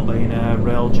about it not being a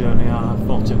rail journey. I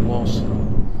thought it was.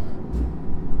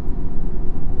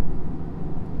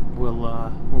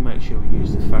 We'll make sure we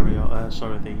use the ferry.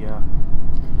 Sorry, the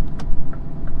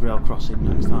rail crossing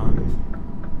next time.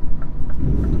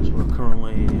 Because we're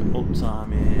currently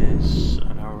uptime is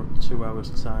an hour, 2 hours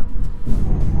time.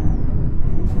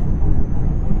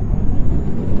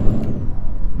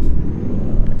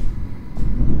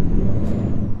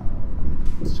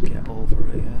 Let's get over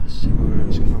here, see where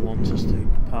it's going to want us to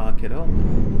park it up.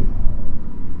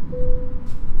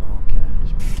 Okay,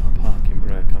 let's put our parking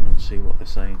brake on and see what they're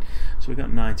saying. So we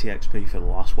got 90 XP for the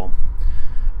last one.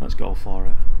 Let's go for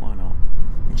it, why not?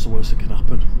 What's the worst that can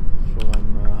happen? Throw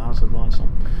them hazard lights on.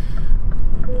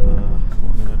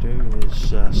 What I'm going to do is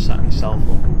set myself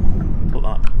up, put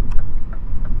that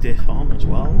diff on as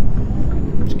well.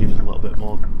 Just gives us a little bit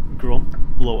more grunt,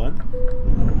 low end.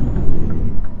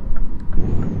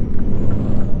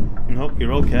 Nope,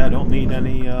 you're okay, I don't need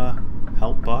any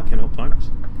help parking up, thanks.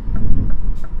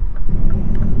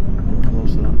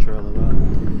 Close to that trailer there.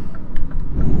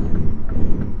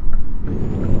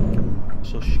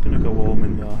 So she's going to go home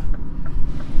in there,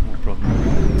 no problem.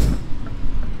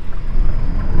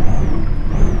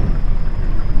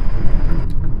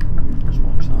 Just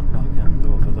watch that back end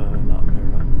over there in that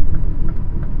mirror.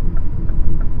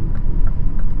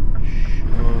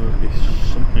 Should be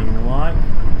something like,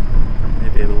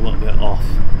 maybe a little bit off.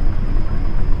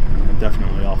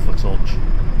 Definitely off a touch.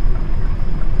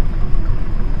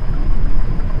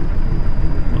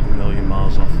 Not a million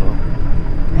miles off though.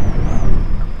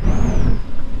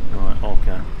 Right,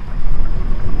 okay.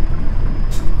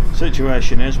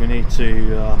 Situation is we need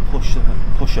to push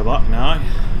her back now.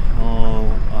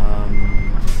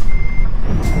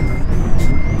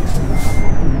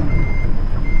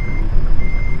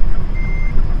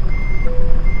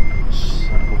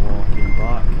 Set her walking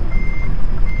back.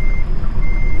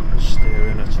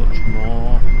 Steering a touch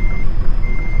more.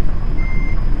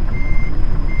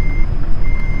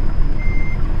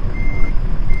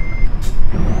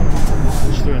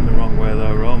 Steering the wrong way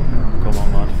there, Ron. Come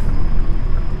on, lad.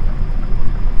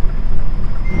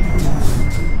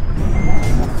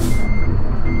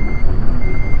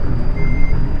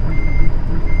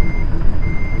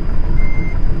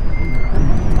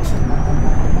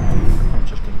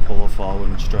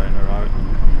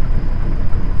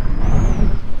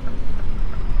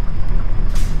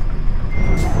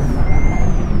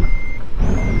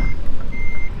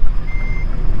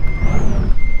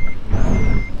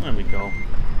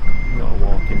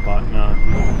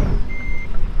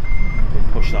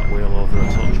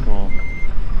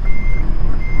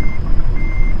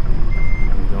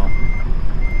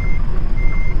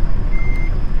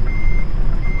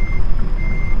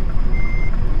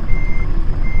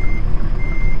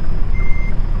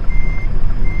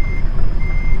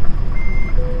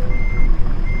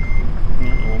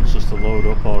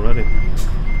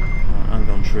 Right, hang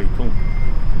on, treacle.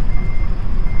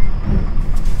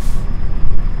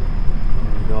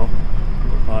 There we go.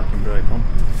 Put the parking brake on.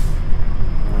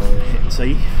 Hit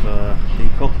T for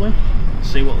decoupling. Let's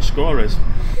see what the score is.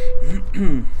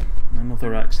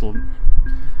 Another excellent.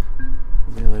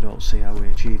 Really don't see how we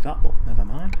achieved that, but never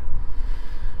mind.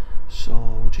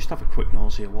 So we'll just have a quick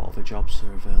nosy at what other jobs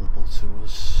are available to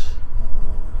us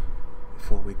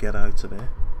before we get out of here.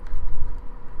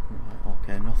 Right,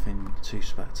 okay, nothing too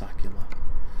spectacular.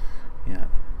 Yeah,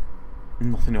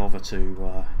 nothing over to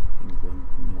England,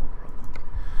 no problem.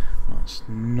 That's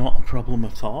not a problem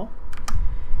at all.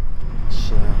 Let's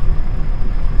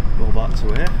go back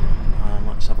to here and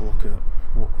let's have a look at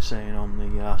what we're saying on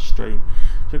the stream.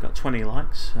 So we've got 20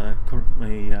 likes,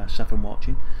 currently 7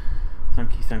 watching.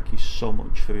 Thank you so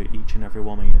much for each and every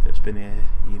one of you that's been here,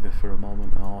 either for a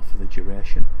moment or for the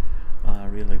duration. I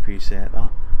really appreciate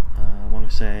that. I want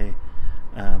to say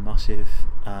a massive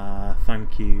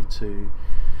thank you to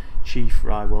Chief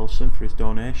Rye Wilson for his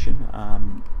donation,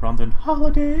 Brandon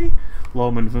Howdy,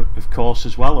 Loman of course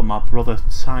as well, and my brother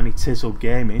Tiny Tizzle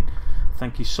Gaming.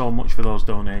 Thank you so much for those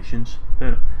donations.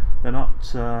 They're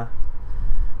not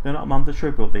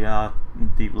mandatory, but they are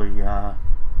deeply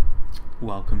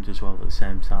welcomed as well at the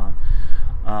same time.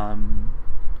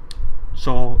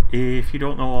 So if you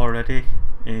don't know already,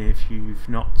 if you've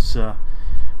not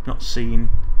seen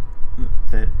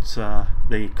that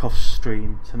the cuff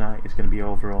stream tonight is going to be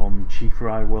over on Chief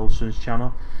Rye Wilson's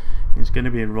channel. He's going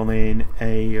to be running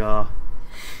a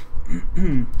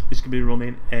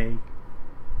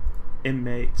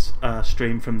inmate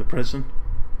stream from the prison.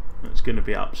 It's going to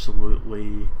be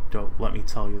absolutely dope, let me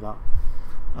tell you that.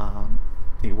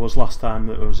 It was last time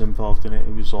that I was involved in it.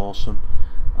 It was awesome.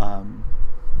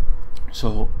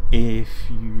 So if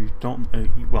you don't,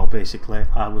 well, basically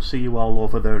I will see you all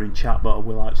over there in chat, but I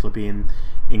will actually be in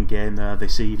game there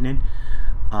this evening.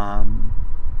 Well,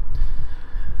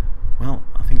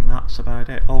 I think that's about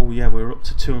it. Oh yeah, we're up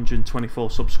to 224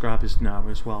 subscribers now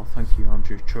as well. Thank you,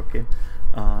 Andrew Trucking,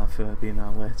 for being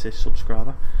our latest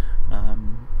subscriber.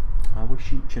 I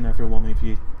wish each and every one of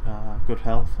you good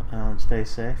health and stay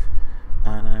safe,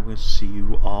 and I will see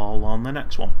you all on the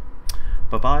next one.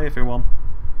 Bye bye everyone.